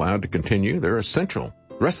L.A. They're allowed to continue. They're essential.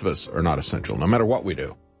 The rest of us are not essential, no matter what we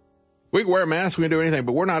do. We can wear a mask, we can do anything,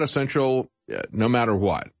 but we're not essential no matter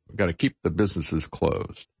what. We've got to keep the businesses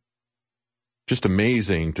closed. Just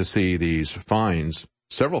amazing to see these fines,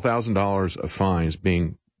 several $1,000s of fines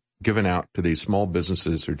being given out to these small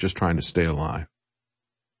businesses who are just trying to stay alive.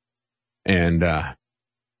 And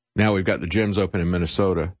now we've got the gyms open in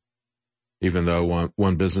Minnesota, even though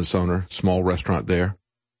one business owner, small restaurant there,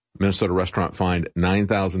 Minnesota restaurant fined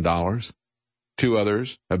 $9,000. 2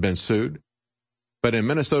 others have been sued. But in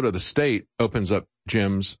Minnesota, the state opens up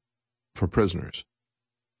gyms for prisoners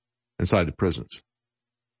inside the prisons.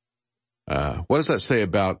 What does that say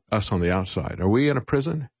about us on the outside? Are we in a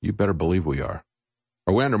prison? You better believe we are.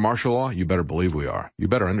 Are we under martial law? You better believe we are. You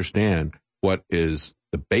better understand what is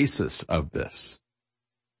the basis of this.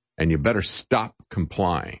 And you better stop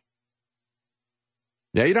complying.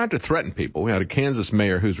 Yeah, you don't have to threaten people. We had a Kansas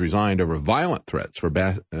mayor who's resigned over violent threats for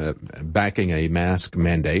backing a mask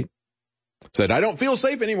mandate. Said, I don't feel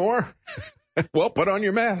safe anymore. Well, put on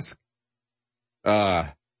your mask. No,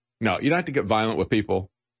 you don't have to get violent with people.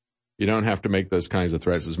 You don't have to make those kinds of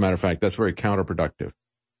threats. As a matter of fact, that's very counterproductive.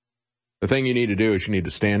 The thing you need to do is you need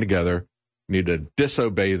to stand together. You need to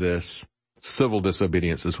disobey this. Civil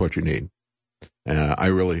disobedience is what you need. I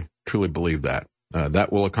really, truly believe that.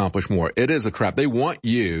 That will accomplish more. It is a trap. They want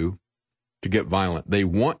you to get violent. They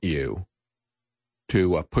want you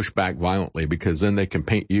to push back violently because then they can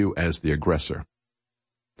paint you as the aggressor.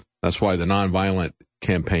 That's why the nonviolent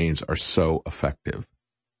campaigns are so effective.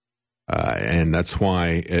 And that's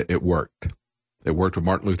why it worked. It worked with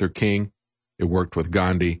Martin Luther King. It worked with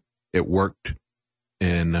Gandhi. It worked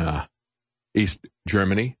in East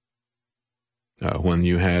Germany when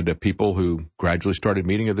you had people who gradually started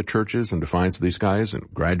meeting at the churches in defiance of these guys,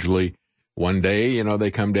 and gradually one day,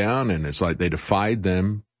 they come down and it's like they defied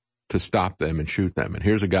them to stop them and shoot them. And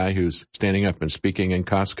here's a guy who's standing up and speaking in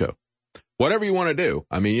Costco. Whatever you want to do.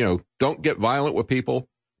 I mean, don't get violent with people,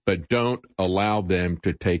 but don't allow them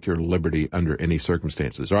to take your liberty under any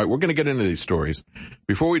circumstances. All right, we're going to get into these stories.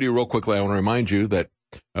 Before we do, real quickly, I want to remind you that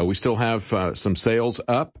we still have some sales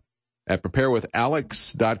up at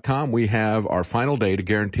preparewithalex.com. We have our final day to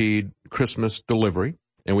guaranteed Christmas delivery,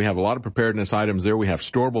 and we have a lot of preparedness items there. We have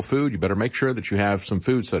storable food. You better make sure that you have some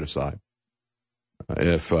food set aside.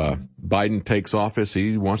 If Biden takes office,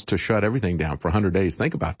 he wants to shut everything down for 100 days.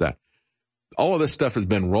 Think about that. All of this stuff has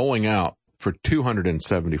been rolling out for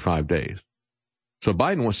 275 days. So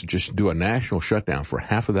Biden wants to just do a national shutdown for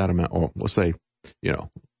half of that amount, or let's say, a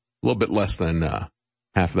little bit less than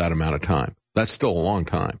half of that amount of time. That's still a long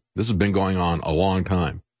time. This has been going on a long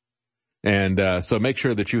time. And so make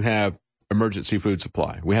sure that you have emergency food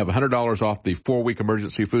supply. We have $100 off the 4-week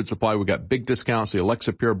emergency food supply. We got big discounts, the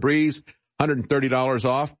Alexa Pure Breeze, $130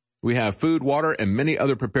 off. We have food, water, and many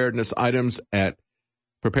other preparedness items at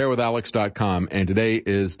preparewithalex.com. And today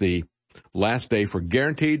is the last day for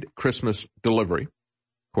guaranteed Christmas delivery.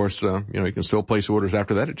 Of course, you can still place orders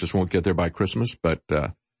after that. It just won't get there by Christmas, but you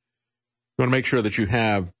want to make sure that you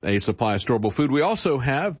have a supply of storable food. We also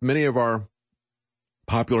have many of our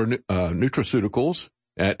popular nutraceuticals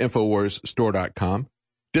at InfoWarsStore.com,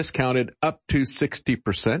 discounted up to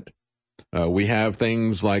 60%. We have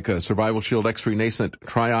things like Survival Shield X3 Nascent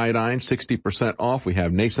Triiodine, 60% off. We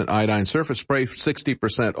have Nascent Iodine Surface Spray,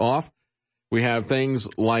 60% off. We have things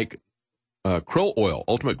like krill oil,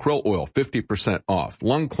 Ultimate Krill Oil, 50% off.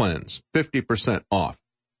 Lung Cleanse, 50% off.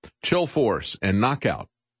 Chill Force and Knockout,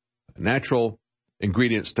 natural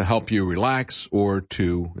ingredients to help you relax or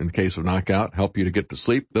to, in the case of Knockout, help you to get to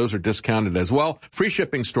sleep. Those are discounted as well. Free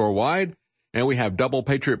shipping store-wide. And we have double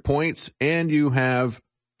Patriot points, and you have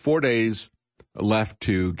 4 days left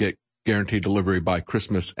to get guaranteed delivery by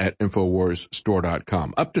Christmas at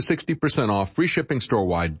InfoWarsStore.com. Up to 60% off, free shipping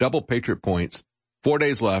store-wide, double Patriot points, 4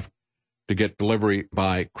 days left to get delivery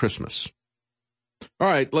by Christmas. All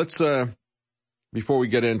right, let's, before we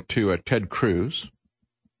get into Ted Cruz,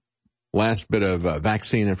 last bit of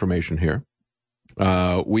vaccine information here.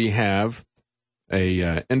 We have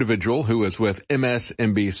a individual who was with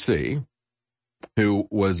MSNBC who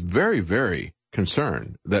was very, very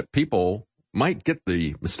concerned that people might get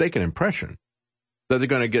the mistaken impression that they're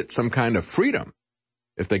going to get some kind of freedom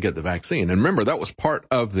if they get the vaccine. And remember, that was part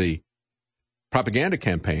of the propaganda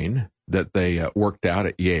campaign that they worked out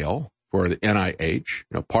at Yale for the NIH.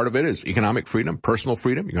 Part of it is economic freedom, personal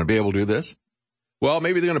freedom. You're going to be able to do this. Well,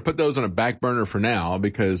 maybe they're going to put those on a back burner for now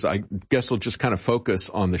because I guess they'll just kind of focus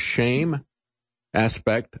on the shame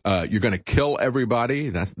aspect. You're going to kill everybody.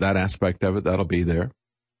 That's that aspect of it. That'll be there.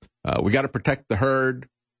 We got to protect the herd,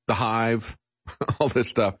 the hive, all this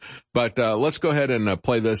stuff. But let's go ahead and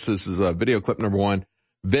play this. This is video clip number 1.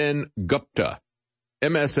 Vin Gupta,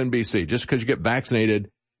 MSNBC. Just because you get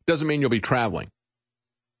vaccinated doesn't mean you'll be traveling.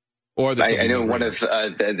 Or I know one of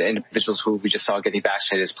the individuals who we just saw getting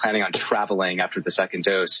vaccinated is planning on traveling after the second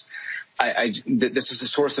dose. This is a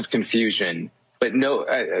source of confusion. But no,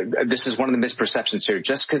 this is one of the misperceptions here.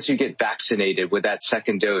 Just because you get vaccinated with that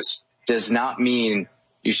second dose does not mean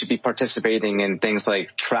you should be participating in things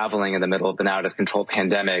like traveling in the middle of an out-of-control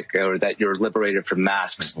pandemic or that you're liberated from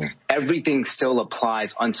masks. Mm-hmm. Everything still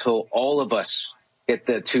applies until all of us get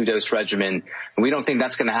the 2-dose regimen. And we don't think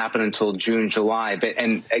that's going to happen until June, July.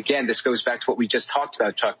 And again, this goes back to what we just talked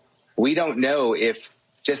about, Chuck. We don't know if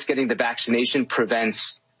just getting the vaccination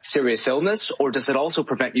prevents serious illness, or does it also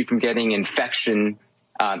prevent you from getting infection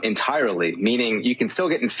entirely, meaning you can still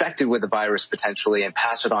get infected with the virus potentially and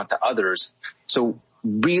pass it on to others? So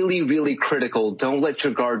really, really critical. Don't let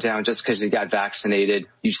your guard down just because you got vaccinated.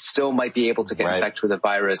 You still might be able to get infected with the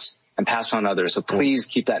virus and pass on others. So please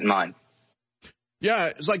keep that in mind. Yeah,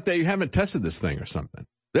 it's like they haven't tested this thing or something.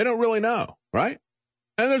 They don't really know, right?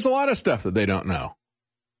 And there's a lot of stuff that they don't know.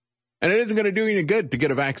 And it isn't going to do you any good to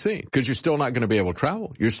get a vaccine because you're still not going to be able to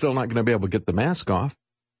travel. You're still not going to be able to get the mask off.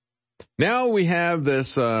 Now we have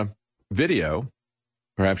this video.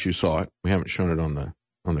 Perhaps you saw it. We haven't shown it on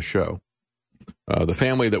the show. The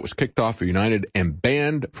family that was kicked off of United and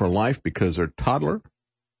banned for life because their toddler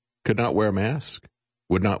could not wear a mask,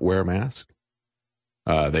 would not wear a mask.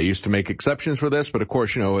 They used to make exceptions for this, but of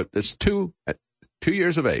course, you know, it's 2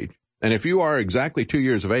 years of age. And if you are exactly 2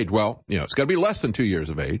 years of age, well, you know, it's got to be less than 2 years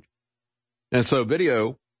of age. And so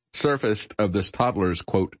video surfaced of this toddler's,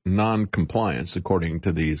 quote, non-compliance, according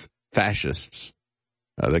to these fascists.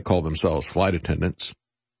 They call themselves flight attendants.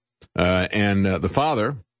 And the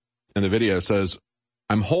father in the video says,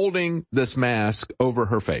 "I'm holding this mask over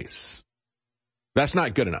her face." That's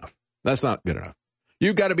not good enough. That's not good enough.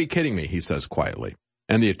 "You've got to be kidding me," he says quietly.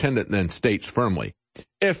 And the attendant then states firmly,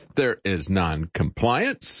 "If there is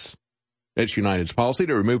non-compliance, it's United's policy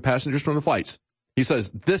to remove passengers from the flights." He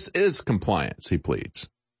says, "This is compliance," he pleads.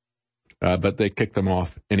 But they kicked them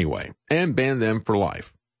off anyway and banned them for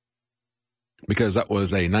life because that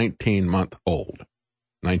was a 19-month-old,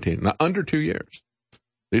 under 2 years.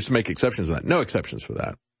 They used to make exceptions for that. No exceptions for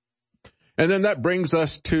that. And then that brings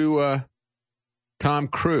us to Tom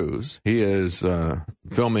Cruise. He is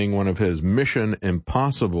filming one of his Mission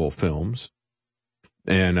Impossible films.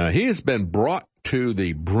 And he has been brought to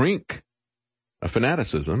the brink of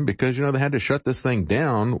fanaticism because, you know, they had to shut this thing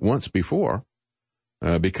down once before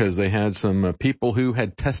because they had some people who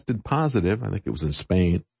had tested positive. I think it was in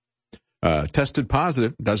Spain. Tested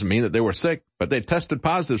positive. Doesn't mean that they were sick, but they tested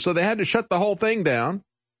positive. So they had to shut the whole thing down.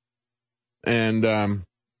 And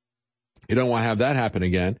you don't want to have that happen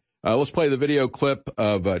again. Let's play the video clip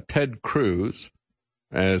of Ted Cruz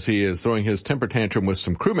as he is throwing his temper tantrum with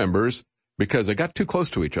some crew members because they got too close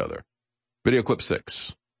to each other. Video clip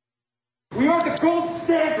 6. We are the gold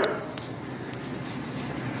standard.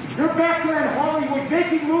 You're back there in Hollywood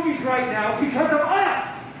making movies right now because of us.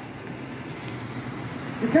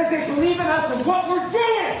 Because they believe in us and what we're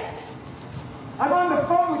doing. I'm on the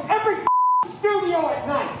phone with every studio at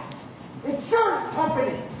night. Insurance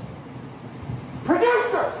companies.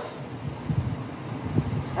 Producers.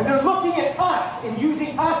 And they're looking at us and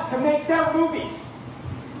using us to make their movies.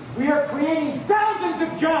 We are creating thousands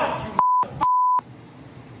of jobs, you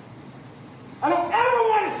I don't ever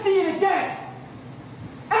want to see it again.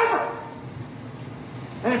 Ever.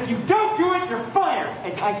 And if you don't do it, you're fired.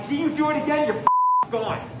 And I see you do it again, you're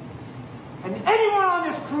gone. And anyone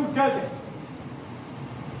on this crew does it.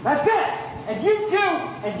 That's it. And you too,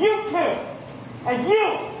 and you too, and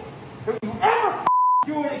you. If you ever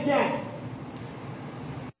do it again.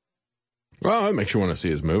 Well, that makes you want to see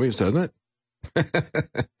his movies, doesn't it?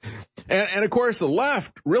 and of course, the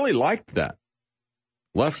left really liked that.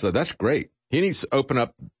 Left said, that's great. He needs to open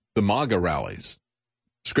up the MAGA rallies,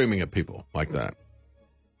 screaming at people like that.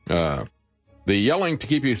 The yelling to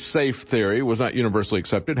keep you safe theory was not universally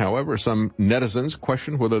accepted. However, some netizens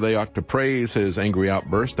questioned whether they ought to praise his angry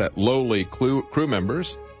outburst at lowly crew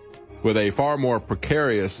members with a far more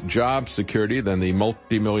precarious job security than the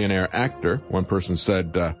multimillionaire actor. One person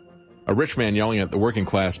said, a rich man yelling at the working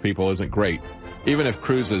class people isn't great, even if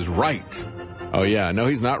Cruz is right. Oh, yeah, no,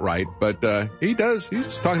 he's not right, but he does.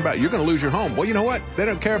 He's talking about you're going to lose your home. Well, you know what? They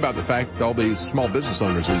don't care about the fact that all these small business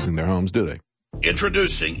owners losing their homes, do they?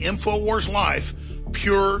 Introducing InfoWars Life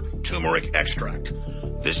Pure Turmeric Extract.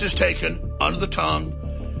 This is taken under the tongue.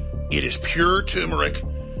 It is pure turmeric.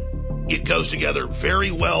 It goes together very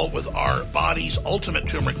well with our body's ultimate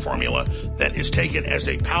turmeric formula that is taken as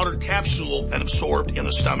a powdered capsule and absorbed in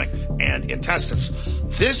the stomach and intestines.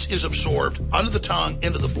 This is absorbed under the tongue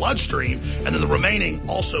into the bloodstream, and then the remaining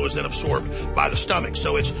also is then absorbed by the stomach.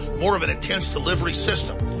 So it's more of an intense delivery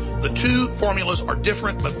system. The two formulas are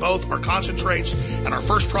different, but both are concentrates, and our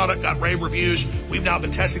first product got rave reviews. We've now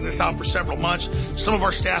been testing this out for several months. Some of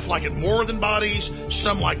our staff like it more than bodies.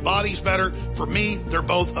 Some like bodies better. For me, they're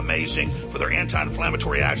both amazing for their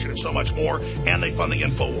anti-inflammatory action and so much more, and they fund the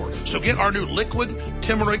InfoWar. So get our new liquid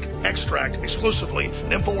turmeric extract exclusively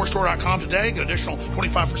at InfoWarsStore.com today. Get additional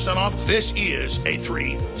 25% off. This is a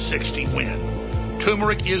 360 win.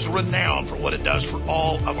 Turmeric is renowned for what it does for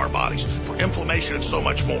all of our bodies, for inflammation and so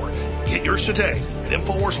much more. Get yours today at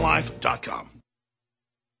InfoWarsLife.com.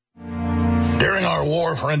 During our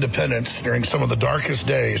war for independence, during some of the darkest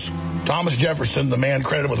days, Thomas Jefferson, the man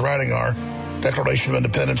credited with writing our Declaration of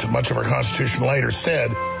Independence and much of our Constitution later,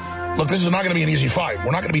 said, look, this is not going to be an easy fight.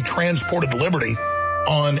 We're not going to be transported to liberty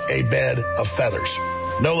on a bed of feathers.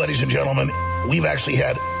 No, ladies and gentlemen, we've actually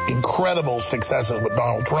had incredible successes with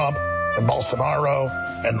Donald Trump and Bolsonaro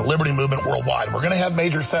and the liberty movement worldwide. We're going to have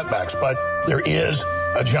major setbacks, but there is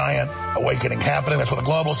a giant awakening happening. That's why the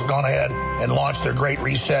globalists have gone ahead and launched their Great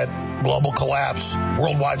Reset, global collapse,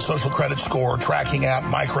 worldwide social credit score, tracking app,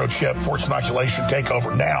 microchip, forced inoculation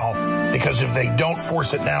takeover now, because if they don't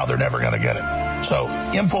force it now, they're never going to get it. So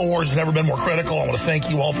InfoWars has never been more critical. I want to thank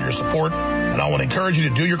you all for your support, and I want to encourage you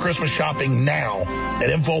to do your Christmas shopping now at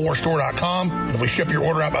InfoWarsStore.com. And if we ship your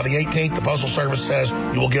order out by the 18th, the Postal Service says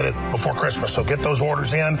you will get it before Christmas. So get those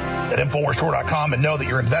orders in at InfoWarsStore.com and know that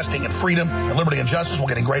you're investing in freedom and liberty and justice while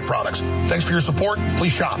getting great products. Thanks for your support.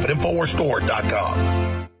 Please shop at InfoWarsStore.com.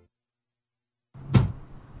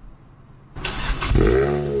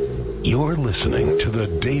 You're listening to The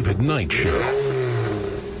David Knight Show.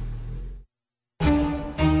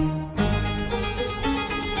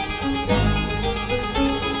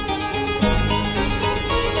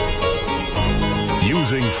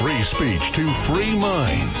 Using free speech to free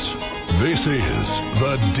minds. This is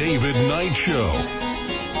The David Knight Show.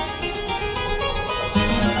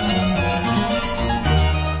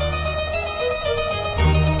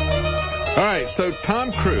 All right, so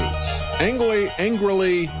Tom Cruise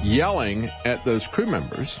angrily yelling at those crew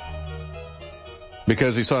members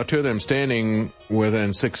because he saw two of them standing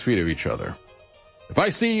within 6 feet of each other. If I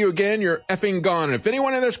see you again, you're effing gone. And if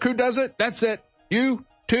anyone in this crew does it, that's it. You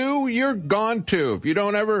too, you're gone too. If you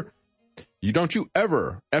don't ever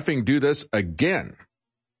effing do this again.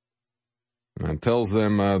 And tells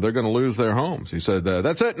them they're going to lose their homes. He said,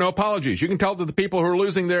 that's it, no apologies. You can tell to the people who are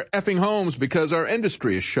losing their effing homes because our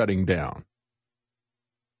industry is shutting down.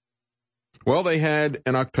 Well, they had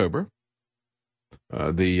in October,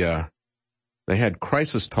 they had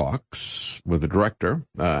crisis talks with the director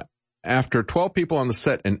after 12 people on the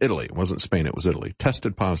set in Italy, it wasn't Spain, it was Italy,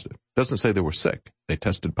 tested positive. Doesn't say they were sick. They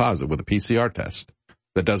tested positive with a PCR test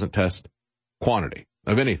that doesn't test quantity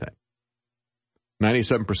of anything.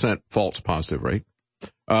 97% false positive rate.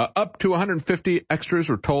 Up to 150 extras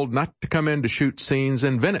were told not to come in to shoot scenes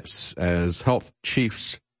in Venice as health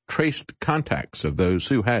chiefs traced contacts of those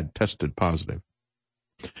who had tested positive.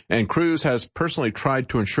 And Cruise has personally tried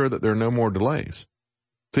to ensure that there are no more delays.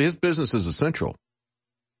 See, his business is essential.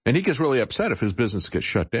 And he gets really upset if his business gets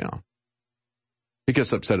shut down. He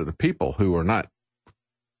gets upset at the people who are not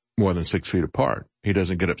more than 6 feet apart. He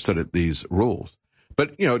doesn't get upset at these rules.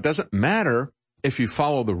 But, it doesn't matter if you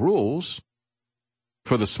follow the rules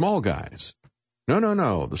for the small guys.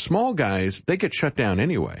 No. The small guys, they get shut down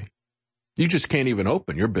anyway. You just can't even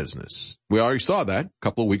open your business. We already saw that a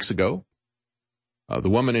couple of weeks ago. The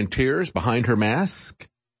woman in tears behind her mask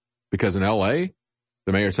because in L.A.,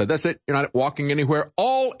 the mayor said, that's it. You're not walking anywhere.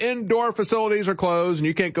 All indoor facilities are closed and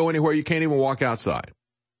you can't go anywhere. You can't even walk outside.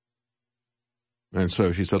 And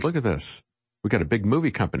so she said, look at this. We got a big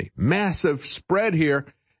movie company, massive spread here.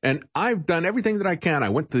 And I've done everything that I can. I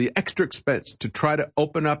went to the extra expense to try to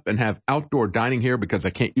open up and have outdoor dining here because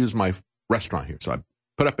I can't use my restaurant here. So I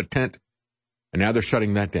put up a tent and now they're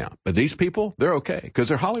shutting that down. But these people, they're okay because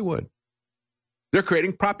they're Hollywood. They're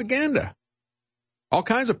creating propaganda. All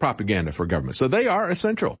kinds of propaganda for government. So they are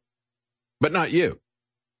essential, but not you.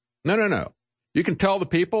 No. You can tell the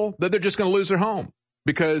people that they're just going to lose their home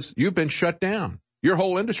because you've been shut down. Your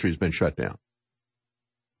whole industry's been shut down.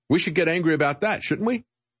 We should get angry about that, shouldn't we?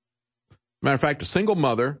 Matter of fact, a single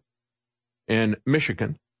mother in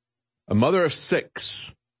Michigan, a mother of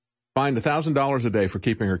 6, fined $1,000 a day for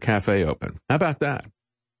keeping her cafe open. How about that?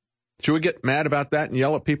 Should we get mad about that and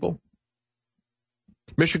yell at people?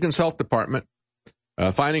 Michigan's health department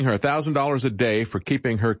fining her $1,000 a day for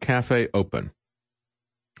keeping her cafe open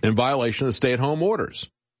in violation of the stay-at-home orders.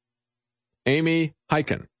 Amy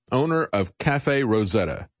Hyken, owner of Cafe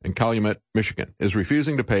Rosetta in Calumet, Michigan, is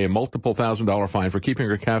refusing to pay a multiple $1,000 fine for keeping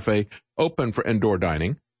her cafe open for indoor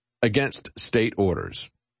dining against state orders.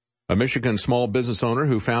 A Michigan small business owner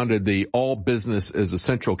who founded the All Business is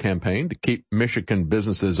Essential campaign to keep Michigan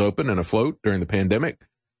businesses open and afloat during the pandemic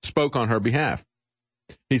spoke on her behalf.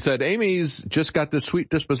 He said, Amy's just got this sweet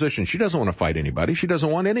disposition. She doesn't want to fight anybody. She doesn't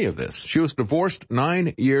want any of this. She was divorced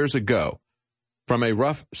 9 years ago from a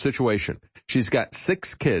rough situation. She's got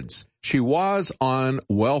 6 kids. She was on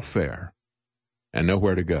welfare and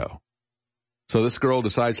nowhere to go. So this girl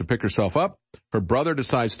decides to pick herself up. Her brother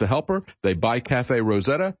decides to help her. They buy Cafe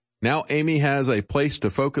Rosetta. Now Amy has a place to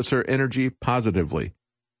focus her energy positively.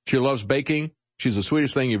 She loves baking. She's the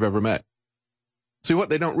sweetest thing you've ever met. See, what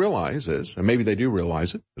they don't realize is, and maybe they do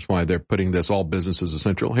realize it, that's why they're putting this all business as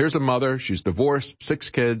essential. Here's a mother, she's divorced,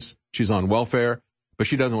 6 kids, she's on welfare, but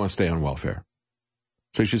she doesn't want to stay on welfare.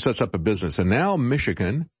 So she sets up a business. And now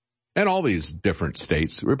Michigan and all these different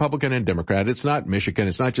states, Republican and Democrat, it's not Michigan,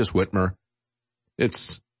 it's not just Whitmer,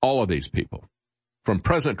 it's all of these people from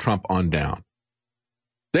President Trump on down.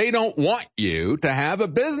 They don't want you to have a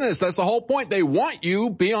business. That's the whole point. They want you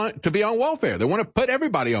to be on welfare. They want to put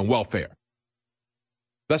everybody on welfare.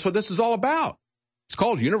 That's what this is all about. It's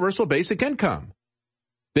called universal basic income.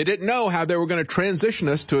 They didn't know how they were going to transition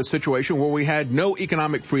us to a situation where we had no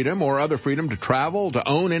economic freedom or other freedom to travel, to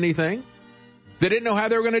own anything. They didn't know how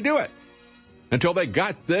they were going to do it until they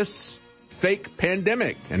got this fake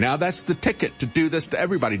pandemic. And now that's the ticket to do this to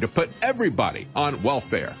everybody, to put everybody on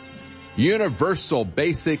welfare. Universal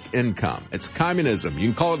basic income. It's communism. You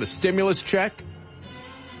can call it a stimulus check,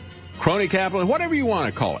 crony capital, whatever you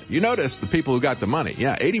want to call it. You notice the people who got the money.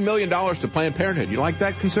 Yeah, $80 million to Planned Parenthood. You like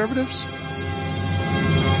that, conservatives?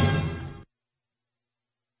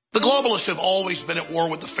 The globalists have always been at war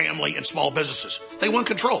with the family and small businesses. They want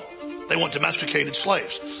control. They want domesticated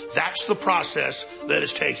slaves. That's the process that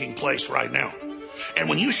is taking place right now. And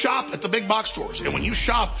when you shop at the big box stores and when you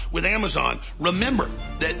shop with Amazon, remember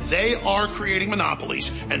that they are creating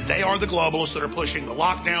monopolies and they are the globalists that are pushing the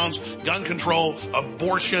lockdowns, gun control,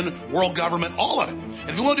 abortion, world government, all of it. And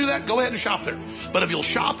if you want to do that, go ahead and shop there. But if you'll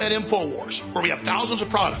shop at InfoWars, where we have thousands of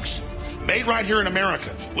products made right here in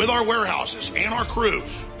America with our warehouses and our crew,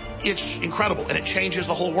 it's incredible, and it changes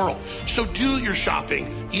the whole world. So do your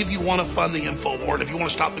shopping if you want to fund the InfoWar, and if you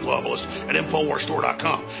want to stop the globalists at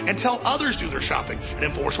InfoWarsStore.com. And tell others to do their shopping at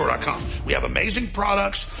InfoWarsStore.com. We have amazing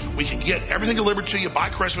products. We can get everything delivered to you by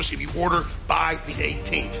Christmas if you order by the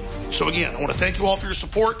 18th. So again, I want to thank you all for your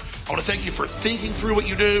support. I want to thank you for thinking through what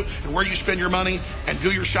you do and where you spend your money, and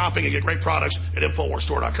do your shopping and get great products at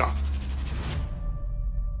InfoWarsStore.com.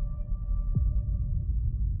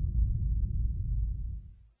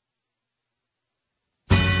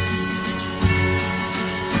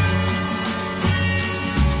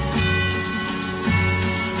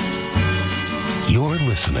 You're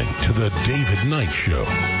listening to The David Knight Show. Ring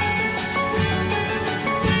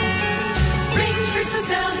Christmas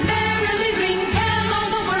bells, merrily ring, tell all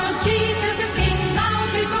the world Jesus is King.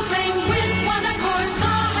 Loudly proclaim with one accord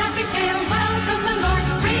the happy tale, welcome the Lord.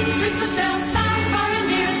 Ring Christmas bells, start far and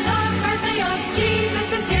near, the birthday of Jesus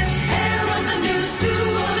is here. Herald the news to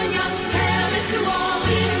old and young, tell it to all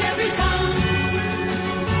in every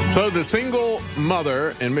tongue. So the single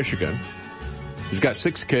mother in Michigan, she's got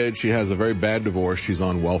 6 kids. She has a very bad divorce. She's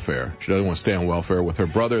on welfare. She doesn't want to stay on welfare. With her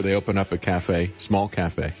brother, they open up a cafe, small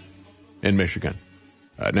cafe in Michigan.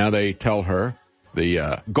 Now they tell her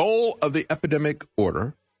the goal of the epidemic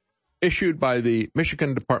order issued by the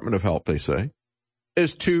Michigan Department of Health, they say,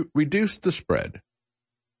 is to reduce the spread.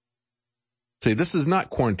 See, this is not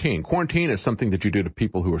quarantine. Quarantine is something that you do to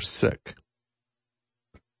people who are sick.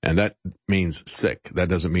 And that means sick. That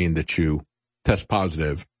doesn't mean that you test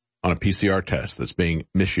positive on a PCR test that's being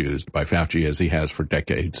misused by Fauci as he has for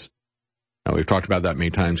decades. Now, we've talked about that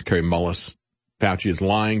many times. Kerry Mullis. Fauci is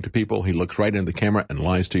lying to people. He looks right into the camera and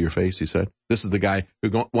lies to your face, he said. This is the guy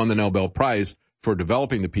who won the Nobel Prize for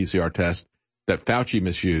developing the PCR test that Fauci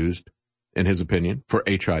misused, in his opinion, for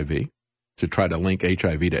HIV, to try to link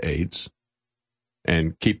HIV to AIDS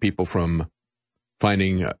and keep people from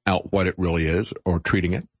finding out what it really is or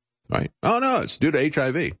treating it, right? Oh, no, it's due to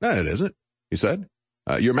HIV. No, it isn't, he said.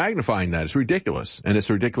 You're magnifying that. It's ridiculous. And it's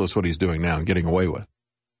ridiculous what he's doing now and getting away with.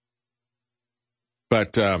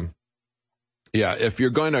 But, yeah, if you're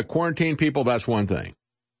going to quarantine people, that's one thing.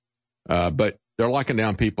 But they're locking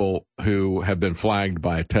down people who have been flagged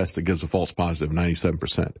by a test that gives a false positive,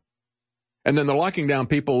 97%. And then they're locking down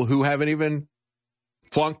people who haven't even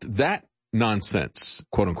flunked that nonsense,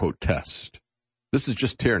 quote unquote, test. This is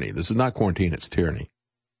just tyranny. This is not quarantine. It's tyranny.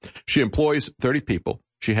 She employs 30 people.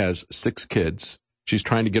 She has 6 kids. She's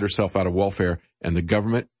trying to get herself out of welfare, and the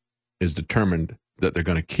government is determined that they're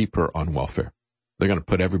going to keep her on welfare. They're going to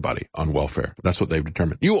put everybody on welfare. That's what they've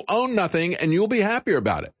determined. You will own nothing, and you'll be happier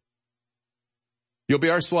about it. You'll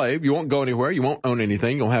be our slave. You won't go anywhere. You won't own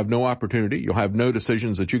anything. You'll have no opportunity. You'll have no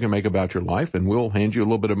decisions that you can make about your life, and we'll hand you a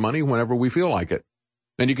little bit of money whenever we feel like it.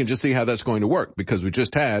 And you can just see how that's going to work, because we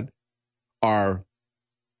just had our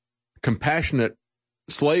compassionate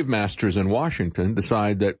slave masters in Washington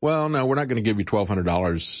decide that, well, no, we're not going to give you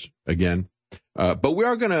 $1,200 again, but we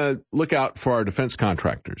are going to look out for our defense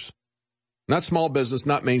contractors. Not small business,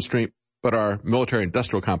 not mainstream, but our military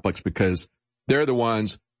industrial complex, because they're the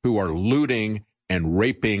ones who are looting and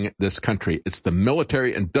raping this country. It's the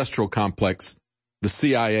military industrial complex the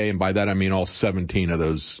CIA, and by that I mean all 17 of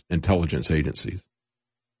those intelligence agencies,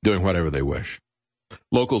 doing whatever they wish.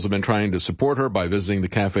 Locals have been trying to support her by visiting the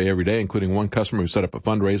cafe every day, including one customer who set up a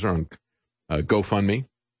fundraiser on GoFundMe.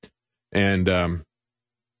 And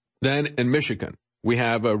then in Michigan, we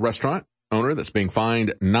have a restaurant owner that's being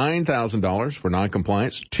fined $9,000 for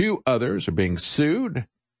noncompliance. 2 others are being sued.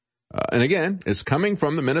 And again, it's coming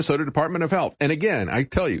from the Minnesota Department of Health. And again, I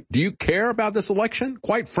tell you, do you care about this election?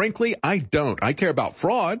 Quite frankly, I don't. I care about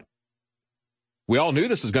fraud. We all knew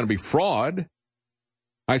this was going to be fraud.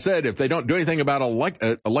 I said, if they don't do anything about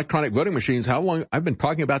electronic voting machines, how long? I've been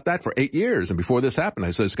talking about that for 8 years. And before this happened,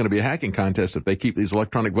 I said it's going to be a hacking contest if they keep these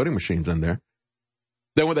electronic voting machines in there.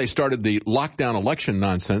 Then when they started the lockdown election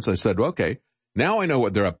nonsense, I said, okay, now I know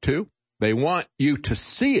what they're up to. They want you to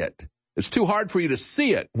see it. It's too hard for you to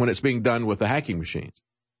see it when it's being done with the hacking machines,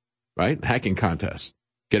 right? Hacking contest,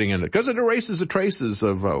 getting in it, because it erases the traces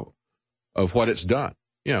of what it's done.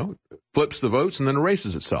 You know, flips the votes and then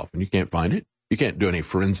erases itself, and you can't find it. You can't do any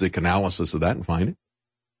forensic analysis of that and find it.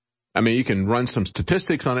 I mean, you can run some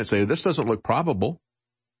statistics on it, say this doesn't look probable.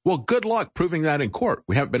 Well, good luck proving that in court.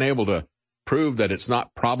 We haven't been able to prove that it's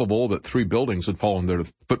not probable that 3 buildings would fall in their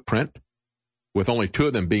footprint, with only 2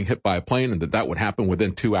 of them being hit by a plane, and that would happen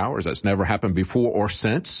within 2 hours. That's never happened before or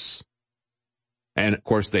since. And, of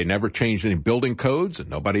course, they never changed any building codes, and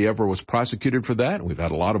nobody ever was prosecuted for that. And we've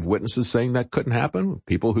had a lot of witnesses saying that couldn't happen.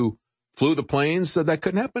 People who flew the planes said that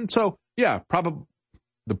couldn't happen. So, yeah,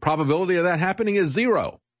 the probability of that happening is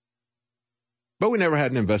 0. But we never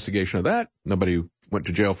had an investigation of that. Nobody went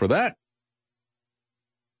to jail for that.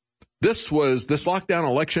 This lockdown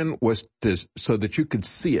election was so that you could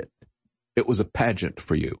see it. It was a pageant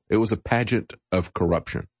for you. It was a pageant of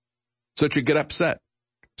corruption. So that you get upset.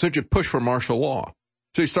 So that you push for martial law.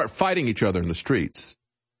 So you start fighting each other in the streets.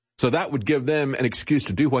 So that would give them an excuse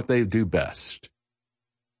to do what they do best.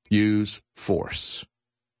 Use force.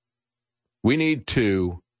 We need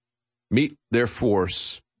to meet their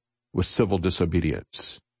force with civil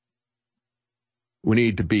disobedience. We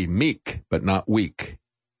need to be meek, but not weak.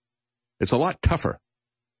 It's a lot tougher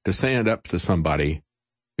to stand up to somebody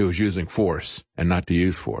who is using force and not to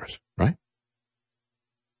use force, right?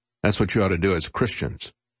 That's what you ought to do as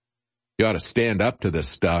Christians. You ought to stand up to this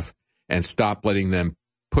stuff and stop letting them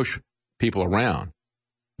push people around,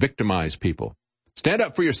 victimize people. Stand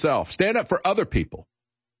up for yourself. Stand up for other people.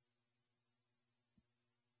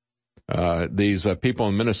 These people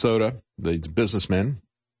in Minnesota, these businessmen,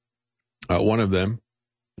 one of them,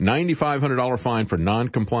 $9,500 fine for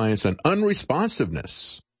noncompliance and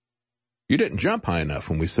unresponsiveness. You didn't jump high enough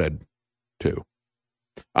when we said to.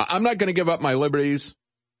 I'm not going to give up my liberties,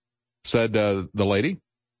 said the lady.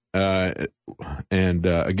 And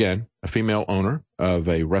again, a female owner of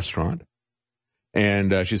a restaurant.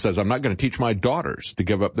 And she says, I'm not going to teach my daughters to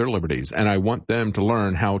give up their liberties, and I want them to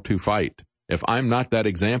learn how to fight. If I'm not that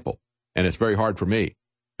example, and it's very hard for me,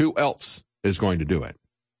 who else is going to do it?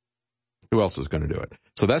 Who else is going to do it?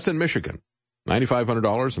 So that's in Michigan,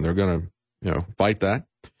 $9,500, and they're going to, fight that.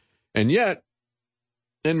 And yet,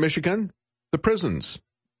 in Michigan, the prisons,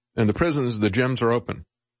 the gyms are open,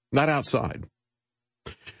 not outside.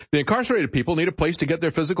 The incarcerated people need a place to get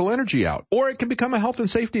their physical energy out, or it can become a health and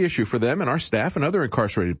safety issue for them and our staff and other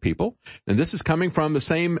incarcerated people. And this is coming from the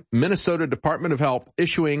same Minnesota Department of Health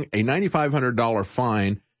issuing a $9,500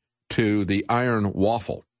 fine to the Iron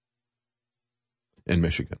Waffle in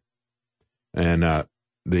Michigan. And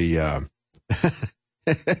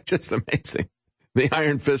just amazing. The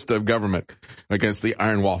iron fist of government against the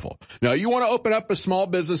Iron Waffle. Now, you want to open up a small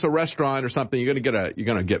business, a restaurant or something, you're going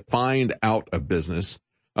to get fined out of business.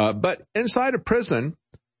 But inside a prison,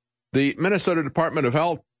 the Minnesota Department of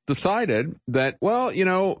Health decided that,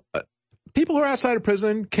 people who are outside of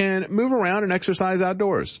prison can move around and exercise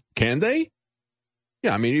outdoors. Can they?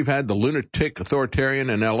 Yeah, I mean, you've had the lunatic authoritarian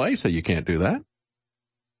in L.A. say you can't do that.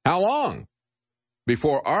 How long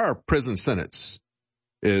before our prison sentence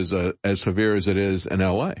is as severe as it is in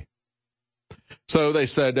L.A.? So they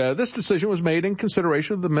said this decision was made in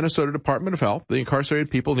consideration of the Minnesota Department of Health. The incarcerated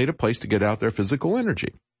people need a place to get out their physical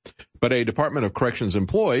energy. But a Department of Corrections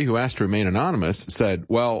employee who asked to remain anonymous said,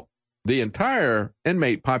 well, the entire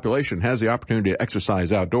inmate population has the opportunity to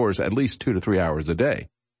exercise outdoors at least 2 to 3 hours a day.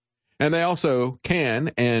 And they also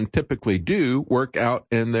can and typically do work out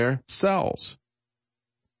in their cells.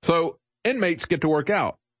 So inmates get to work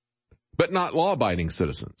out, but not law-abiding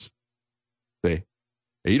citizens. See?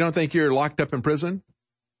 You don't think you're locked up in prison?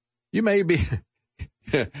 You may be.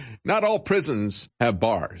 Not all prisons have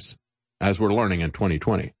bars, as we're learning in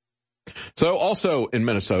 2020. So also in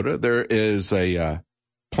Minnesota, there is a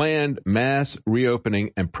planned mass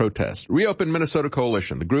reopening and protest. Reopen Minnesota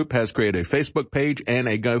Coalition. The group has created a Facebook page and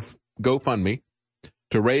a GoFundMe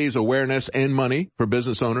to raise awareness and money for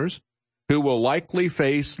business owners who will likely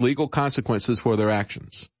face legal consequences for their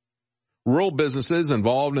actions. Rural businesses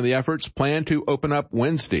involved in the efforts plan to open up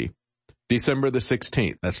Wednesday, December the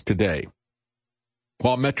 16th. That's today.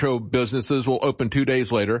 While metro businesses will open 2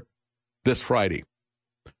 days later, this Friday.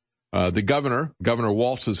 The Governor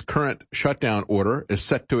Walz's current shutdown order is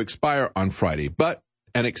set to expire on Friday, but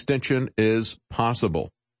an extension is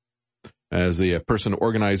possible. As the person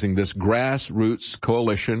organizing this grassroots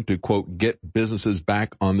coalition to, quote, get businesses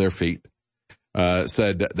back on their feet,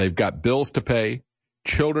 said they've got bills to pay,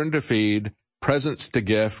 children to feed, presents to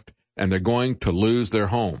gift, and they're going to lose their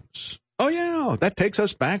homes. Oh, yeah, that takes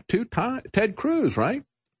us back to Ted Cruz, right?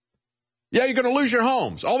 Yeah, you're going to lose your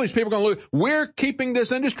homes. All these people are going to lose. We're keeping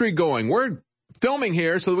this industry going. We're filming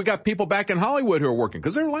here so that we got people back in Hollywood who are working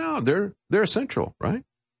because they're loud. They're essential, right?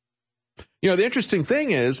 You know, the interesting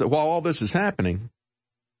thing is that while all this is happening,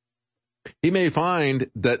 he may find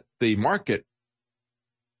that the market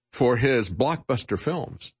for his blockbuster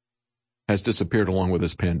films has disappeared along with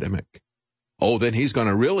this pandemic. Oh, then he's going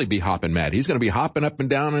to really be hopping mad. He's going to be hopping up and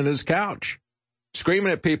down on his couch,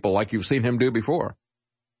 screaming at people like you've seen him do before.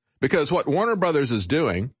 Because what Warner Brothers is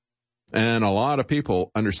doing, and a lot of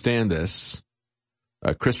people understand this,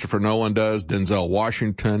 Christopher Nolan does, Denzel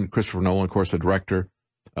Washington, Christopher Nolan, of course, the director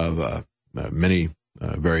of many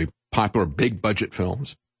very popular big budget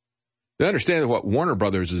films. They understand what Warner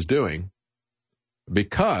Brothers is doing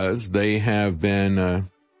because they have been,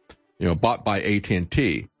 bought by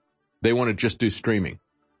AT&T. They want to just do streaming.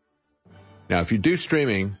 Now, if you do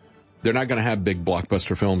streaming, they're not going to have big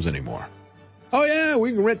blockbuster films anymore. Oh, yeah,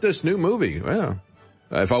 we can rent this new movie. Well,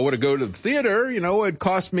 if I were to go to the theater, it'd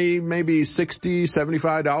cost me maybe $60,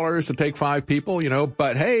 $75 to take 5 people,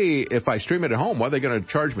 But, hey, if I stream it at home, what are they going to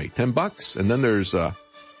charge me? $10? And then there's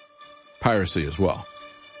piracy as well.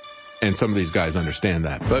 And some of these guys understand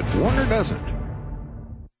that. But Warner doesn't.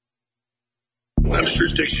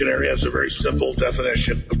 Webster's dictionary has a very simple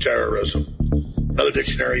definition of terrorism. Other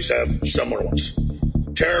dictionaries have similar ones.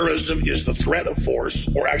 Terrorism is the threat of force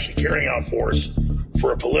or actually carrying out force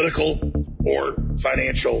for a political or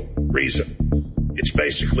financial reason. It's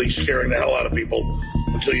basically scaring the hell out of people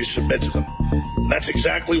until you submit to them. And that's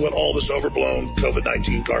exactly what all this overblown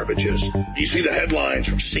COVID-19 garbage is. You see the headlines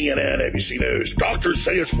from CNN, ABC News. Doctors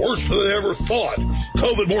say it's worse than they ever thought.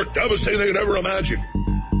 COVID more devastating than they could ever imagine.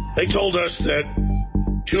 They told us that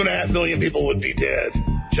 2.5 million people would be dead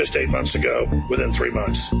just 8 months ago within 3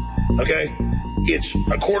 months. Okay? It's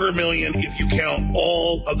 250,000 if you count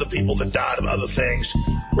all of the people that died of other things.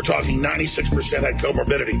 We're talking 96% had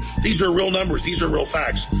comorbidity. These are real numbers. These are real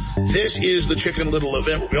facts. This is the Chicken Little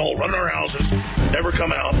event where we all run in our houses, never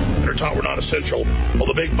come out, and are taught we're not essential, while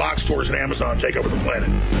the big box stores and Amazon take over the planet.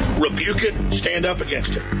 Rebuke it. Stand up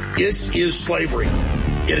against it. This is slavery.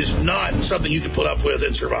 It is not something you can put up with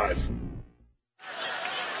and survive.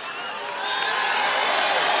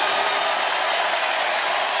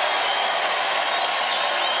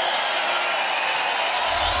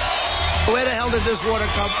 Where the hell did this water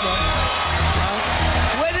come from?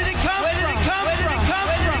 Where did it come from? Where did it come from? Where did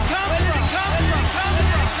it come from?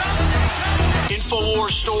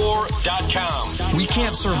 InfoWarsStore.com. We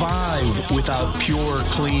can't survive without pure,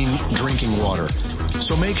 clean drinking water.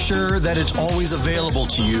 So make sure that it's always available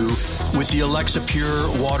to you with the Alexa Pure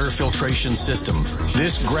water filtration system.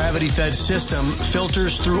 This gravity-fed system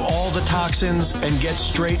filters through all the toxins and gets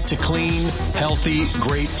straight to clean, healthy,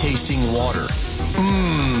 great-tasting water.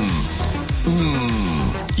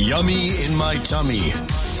 Yummy in my tummy.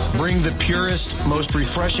 Bring the purest, most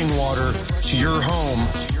refreshing water to your home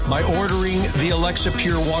by ordering the Alexa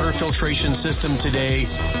Pure water filtration system today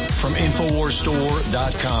from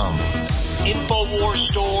InfoWarsStore.com.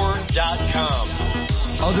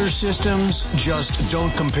 InfoWarsStore.com. Other systems just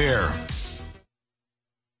don't compare.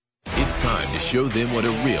 It's time to show them what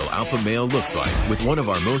a real alpha male looks like with one of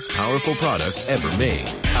our most powerful products ever made,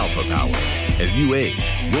 Alpha Power. As you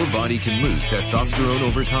age, your body can lose testosterone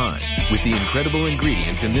over time. With the incredible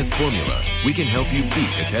ingredients in this formula, we can help you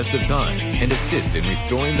beat the test of time and assist in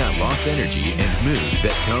restoring that lost energy and mood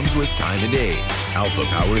that comes with time and age. Alpha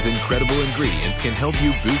Power's incredible ingredients can help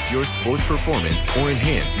you boost your sports performance or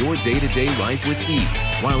enhance your day-to-day life with ease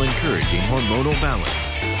while encouraging hormonal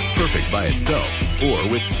balance. Perfect by itself or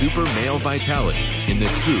with super male vitality in the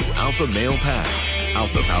true Alpha Male Pack.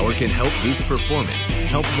 Alpha Power can help boost performance,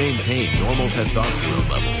 help maintain normal testosterone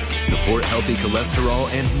levels, support healthy cholesterol,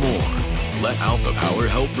 and more. Let Alpha Power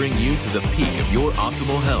help bring you to the peak of your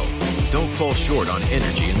optimal health. Don't fall short on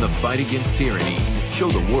energy in the fight against tyranny. Show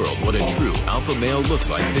the world what a true alpha male looks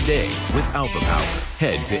like today with Alpha Power.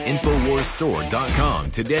 Head to InfoWarsStore.com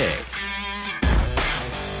today.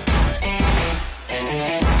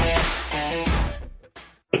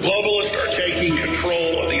 The globalists are taking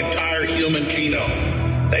control of the entire human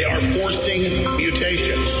genome. They are forcing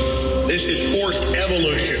mutations. This is forced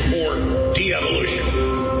evolution or de-evolution.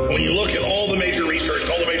 When you look at all the major research,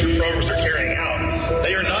 all the major programs they're carrying out,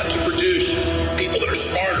 they are not to produce people that are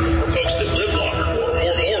smarter or folks that live longer or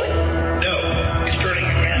more moral. No, it's turning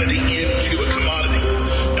humanity into a commodity.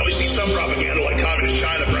 Now we see some propaganda like Communist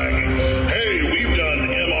China bragging, hey, we've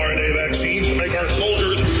done mRNA vaccines to make our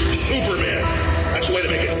soldiers Superman. That's a way to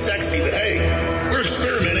make it sexy that, hey, we're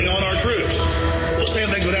experimenting on our troops. Well, the same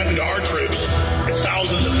thing's been happening to our troops. And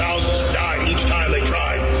thousands have died each time they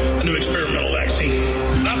tried a new experimental vaccine.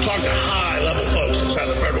 And I've talked to high-level folks inside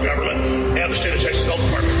the federal government and the state of Texas Health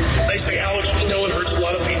Department. They say, Alex, we know it hurts a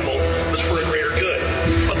lot of people, but it's for a greater good.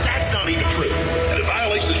 But that's not even true. And it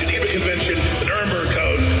violates the Geneva Convention, the Nuremberg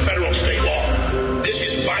Code, federal and state law. This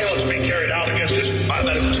is violence being carried out against us by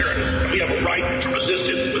medical tyranny. And we have a right to resist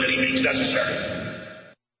it with any means necessary.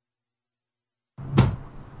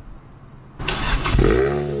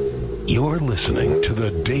 You're listening to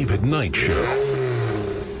The David Knight Show.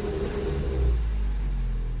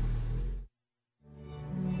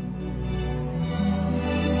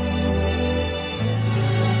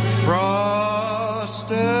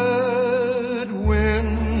 Frosted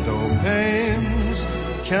window panes,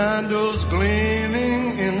 candles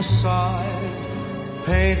gleaming inside,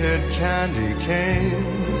 painted candy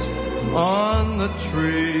canes on the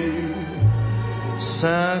tree.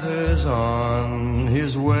 Santa's on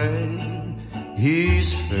his way,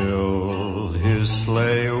 he's filled his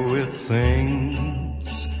sleigh with things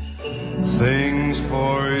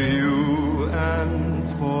for you and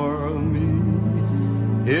for me.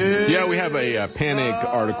 Yeah, we have a panic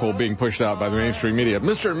article being pushed out by the mainstream media.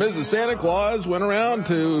 Mr. and Mrs. Santa Claus went around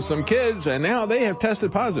to some kids and now they have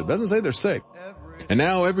tested positive. Doesn't say they're sick. And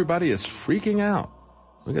now everybody is freaking out.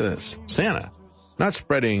 Look at this. Santa. Not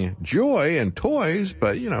spreading joy and toys,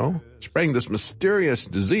 but, spreading this mysterious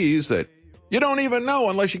disease that you don't even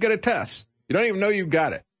know unless you get a test. You don't even know you've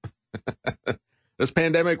got it. This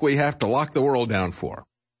pandemic we have to lock the world down for.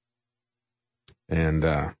 And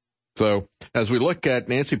so as we look at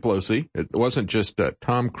Nancy Pelosi, it wasn't just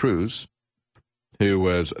Tom Cruise who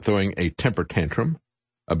was throwing a temper tantrum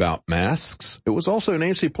about masks. It was also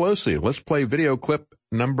Nancy Pelosi. Let's play video clip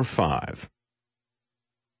number 5.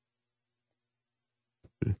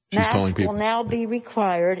 She's telling people. Masks will now be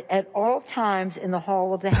required at all times in the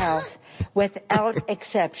hall of the House without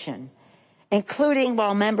exception, including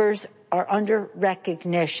while members are under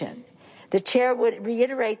recognition. The chair would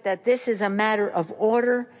reiterate that this is a matter of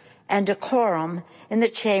order and decorum in the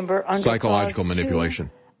chamber under psychological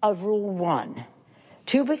manipulation of Rule 1.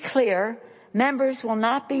 To be clear, members will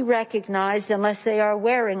not be recognized unless they are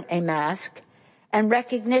wearing a mask, and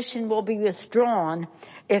recognition will be withdrawn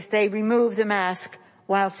if they remove the mask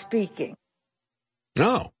while speaking.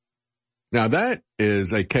 Oh, now that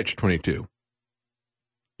is a catch-22.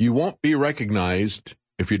 You won't be recognized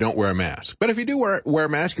if you don't wear a mask. But if you do wear a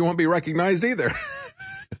mask, you won't be recognized either.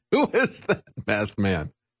 Who is that masked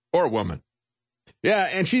man or woman? Yeah,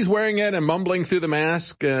 and she's wearing it and mumbling through the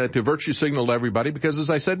mask to virtue signal to everybody because, as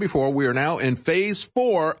I said before, we are now in phase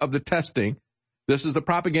 4 of the testing. This is the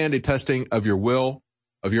propaganda testing of your will,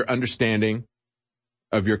 of your understanding,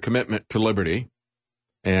 of your commitment to liberty.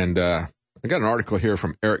 And I got an article here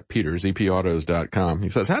from Eric Peters, EPAutos.com. He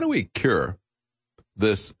says, how do we cure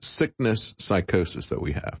this sickness psychosis that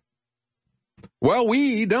we have? Well,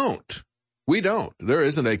 we don't. We don't. There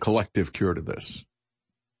isn't a collective cure to this.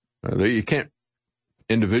 You can't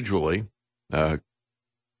individually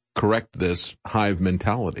correct this hive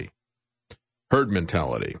mentality, herd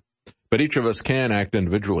mentality. But each of us can act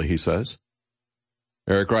individually, he says.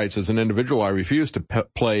 Eric writes, as an individual, I refuse to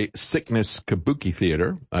play sickness kabuki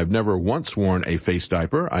theater. I've never once worn a face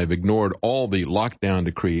diaper. I've ignored all the lockdown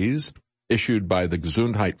decrees issued by the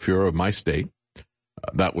Gesundheitsführer of my state.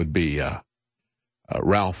 That would be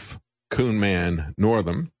Ralph Coonman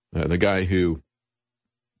Northam, the guy who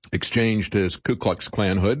exchanged his Ku Klux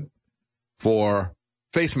Klan hood for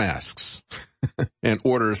face masks and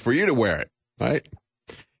orders for you to wear it, right?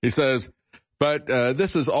 He says, but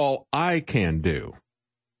this is all I can do.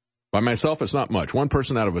 By myself, it's not much. One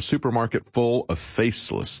person out of a supermarket full of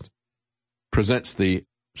faceless presents the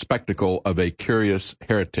spectacle of a curious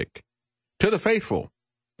heretic. To the faithful,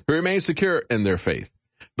 who remain secure in their faith,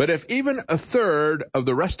 But if even a third of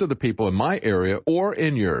the rest of the people in my area or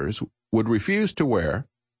in yours would refuse to wear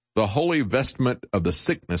the holy vestment of the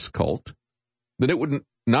sickness cult, then it would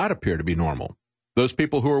not appear to be normal. Those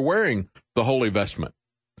people who are wearing the holy vestment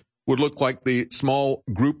would look like the small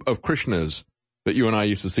group of Krishnas that you and I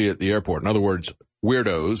used to see at the airport. In other words,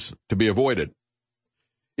 weirdos to be avoided.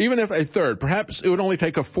 Even if a third, perhaps it would only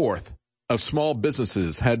take a fourth of small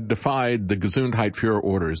businesses had defied the Gesundheitsführer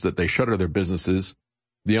orders that they shutter their businesses,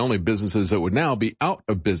 the only businesses that would now be out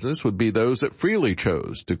of business would be those that freely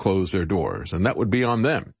chose to close their doors, and that would be on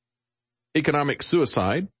them. Economic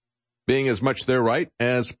suicide being as much their right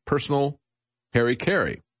as personal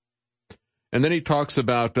hara-kiri. And then he talks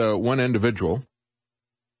about one individual,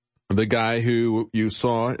 the guy who you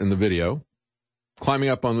saw in the video, climbing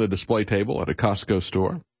up on the display table at a Costco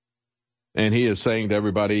store. And he is saying to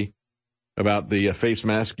everybody about the face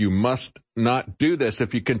mask, you must not do this.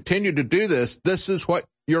 If you continue to do this, this is what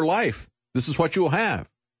your life, this is what you will have.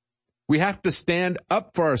 We have to stand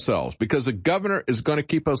up for ourselves because the governor is going to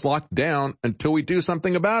keep us locked down until we do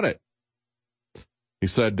something about it. He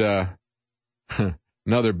said,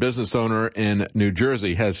 another business owner in New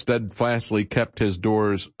Jersey has steadfastly kept his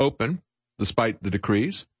doors open despite the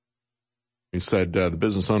decrees. He said, the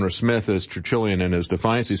business owner Smith is Churchillian in his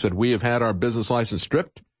defiance. He said, we have had our business license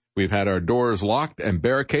stripped. We've had our doors locked and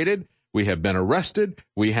barricaded. We have been arrested.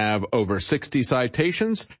 We have over 60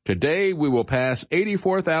 citations. Today, we will pass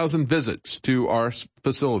 84,000 visits to our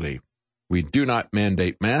facility. We do not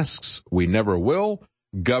mandate masks. We never will.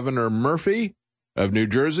 Governor Murphy of New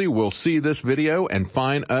Jersey will see this video and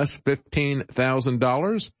fine us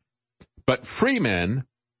 $15,000. But free men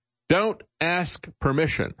don't ask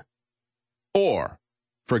permission or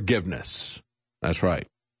forgiveness. That's right.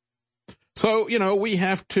 So, we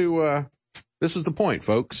have to, this is the point,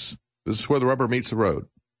 folks. This is where the rubber meets the road.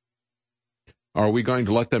 Are we going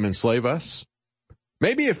to let them enslave us?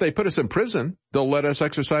 Maybe if they put us in prison, they'll let us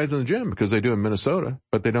exercise in the gym because they do in Minnesota,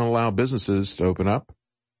 but they don't allow businesses to open up.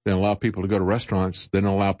 They don't allow people to go to restaurants. They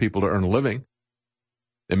don't allow people to earn a living.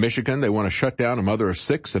 In Michigan, they want to shut down a mother of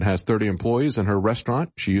 6 that has 30 employees in her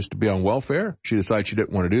restaurant. She used to be on welfare. She decided she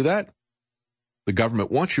didn't want to do that. The government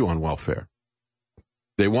wants you on welfare.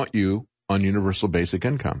 They want you on universal basic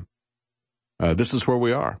income. This is where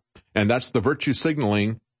we are. And that's the virtue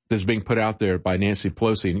signaling that's being put out there by Nancy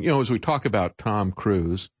Pelosi. And, as we talk about Tom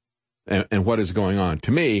Cruise and what is going on,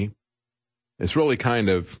 to me, it's really kind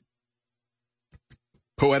of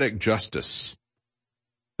poetic justice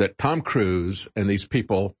that Tom Cruise and these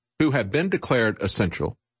people who have been declared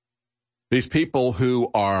essential, these people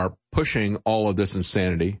who are pushing all of this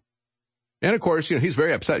insanity, and of course, he's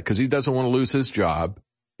very upset because he doesn't want to lose his job.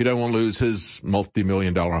 He doesn't want to lose his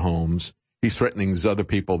multi-million-dollar homes. He's threatening these other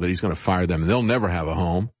people that he's going to fire them. They'll never have a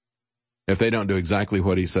home if they don't do exactly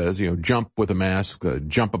what he says, jump with a mask,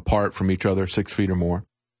 jump apart from each other 6 feet or more.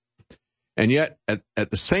 And yet, at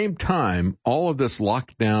the same time, all of this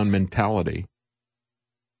lockdown mentality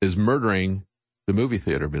is murdering the movie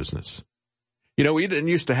theater business. We didn't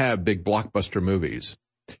used to have big blockbuster movies.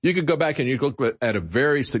 You could go back and you could look at a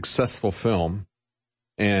very successful film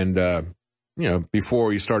and,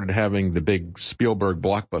 before you started having the big Spielberg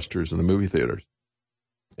blockbusters in the movie theaters.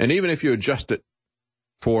 And even if you adjust it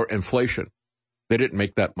for inflation, they didn't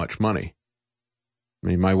make that much money. I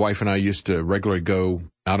mean, my wife and I used to regularly go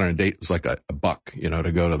out on a date. It was like a buck,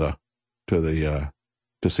 to go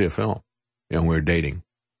to see a film. We were dating.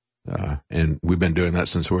 And we've been doing that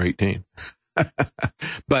since we're 18.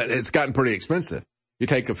 But it's gotten pretty expensive. You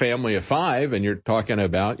take a family of 5 and you're talking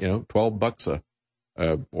about, $12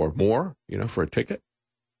 or more, for a ticket.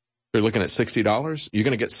 You're looking at $60. You're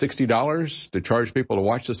going to get $60 to charge people to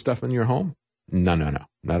watch this stuff in your home? No, not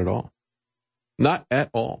at all. Not at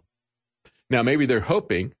all. Now, maybe they're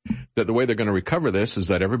hoping that the way they're going to recover this is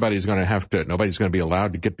that nobody's going to be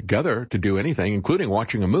allowed to get together to do anything, including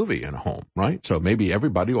watching a movie in a home, right? So maybe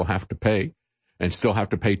everybody will have to pay and still have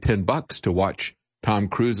to pay $10 to watch Tom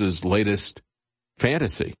Cruise's latest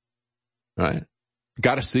fantasy, right?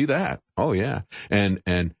 Got to see that. Oh, yeah. And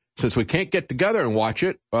since we can't get together and watch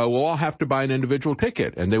it, we'll all have to buy an individual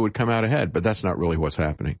ticket and they would come out ahead. But that's not really what's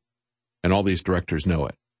happening. And all these directors know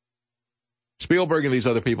it. Spielberg and these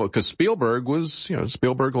other people, because Spielberg was,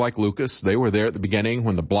 Spielberg like Lucas, they were there at the beginning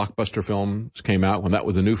when the blockbuster films came out, when that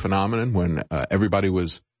was a new phenomenon, when everybody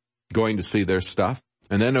was going to see their stuff.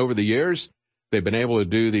 And then over the years, they've been able to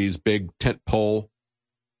do these big tentpole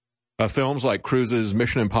films like Cruise's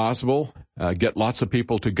Mission Impossible, get lots of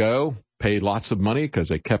people to go, pay lots of money because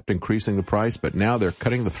they kept increasing the price, but now they're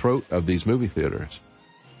cutting the throat of these movie theaters.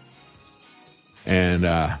 And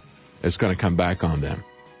it's going to come back on them.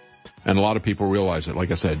 And a lot of people realize it.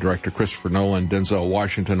 Like I said, director Christopher Nolan, Denzel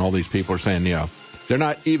Washington, all these people are saying, they're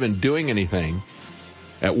not even doing anything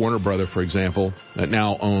at Warner Brother, for example, that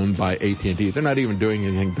now owned by AT&T. They're not even doing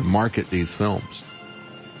anything to market these films.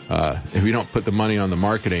 If you don't put the money on the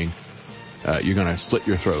marketing, you're going to slit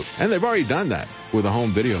your throat. And they've already done that with the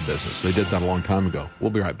home video business. They did that a long time ago.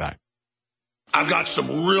 We'll be right back. I've got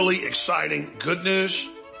some really exciting good news,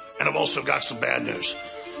 and I've also got some bad news.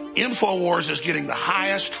 InfoWars is getting the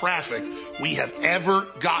highest traffic we have ever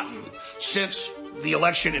gotten since the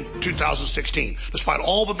election in 2016. Despite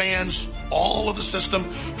all the bans, all of the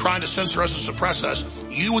system trying to censor us and suppress us,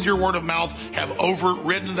 you with your word of mouth have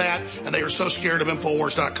overridden that, and they are so scared of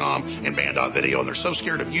Infowars.com and Band.video, and they're so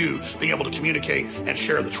scared of you being able to communicate and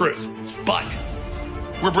share the truth. But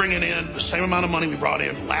we're bringing in the same amount of money we brought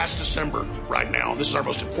in last December right now. This is our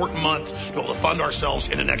most important month to be able to fund ourselves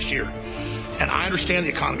into next year. And I understand the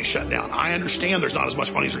economy shut down. I understand there's not as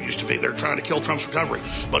much money as there used to be. They're trying to kill Trump's recovery.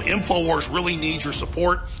 But InfoWars really needs your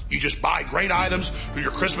support. You just buy great items, do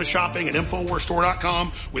your Christmas shopping at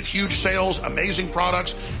InfoWarsStore.com with huge sales, amazing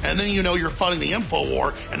products, and then you know you're funding the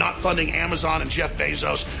InfoWar and not funding Amazon and Jeff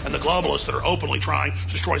Bezos and the globalists that are openly trying to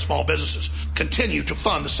destroy small businesses. Continue to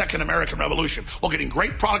fund the Second American Revolution while getting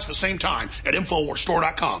great products at the same time at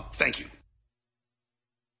InfoWarsStore.com. Thank you.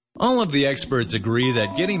 All of the experts agree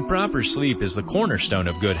that getting proper sleep is the cornerstone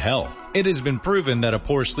of good health. It has been proven that a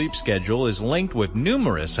poor sleep schedule is linked with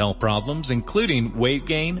numerous health problems, including weight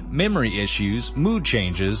gain, memory issues, mood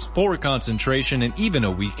changes, poor concentration, and even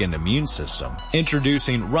a weakened immune system.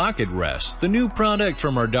 Introducing Rocket Rest, the new product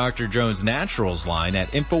from our Dr. Jones Naturals line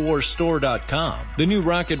at InfoWarsStore.com. The new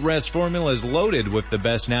Rocket Rest formula is loaded with the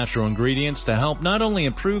best natural ingredients to help not only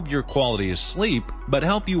improve your quality of sleep, but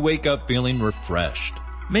help you wake up feeling refreshed.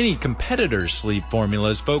 Many competitors' sleep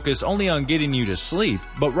formulas focus only on getting you to sleep,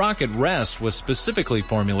 but Rocket Rest was specifically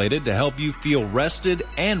formulated to help you feel rested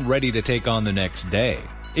and ready to take on the next day.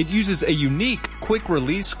 It uses a unique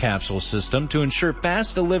quick-release capsule system to ensure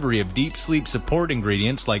fast delivery of deep sleep support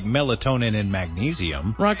ingredients like melatonin and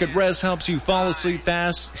magnesium. Rocket Rest helps you fall asleep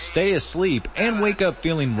fast, stay asleep, and wake up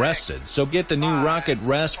feeling rested. So get the new Rocket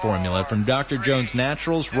Rest formula from Dr. Jones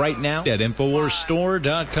Naturals right now at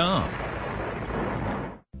InfoWarsStore.com.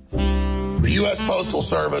 The U.S. Postal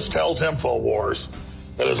Service tells InfoWars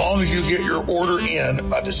that as long as you get your order in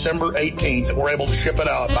by December 18th and we're able to ship it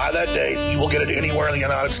out by that date, you will get it anywhere in the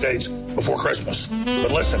United States before Christmas.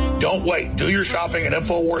 But listen, don't wait. Do your shopping at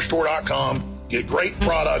InfoWarsStore.com. Get great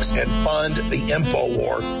products and fund the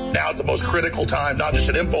InfoWar. Now at the most critical time, not just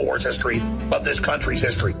in InfoWars history, but this country's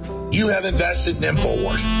history. You have invested in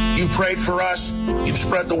InfoWars. You've prayed for us. You've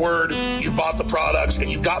spread the word. You've bought the products, and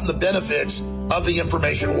you've gotten the benefits of the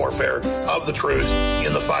information warfare, of the truth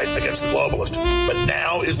in the fight against the globalist. But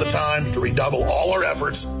now is the time to redouble all our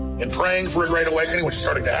efforts in praying for a great awakening, which is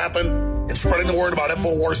starting to happen, and spreading the word about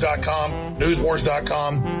Infowars.com,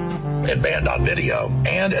 Newswars.com, and Band.video,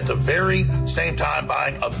 and at the very same time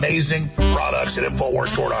buying amazing products at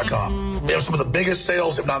InfoWarsStore.com. They have some of the biggest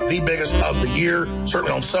sales, if not the biggest of the year,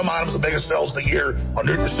 certainly on some items, the biggest sales of the year, on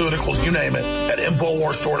nutraceuticals, you name it, at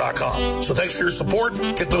InfoWarsStore.com. So thanks for your support.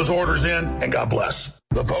 Get those orders in, and God bless.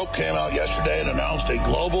 The Pope came out yesterday and announced a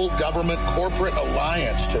global government corporate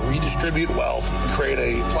alliance to redistribute wealth and create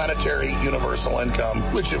a planetary universal income,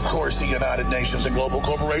 which of course the United Nations and global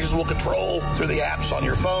corporations will control through the apps on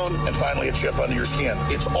your phone and finally a chip under your skin.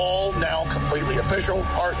 It's all now completely official,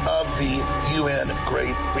 part of the UN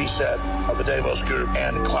Great Reset of the Davos Group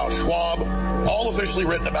and Klaus Schwab, all officially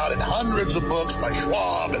written about in hundreds of books by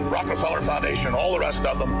Schwab and Rockefeller Foundation, all the rest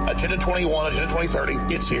of them. Agenda 21, Agenda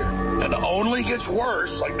 2030, it's here. And it only gets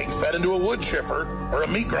worse, like being fed into a wood chipper or a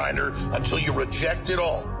meat grinder, until you reject it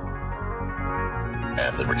all.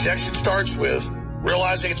 And the rejection starts with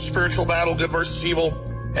realizing it's a spiritual battle, good versus evil,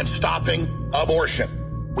 and stopping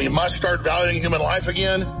abortion. We must start valuing human life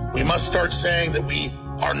again. We must start saying that we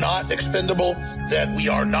are not expendable, that we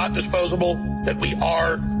are not disposable, that we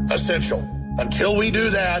are essential. Until we do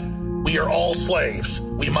that, we are all slaves.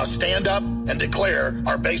 We must stand up and declare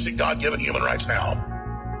our basic God-given human rights now.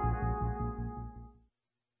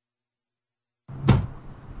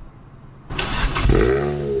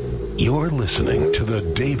 You're listening to The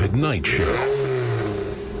David Knight Show.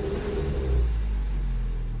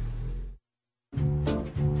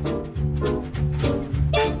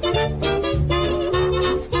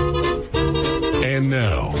 And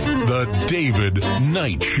now, The David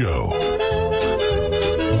Knight Show.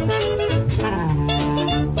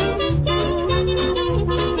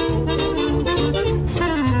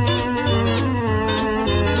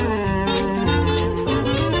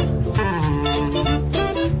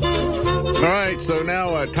 All right, so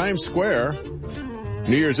now Times Square,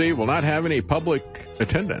 New Year's Eve, will not have any public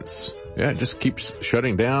attendance. Yeah, it just keeps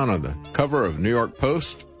shutting down. On the cover of New York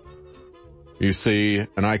Post, you see an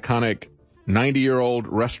iconic 90-year-old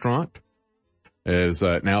restaurant is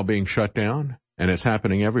now being shut down, and it's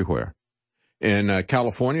happening everywhere. In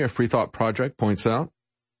California, Free Thought Project points out,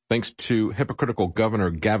 thanks to hypocritical Governor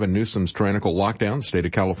Gavin Newsom's tyrannical lockdown in the state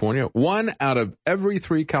of California, 1 out of every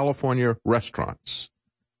 3 California restaurants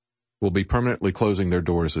will be permanently closing their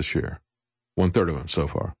doors this year. 1/3 of them so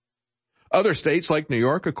far. Other states like New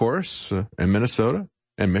York, of course, and Minnesota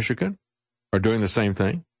and Michigan are doing the same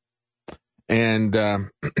thing. And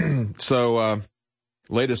so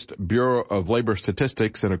latest Bureau of Labor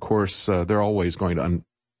Statistics, and of course, they're always going to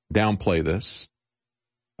downplay this.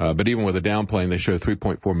 But even with a downplaying, they show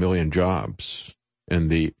 3.4 million jobs in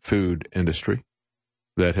the food industry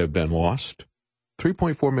that have been lost.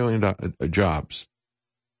 3.4 million jobs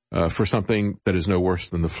for something that is no worse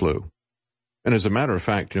than the flu. And as a matter of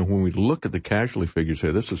fact, when we look at the casualty figures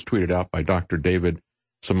here, this was tweeted out by Dr. David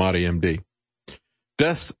Samadi, MD.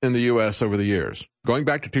 Deaths in the U.S. over the years, going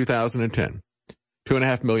back to 2010,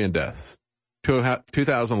 2.5 million deaths.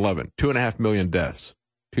 2011, 2.5 million deaths.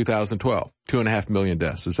 2012, 2.5 million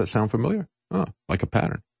deaths. Does that sound familiar? Oh, like a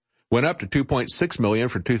pattern. Went up to 2.6 million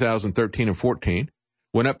for 2013 and 14.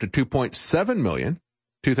 Went up to 2.7 million,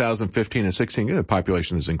 2015 and 16. The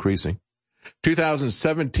population is increasing.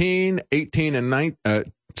 2017, 18 and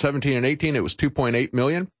 17 and 18, it was 2.8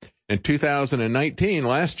 million. In 2019,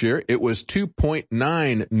 last year, it was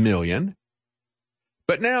 2.9 million.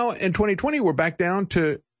 But now in 2020, we're back down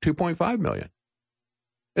to 2.5 million.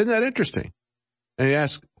 Isn't that interesting? And you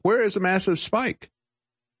ask, where is the massive spike?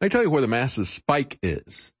 I tell you where the massive spike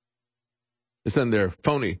is. It's in their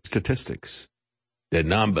phony statistics. Their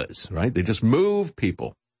numbers, right? They just move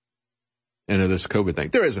people into this COVID thing.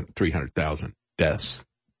 There isn't 300,000 deaths.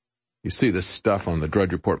 You see this stuff on the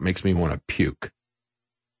Drudge Report makes me want to puke.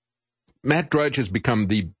 Matt Drudge has become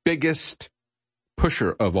the biggest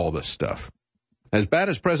pusher of all this stuff. As bad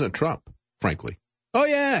as President Trump, frankly. Oh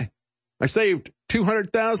yeah, I saved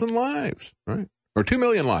 200,000 lives, right? Or 2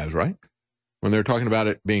 million lives, right? When they're talking about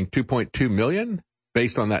it being 2.2 million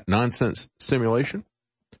based on that nonsense simulation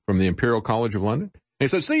from the Imperial College of London. And he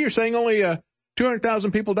said, see, you're saying only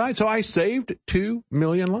 200,000 people died, so I saved 2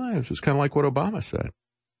 million lives. It's kind of like what Obama said.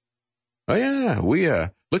 Oh yeah, we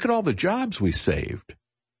look at all the jobs we saved.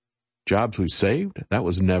 Jobs we saved? That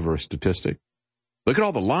was never a statistic. Look at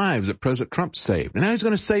all the lives that President Trump saved. And now he's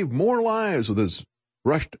going to save more lives with his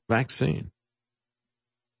rushed vaccine.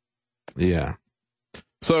 Yeah.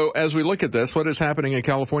 So as we look at this, what is happening in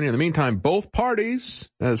California? In the meantime, both parties,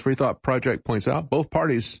 as Free Thought Project points out, both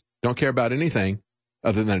parties don't care about anything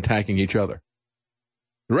other than attacking each other.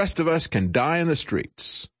 The rest of us can die in the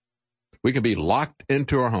streets. We can be locked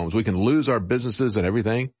into our homes. We can lose our businesses and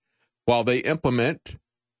everything while they implement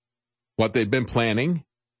what they've been planning,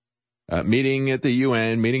 meeting at the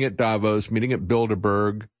UN, meeting at Davos, meeting at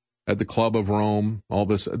Bilderberg, at the Club of Rome, all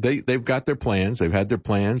this. They've got their plans. They've had their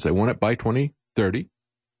plans. They want it by 2030.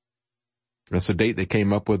 That's the date they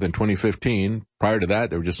came up with in 2015. Prior to that,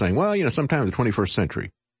 they were just saying, well, sometime in the 21st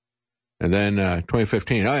century. And then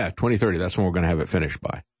 2015, 2030, that's when we're going to have it finished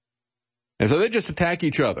by. And so they just attack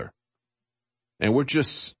each other. And we're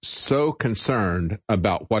just so concerned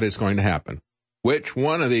about what is going to happen. Which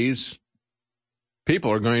one of these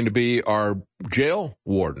people are going to be our jail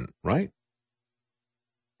warden, right?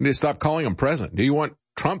 You need to stop calling him president. Do you want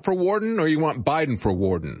Trump for warden or you want Biden for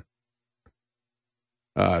warden?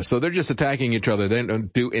 So they're just attacking each other. They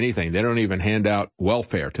don't do anything. They don't even hand out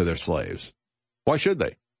welfare to their slaves. Why should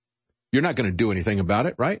they? You're not going to do anything about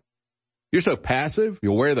it, right? You're so passive.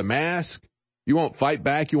 You'll wear the mask. You won't fight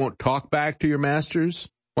back. You won't talk back to your masters.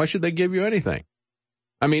 Why should they give you anything?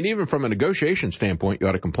 I mean, even from a negotiation standpoint, you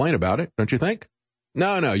ought to complain about it, don't you think?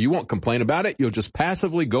 No, you won't complain about it. You'll just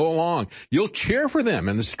passively go along. You'll cheer for them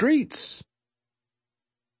in the streets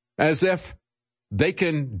as if they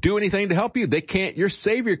can do anything to help you. They can't. Your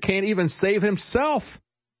savior can't even save himself,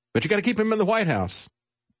 but you got to keep him in the White House.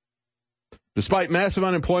 Despite massive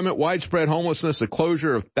unemployment, widespread homelessness, the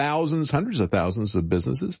closure of thousands, hundreds of thousands of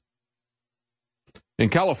businesses. In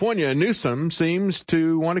California, Newsom seems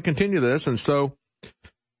to want to continue this, and so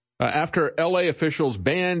after L.A. officials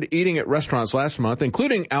banned eating at restaurants last month,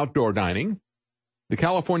 including outdoor dining, the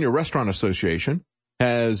California Restaurant Association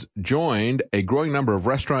has joined a growing number of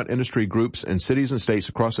restaurant industry groups in cities and states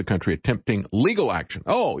across the country attempting legal action.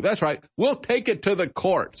 Oh, that's right. We'll take it to the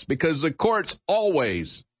courts because the courts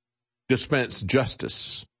always dispense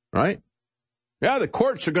justice, right? Yeah, the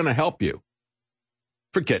courts are going to help you.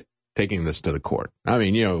 Forget taking this to the court. I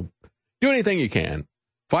mean, Do anything you can.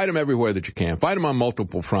 Fight them everywhere that you can. Fight them on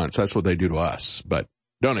multiple fronts. That's what they do to us. But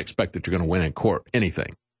don't expect that you're going to win in court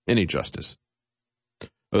anything, any justice.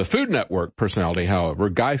 The Food Network personality, however,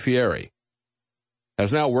 Guy Fieri,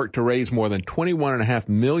 has now worked to raise more than $21.5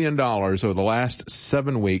 million over the last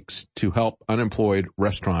 7 weeks to help unemployed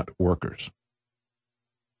restaurant workers.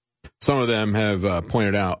 Some of them have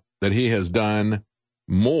pointed out that he has done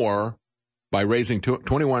more by raising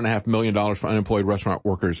 $21.5 million for unemployed restaurant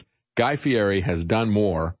workers. Guy Fieri has done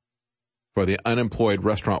more for the unemployed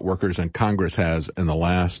restaurant workers than Congress has in the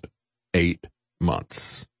last 8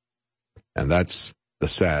 months. And that's the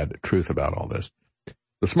sad truth about all this.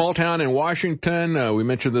 The small town in Washington, we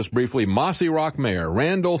mentioned this briefly, Mossy Rock Mayor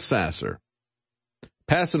Randall Sasser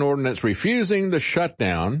passed an ordinance refusing the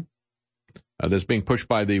shutdown that's being pushed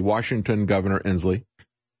by the Washington Governor Inslee.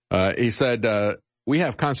 He said, we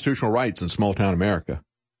have constitutional rights in small town America,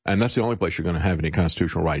 and that's the only place you're going to have any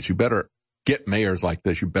constitutional rights. You better get mayors like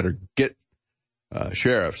this. You better get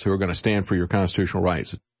sheriffs who are going to stand for your constitutional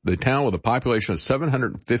rights. The town with a population of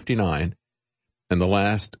 759 in the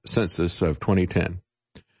last census of 2010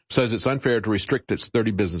 says it's unfair to restrict its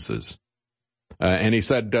 30 businesses. And he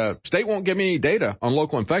said, state won't give me any data on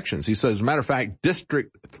local infections. He says, as a matter of fact,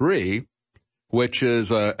 District 3, which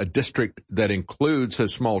is a district that includes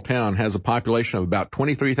his small town, has a population of about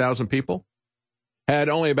 23,000 people, had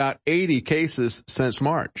only about 80 cases since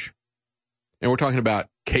March. And we're talking about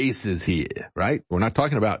cases here, right? We're not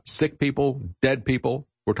talking about sick people, dead people.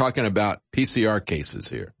 We're talking about PCR cases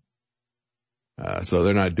here. So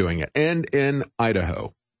they're not doing it. And in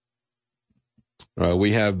Idaho,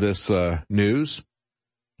 we have this news.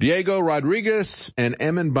 Diego Rodriguez and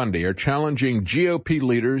Emin Bundy are challenging GOP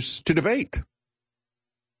leaders to debate.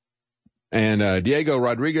 And Diego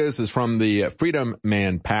Rodriguez is from the Freedom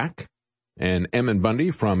Man PAC, and Emin Bundy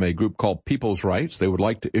from a group called People's Rights. They would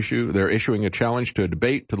like to they're issuing a challenge to a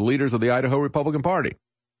debate to the leaders of the Idaho Republican Party.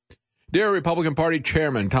 Dear Republican Party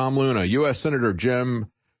Chairman Tom Luna, U.S. Senator Jim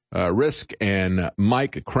Risk and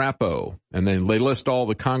Mike Crapo, and then they list all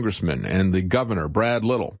the congressmen and the governor, Brad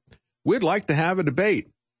Little. We'd like to have a debate,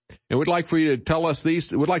 and we'd like for you to tell us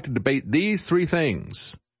we'd like to debate these three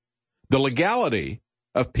things. The legality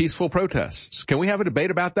of peaceful protests. Can we have a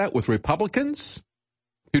debate about that with Republicans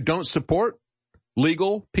who don't support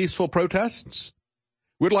legal, peaceful protests?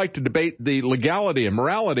 We'd like to debate the legality and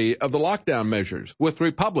morality of the lockdown measures with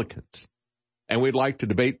Republicans. And we'd like to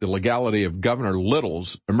debate the legality of Governor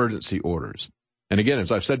Little's emergency orders. And again,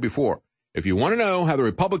 as I've said before, if you want to know how the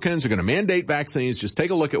Republicans are going to mandate vaccines, just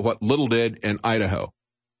take a look at what Little did in Idaho.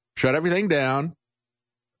 Shut everything down,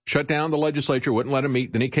 shut down the legislature, wouldn't let him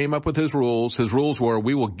meet. Then he came up with his rules. His rules were,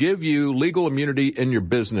 we will give you legal immunity in your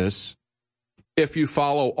business if you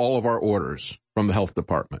follow all of our orders from the health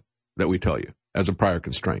department that we tell you as a prior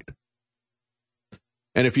constraint.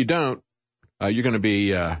 And if you don't, you're going to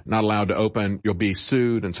be not allowed to open. You'll be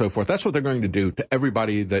sued and so forth. That's what they're going to do to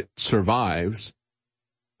everybody that survives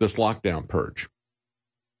this lockdown purge.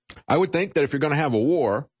 I would think that if you're going to have a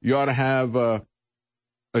war, you ought to have a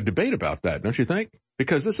debate about that, don't you think?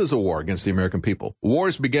 Because this is a war against the American people.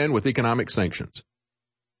 Wars begin with economic sanctions.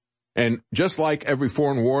 And just like every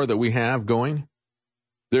foreign war that we have going,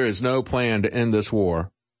 there is no plan to end this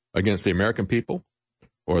war against the American people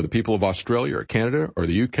or the people of Australia or Canada or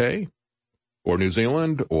the UK or New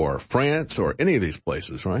Zealand or France or any of these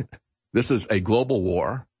places, right? This is a global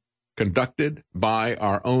war conducted by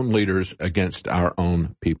our own leaders against our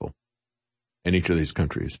own people in each of these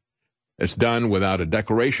countries. It's done without a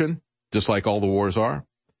declaration, just like all the wars are,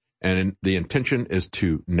 and the intention is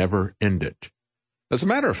to never end it. As a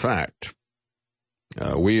matter of fact,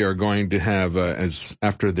 we are going to have,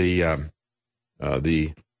 after the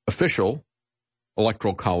official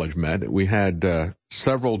Electoral College met, we had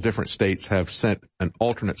several different states have sent an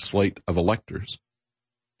alternate slate of electors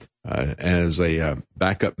as a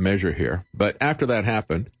backup measure here. But after that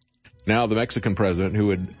happened, now the Mexican president, who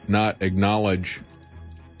would not acknowledge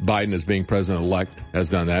Biden as being president-elect, has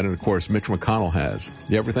done that. And, of course, Mitch McConnell has.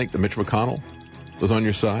 You ever think that Mitch McConnell was on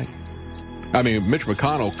your side? I mean, Mitch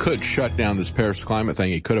McConnell could shut down this Paris climate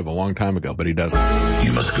thing. He could have a long time ago, but he doesn't.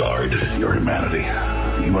 You must guard your humanity.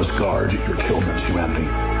 You must guard your children's humanity.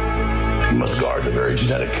 You must guard the very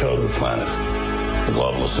genetic code of the planet. The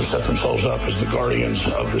globalists have set themselves up as the guardians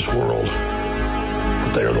of this world,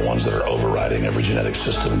 but they are the ones that are overriding every genetic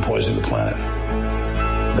system and poisoning the planet.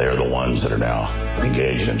 They are the ones that are now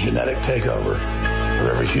engaged in genetic takeover of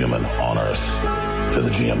every human on Earth through the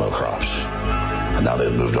GMO crops. And now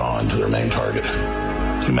they've moved on to their main target,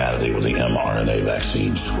 humanity, with the mRNA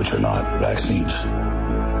vaccines, which are not vaccines.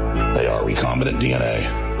 They are recombinant DNA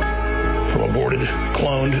from aborted,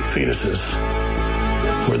 cloned fetuses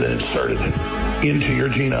who are then inserted into your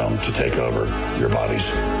genome to take over your body's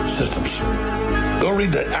systems. Go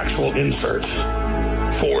read the actual inserts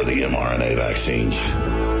for the mRNA vaccines,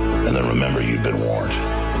 and then remember you've been warned.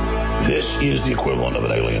 This is the equivalent of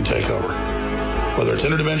an alien takeover. Whether it's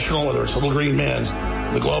interdimensional, whether it's little green men,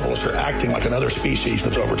 the globalists are acting like another species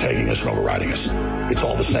that's overtaking us and overriding us. It's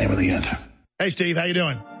all the same in the end. Hey, Steve, how you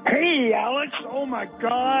doing? Hey, Alex. Oh, my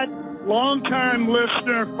God. Long-time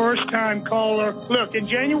listener, first-time caller. Look, in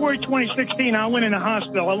January 2016, I went in a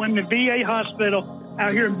hospital. I went in the VA hospital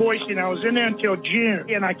out here in Boise, and I was in there until June.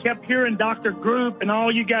 And I kept hearing Dr. Group and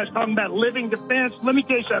all you guys talking about living defense. Let me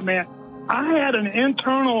tell you something, man. I had an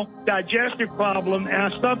internal digestive problem, and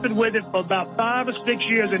I suffered with it for about 5 or 6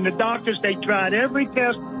 years. And the doctors, they tried every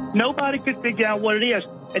test. Nobody could figure out what it is.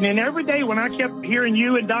 And then every day when I kept hearing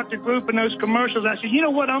you and Dr. Group and those commercials, I said, you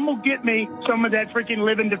know what, I'm going to get me some of that freaking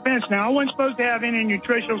living defense. Now, I wasn't supposed to have any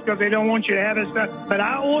nutritionals because they don't want you to have it stuff, but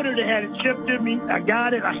I ordered it, had it shipped to me. I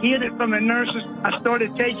got it. I hid it from the nurses. I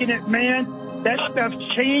started taking it. Man, that stuff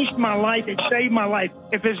changed my life. It saved my life.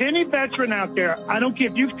 If there's any veteran out there, I don't care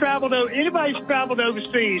if you've traveled, anybody's traveled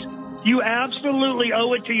overseas, you absolutely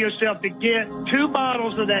owe it to yourself to get 2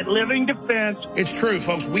 bottles of that Living Defense. It's true,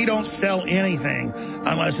 folks. We don't sell anything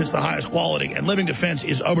unless it's the highest quality, and Living Defense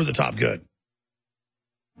is over the top good.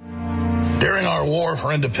 During our war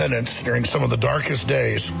for independence, during some of the darkest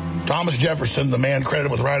days, Thomas Jefferson, the man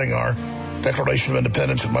credited with writing our Declaration of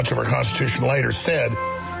Independence and much of our Constitution later, said,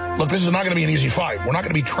 look, this is not going to be an easy fight. We're not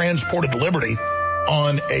going to be transported to liberty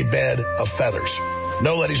on a bed of feathers.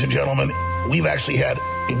 No, ladies and gentlemen, we've actually had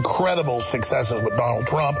incredible successes with Donald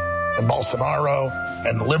Trump and Bolsonaro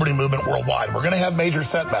and the liberty movement worldwide. We're going to have major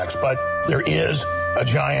setbacks, but there is a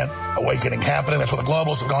giant awakening happening. That's why the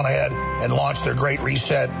globalists have gone ahead and launched their Great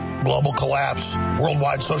Reset, global collapse,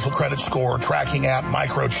 worldwide social credit score, tracking app,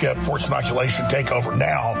 microchip, forced inoculation takeover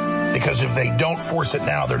now, because if they don't force it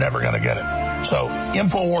now, they're never going to get it. So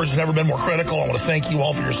InfoWars has never been more critical. I want to thank you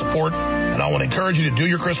all for your support, and I want to encourage you to do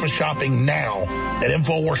your Christmas shopping now at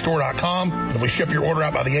InfoWarsStore.com. And if we ship your order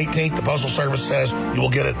out by the 18th, the Postal Service says you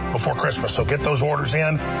will get it before Christmas. So get those orders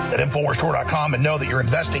in at InfoWarsStore.com and know that you're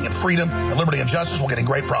investing in freedom and liberty and justice while getting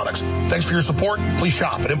great products. Thanks for your support. Please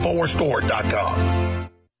shop at InfoWarsStore.com.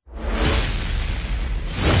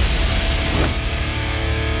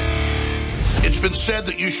 It's been said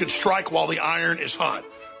that you should strike while the iron is hot.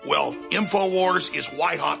 Well, InfoWars is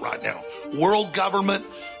white hot right now. World government,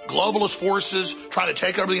 globalist forces trying to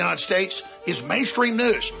take over the United States is mainstream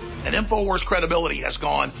news, and InfoWars credibility has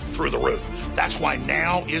gone through the roof. That's why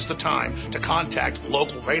now is the time to contact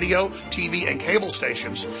local radio, TV, and cable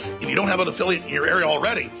stations if you don't have an affiliate in your area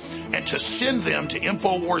already, and to send them to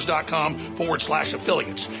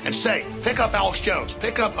Infowars.com/affiliates and say, pick up Alex Jones,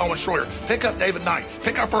 pick up Owen Schroyer, pick up David Knight,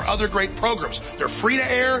 pick up our other great programs. They're free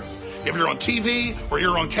to air. If you're on TV or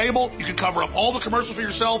you're on cable, you can cover up all the commercials for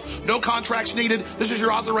yourself. No contracts needed. This is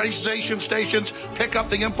your authorization stations. Pick up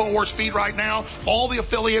the InfoWars feed right now. All the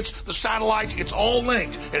affiliates, the satellites, it's all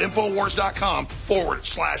linked at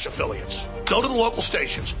Infowars.com/affiliates. Go to the local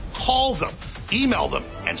stations, call them, email them,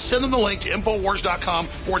 and send them the link to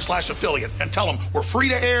Infowars.com/affiliate and tell them we're free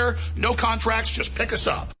to air, no contracts, just pick us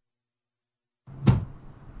up.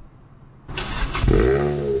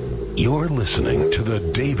 You're listening to The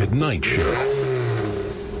David Knight Show.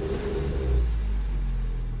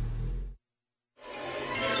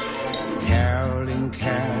 Caroling,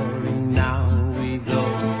 caroling, now we go.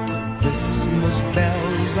 Christmas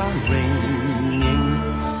bells are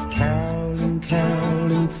ringing. Caroling,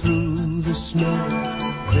 caroling through the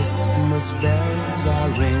snow. Christmas bells are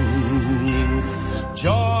ringing.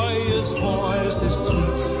 Joyous voices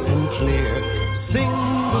sweet and clear sing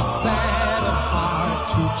the sad of heart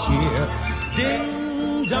to cheer.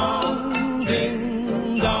 Ding dong,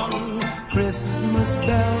 ding dong, Christmas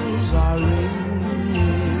bells are ringing.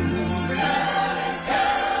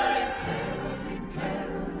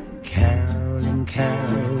 Caroling,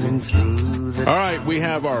 caroling through the... All right, we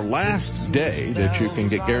have our last day that you can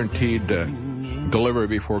get guaranteed delivery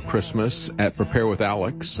before Christmas at Prepare with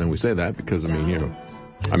Alex. And we say that because,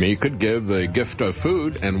 you could give the gift of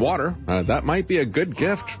food and water. That might be a good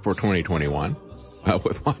gift for 2021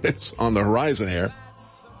 with what is on the horizon here.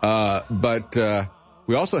 But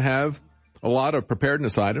we also have a lot of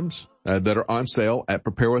preparedness items that are on sale at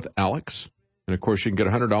Prepare with Alex. And, of course, you can get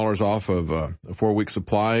 $100 off of a 4-week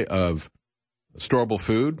supply of storable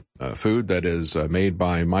food, food that is made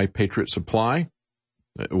by My Patriot Supply.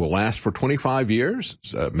 It will last for 25 years.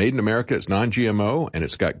 It's made in America. It's non-GMO, and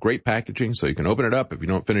it's got great packaging, so you can open it up. If you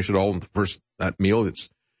don't finish it all in the first meal, it's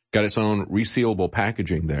got its own resealable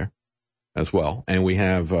packaging there. as well. And we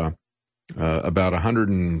have about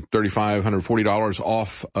 $135, $140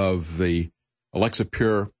 off of the Alexa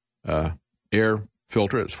Pure air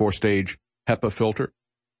filter. It's 4-stage HEPA filter.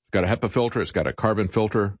 It's got a HEPA filter. It's got a carbon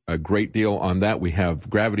filter. A great deal on that. We have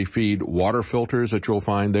gravity feed water filters that you'll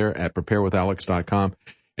find there at preparewithalex.com.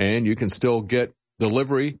 And you can still get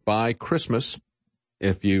delivery by Christmas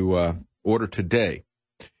if you order today.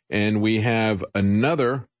 And we have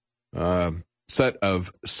another set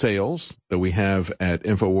of sales that we have at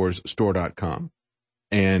InfoWarsStore.com.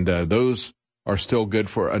 And those are still good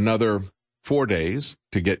for another 4 days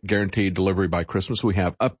to get guaranteed delivery by Christmas. We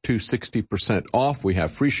have up to 60% off. We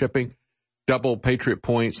have free shipping, double Patriot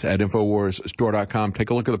points at InfoWarsStore.com. Take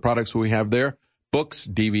a look at the products we have there. Books,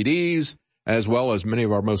 DVDs, as well as many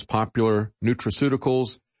of our most popular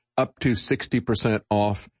nutraceuticals, up to 60%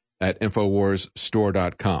 off at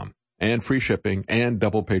InfoWarsStore.com. And free shipping and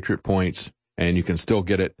double Patriot points. And you can still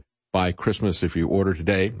get it by Christmas if you order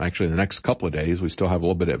today. Actually, the next couple of days, we still have a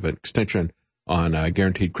little bit of an extension on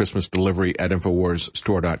guaranteed Christmas delivery at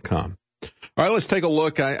InfoWarsStore.com. All right, let's take a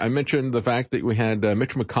look. I mentioned the fact that we had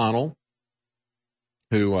Mitch McConnell,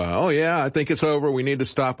 who, I think it's over. We need to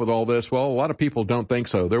stop with all this. Well, a lot of people don't think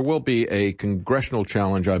so. There will be a congressional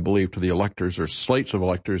challenge, I believe, to the electors or slates of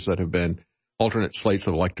electors that have been alternate slates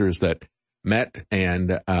of electors that met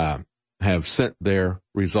and have sent their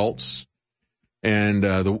results. And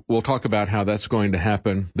we'll talk about how that's going to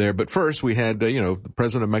happen there. But first, we had, the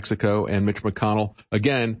president of Mexico and Mitch McConnell.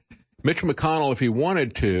 Again, Mitch McConnell, if he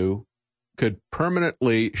wanted to, could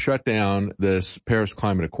permanently shut down this Paris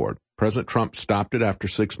Climate Accord. President Trump stopped it after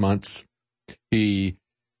 6 months. He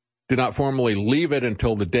did not formally leave it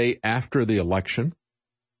until the day after the election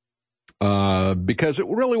because it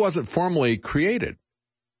really wasn't formally created.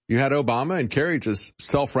 You had Obama and Kerry just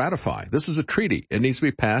self-ratify. This is a treaty. It needs to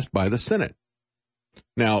be passed by the Senate.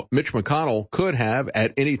 Now, Mitch McConnell could have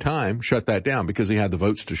at any time shut that down because he had the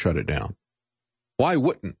votes to shut it down. Why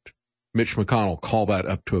wouldn't Mitch McConnell call that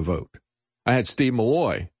up to a vote? I had Steve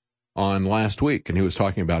Malloy on last week, and he was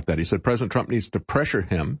talking about that. He said President Trump needs to pressure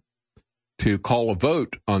him to call a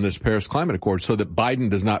vote on this Paris Climate Accord so that Biden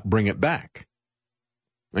does not bring it back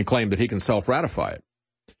and claim that he can self-ratify it.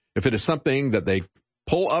 If it is something that they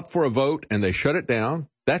pull up for a vote and they shut it down,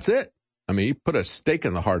 that's it. I mean, you put a stake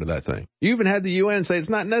in the heart of that thing. You even had the UN say it's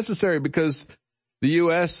not necessary because the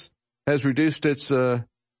U.S. has reduced its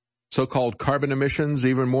so-called carbon emissions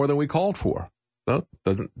even more than we called for. Well,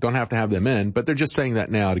 don't have to have them in, but they're just saying that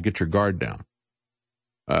now to get your guard down.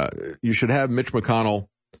 You should have Mitch McConnell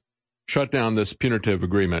shut down this punitive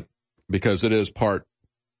agreement because it is part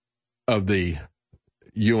of the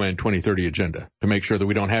UN 2030 agenda to make sure that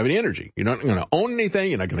we don't have any energy. You're not going to own anything.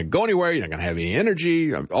 You're not going to go anywhere. You're not going to have any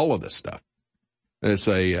energy, all of this stuff. It's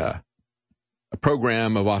a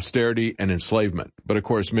program of austerity and enslavement. But, of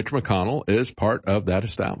course, Mitch McConnell is part of that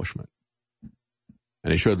establishment.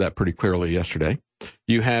 And he showed that pretty clearly yesterday.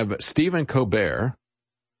 You have Stephen Colbert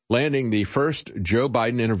landing the first Joe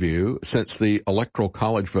Biden interview since the Electoral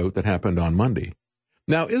College vote that happened on Monday.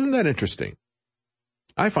 Now, isn't that interesting?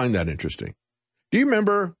 I find that interesting. Do you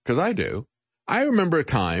remember, because I do, I remember a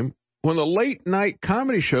time when the late night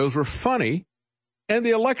comedy shows were funny and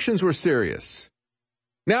the elections were serious.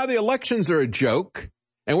 Now the elections are a joke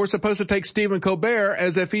and we're supposed to take Stephen Colbert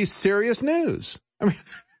as if he's serious news. I mean,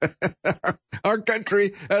 our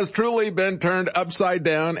country has truly been turned upside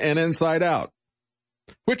down and inside out,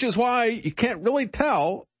 which is why you can't really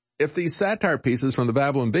tell if these satire pieces from the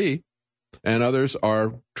Babylon Bee and others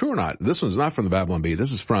are true or not. This one's not from the Babylon Bee.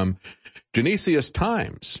 This is from Genesius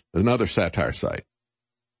Times, another satire site.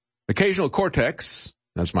 Occasional Cortex,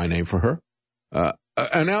 that's my name for her,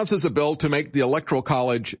 announces a bill to make the Electoral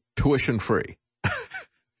College tuition free.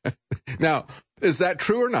 Now, is that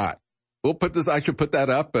true or not? I should put that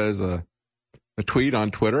up as a tweet on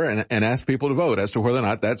Twitter and ask people to vote as to whether or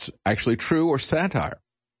not that's actually true or satire.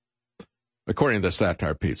 According to the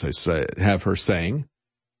satire piece, I have her saying,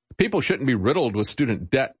 people shouldn't be riddled with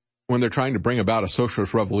student debt when they're trying to bring about a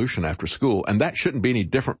socialist revolution after school, and that shouldn't be any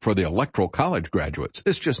different for the Electoral College graduates.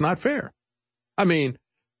 It's just not fair. I mean,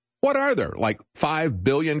 what are there, like 5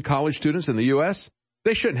 billion college students in the U.S.?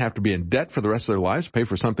 They shouldn't have to be in debt for the rest of their lives, pay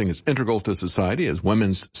for something as integral to society as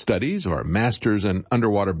women's studies or masters in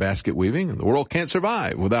underwater basket weaving. And the world can't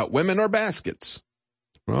survive without women or baskets.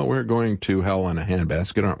 Well, we're going to hell in a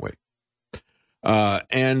handbasket, aren't we?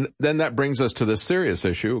 And then that brings us to this serious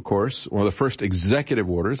issue, of course. One of the first executive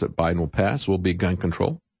orders that Biden will pass will be gun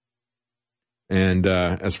control. And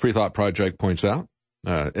as Free Thought Project points out,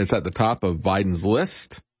 it's at the top of Biden's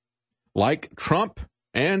list. Like Trump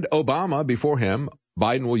and Obama before him,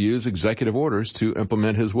 Biden will use executive orders to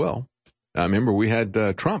implement his will. Remember, we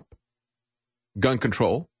had Trump, gun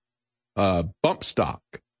control, bump stock.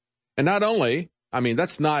 And not only,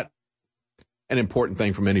 that's not an important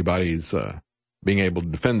thing from anybody's being able to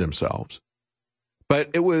defend themselves, but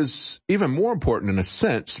it was even more important in a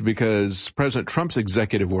sense because President Trump's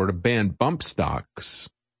executive order to ban bump stocks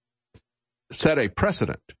set a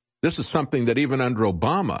precedent. This is something that even under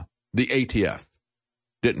Obama, the ATF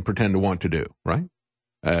didn't pretend to want to do, right?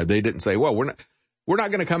 They didn't say, well, we're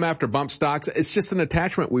not going to come after bump stocks. It's just an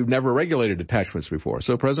attachment. We've never regulated attachments before.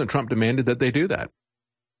 So President Trump demanded that they do that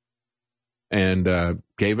and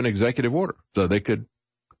gave an executive order so they could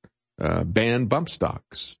ban bump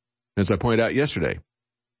stocks. As I pointed out yesterday,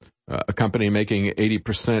 a company making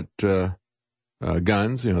 80%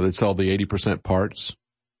 guns, they sell the 80% parts,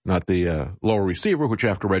 not the lower receiver, which you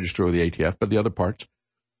have to register with the ATF, but the other parts.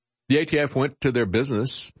 The ATF went to their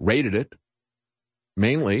business, raided it,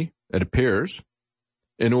 mainly, it appears,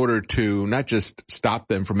 in order to not just stop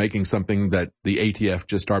them from making something that the ATF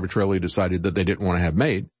just arbitrarily decided that they didn't want to have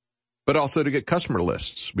made, but also to get customer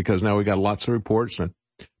lists, because now we got lots of reports and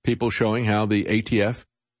people showing how the ATF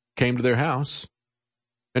came to their house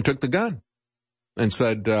and took the gun and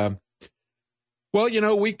said, well,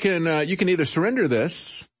 you can either surrender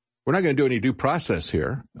this. We're not going to do any due process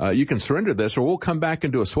here. You can surrender this or we'll come back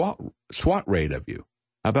and do a SWAT raid of you.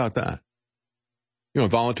 How about that?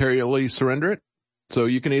 Voluntarily surrender it. So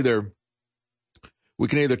we can either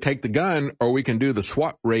take the gun or we can do the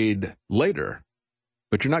SWAT raid later,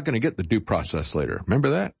 but you're not going to get the due process later.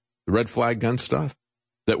 Remember that? The red flag gun stuff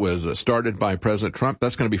that was started by President Trump,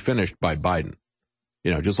 that's going to be finished by Biden.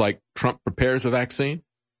 Just like Trump prepares a vaccine,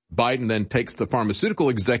 Biden then takes the pharmaceutical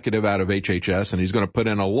executive out of HHS and he's going to put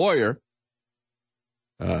in a lawyer,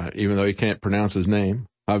 even though he can't pronounce his name,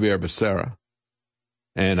 Javier Becerra.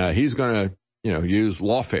 And he's going to, use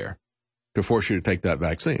lawfare to force you to take that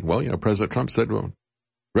vaccine. Well, President Trump said, well,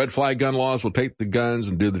 red flag gun laws will take the guns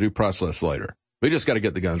and do the due process later. We just got to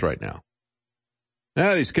get the guns right now.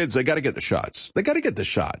 Now, these kids, they got to get the shots. They got to get the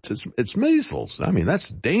shots. It's measles. That's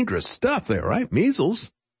dangerous stuff there, right?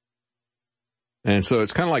 Measles. And so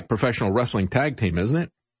it's kind of like professional wrestling tag team, isn't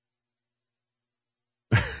it?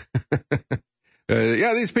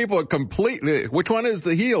 These people are completely, which one is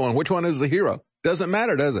the heel and which one is the hero? Doesn't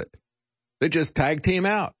matter, does it? They just tag team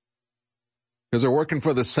out because they're working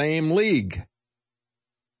for the same league.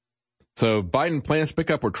 So Biden plans to pick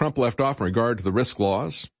up where Trump left off in regard to the risk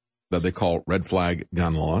laws that they call red flag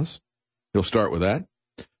gun laws. He'll start with that.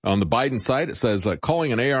 On the Biden side, it says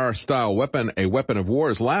calling an AR-style weapon a weapon of war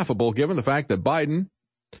is laughable given the fact that Biden,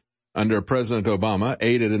 under President Obama,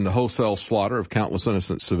 aided in the wholesale slaughter of countless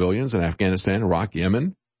innocent civilians in Afghanistan, Iraq,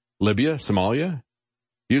 Yemen, Libya, Somalia,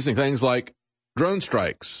 using things like drone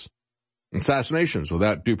strikes, assassinations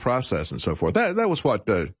without due process, and so forth. That was what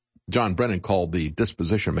John Brennan called the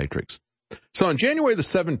disposition matrix. So on January the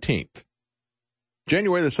 17th,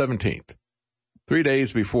 3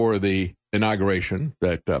 days before the inauguration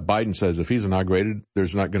that Biden says if he's inaugurated,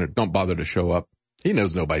 don't bother to show up. He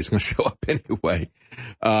knows nobody's going to show up anyway.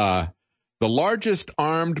 The largest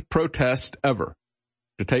armed protest ever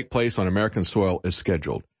to take place on American soil is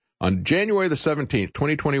scheduled on January the 17th,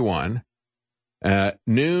 2021, at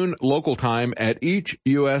noon local time at each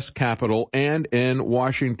U.S. Capitol and in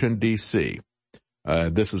Washington, D.C.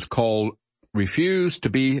 This is called Refuse to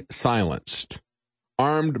be Silenced.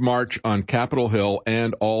 Armed march on Capitol Hill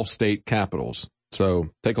and all state capitals. So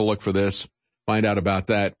take a look for this. Find out about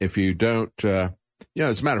that. If you don't, as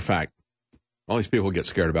a matter of fact, all these people get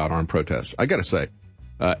scared about armed protests. I got to say,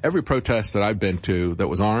 every protest that I've been to that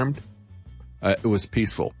was armed, it was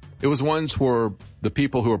peaceful. It was ones where the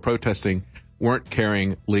people who were protesting weren't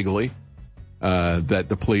carrying legally, that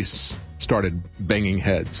the police started banging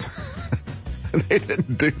heads. They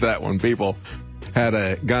didn't do that when people had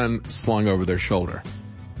a gun slung over their shoulder.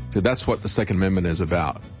 So that's what the Second Amendment is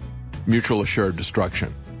about. Mutual assured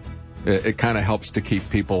destruction. It kind of helps to keep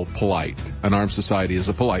people polite. An armed society is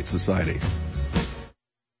a polite society.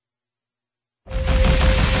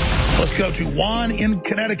 Let's go to Juan in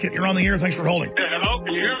Connecticut. You're on the air. Thanks for holding. Hey, hello.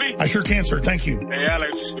 Can you hear me? I sure can, sir. Thank you. Hey,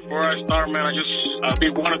 Alex. Before I start, man, I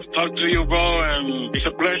wanted to talk to you, bro, and it's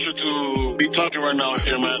a pleasure to be talking right now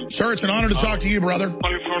here, man. Sir, it's an honor to talk to you, brother.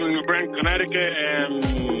 I'm from New Britain, Connecticut,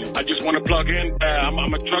 and I just want to plug in.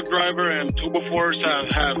 I'm a truck driver, and Turbo Force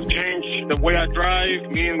have changed the way I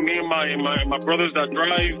drive. Me and my brothers that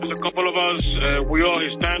drive. There's a couple of us. We all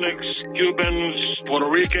Hispanics, Cubans, Puerto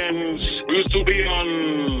Ricans. We used to be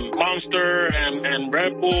on Monster and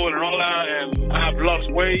Red Bull and all that, and I have lost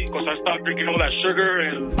weight because I stopped drinking all that sugar,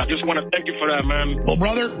 and I just want to thank you for that, man. Well,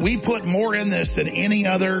 brother, we put more in this than any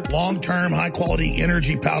other long-term, high-quality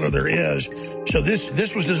energy powder there is. So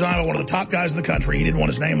this was designed by one of the top guys in the country. He didn't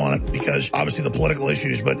want his name on it because, obviously, the political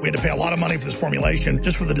issues, but we had to pay a lot of money for this formulation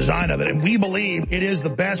just for the design of it. And we believe it is the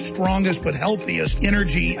best, strongest, but healthiest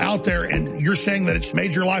energy out there. And you're saying that it's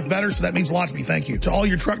made your life better, so that means a lot to me. Thank you. To all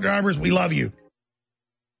your truck drivers, we love you.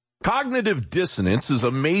 Cognitive dissonance is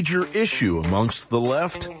a major issue amongst the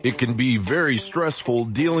left. It can be very stressful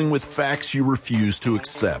dealing with facts you refuse to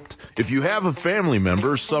accept. If you have a family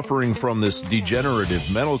member suffering from this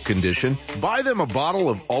degenerative mental condition, buy them a bottle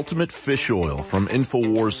of Ultimate Fish Oil from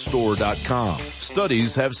InfoWarsStore.com.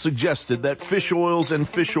 Studies have suggested that fish oils and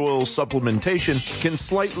fish oil supplementation can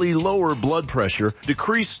slightly lower blood pressure,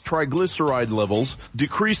 decrease triglyceride levels,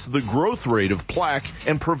 decrease the growth rate of plaque,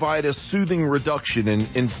 and provide a soothing reduction in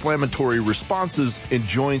inflammatory responses in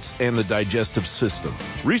joints and the digestive system.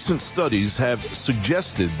 Recent studies have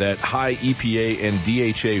suggested that high EPA and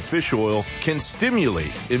DHA fish oil can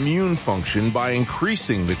stimulate immune function by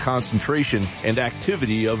increasing the concentration and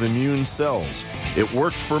activity of immune cells. It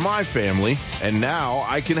worked for my family, and now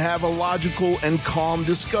I can have a logical and calm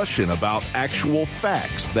discussion about actual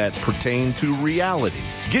facts that pertain to reality.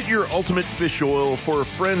 Get your Ultimate Fish Oil for a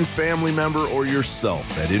friend, family member, or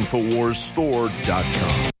yourself at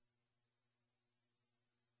InfoWarsStore.com.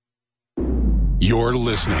 You're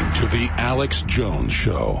listening to The Alex Jones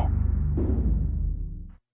Show.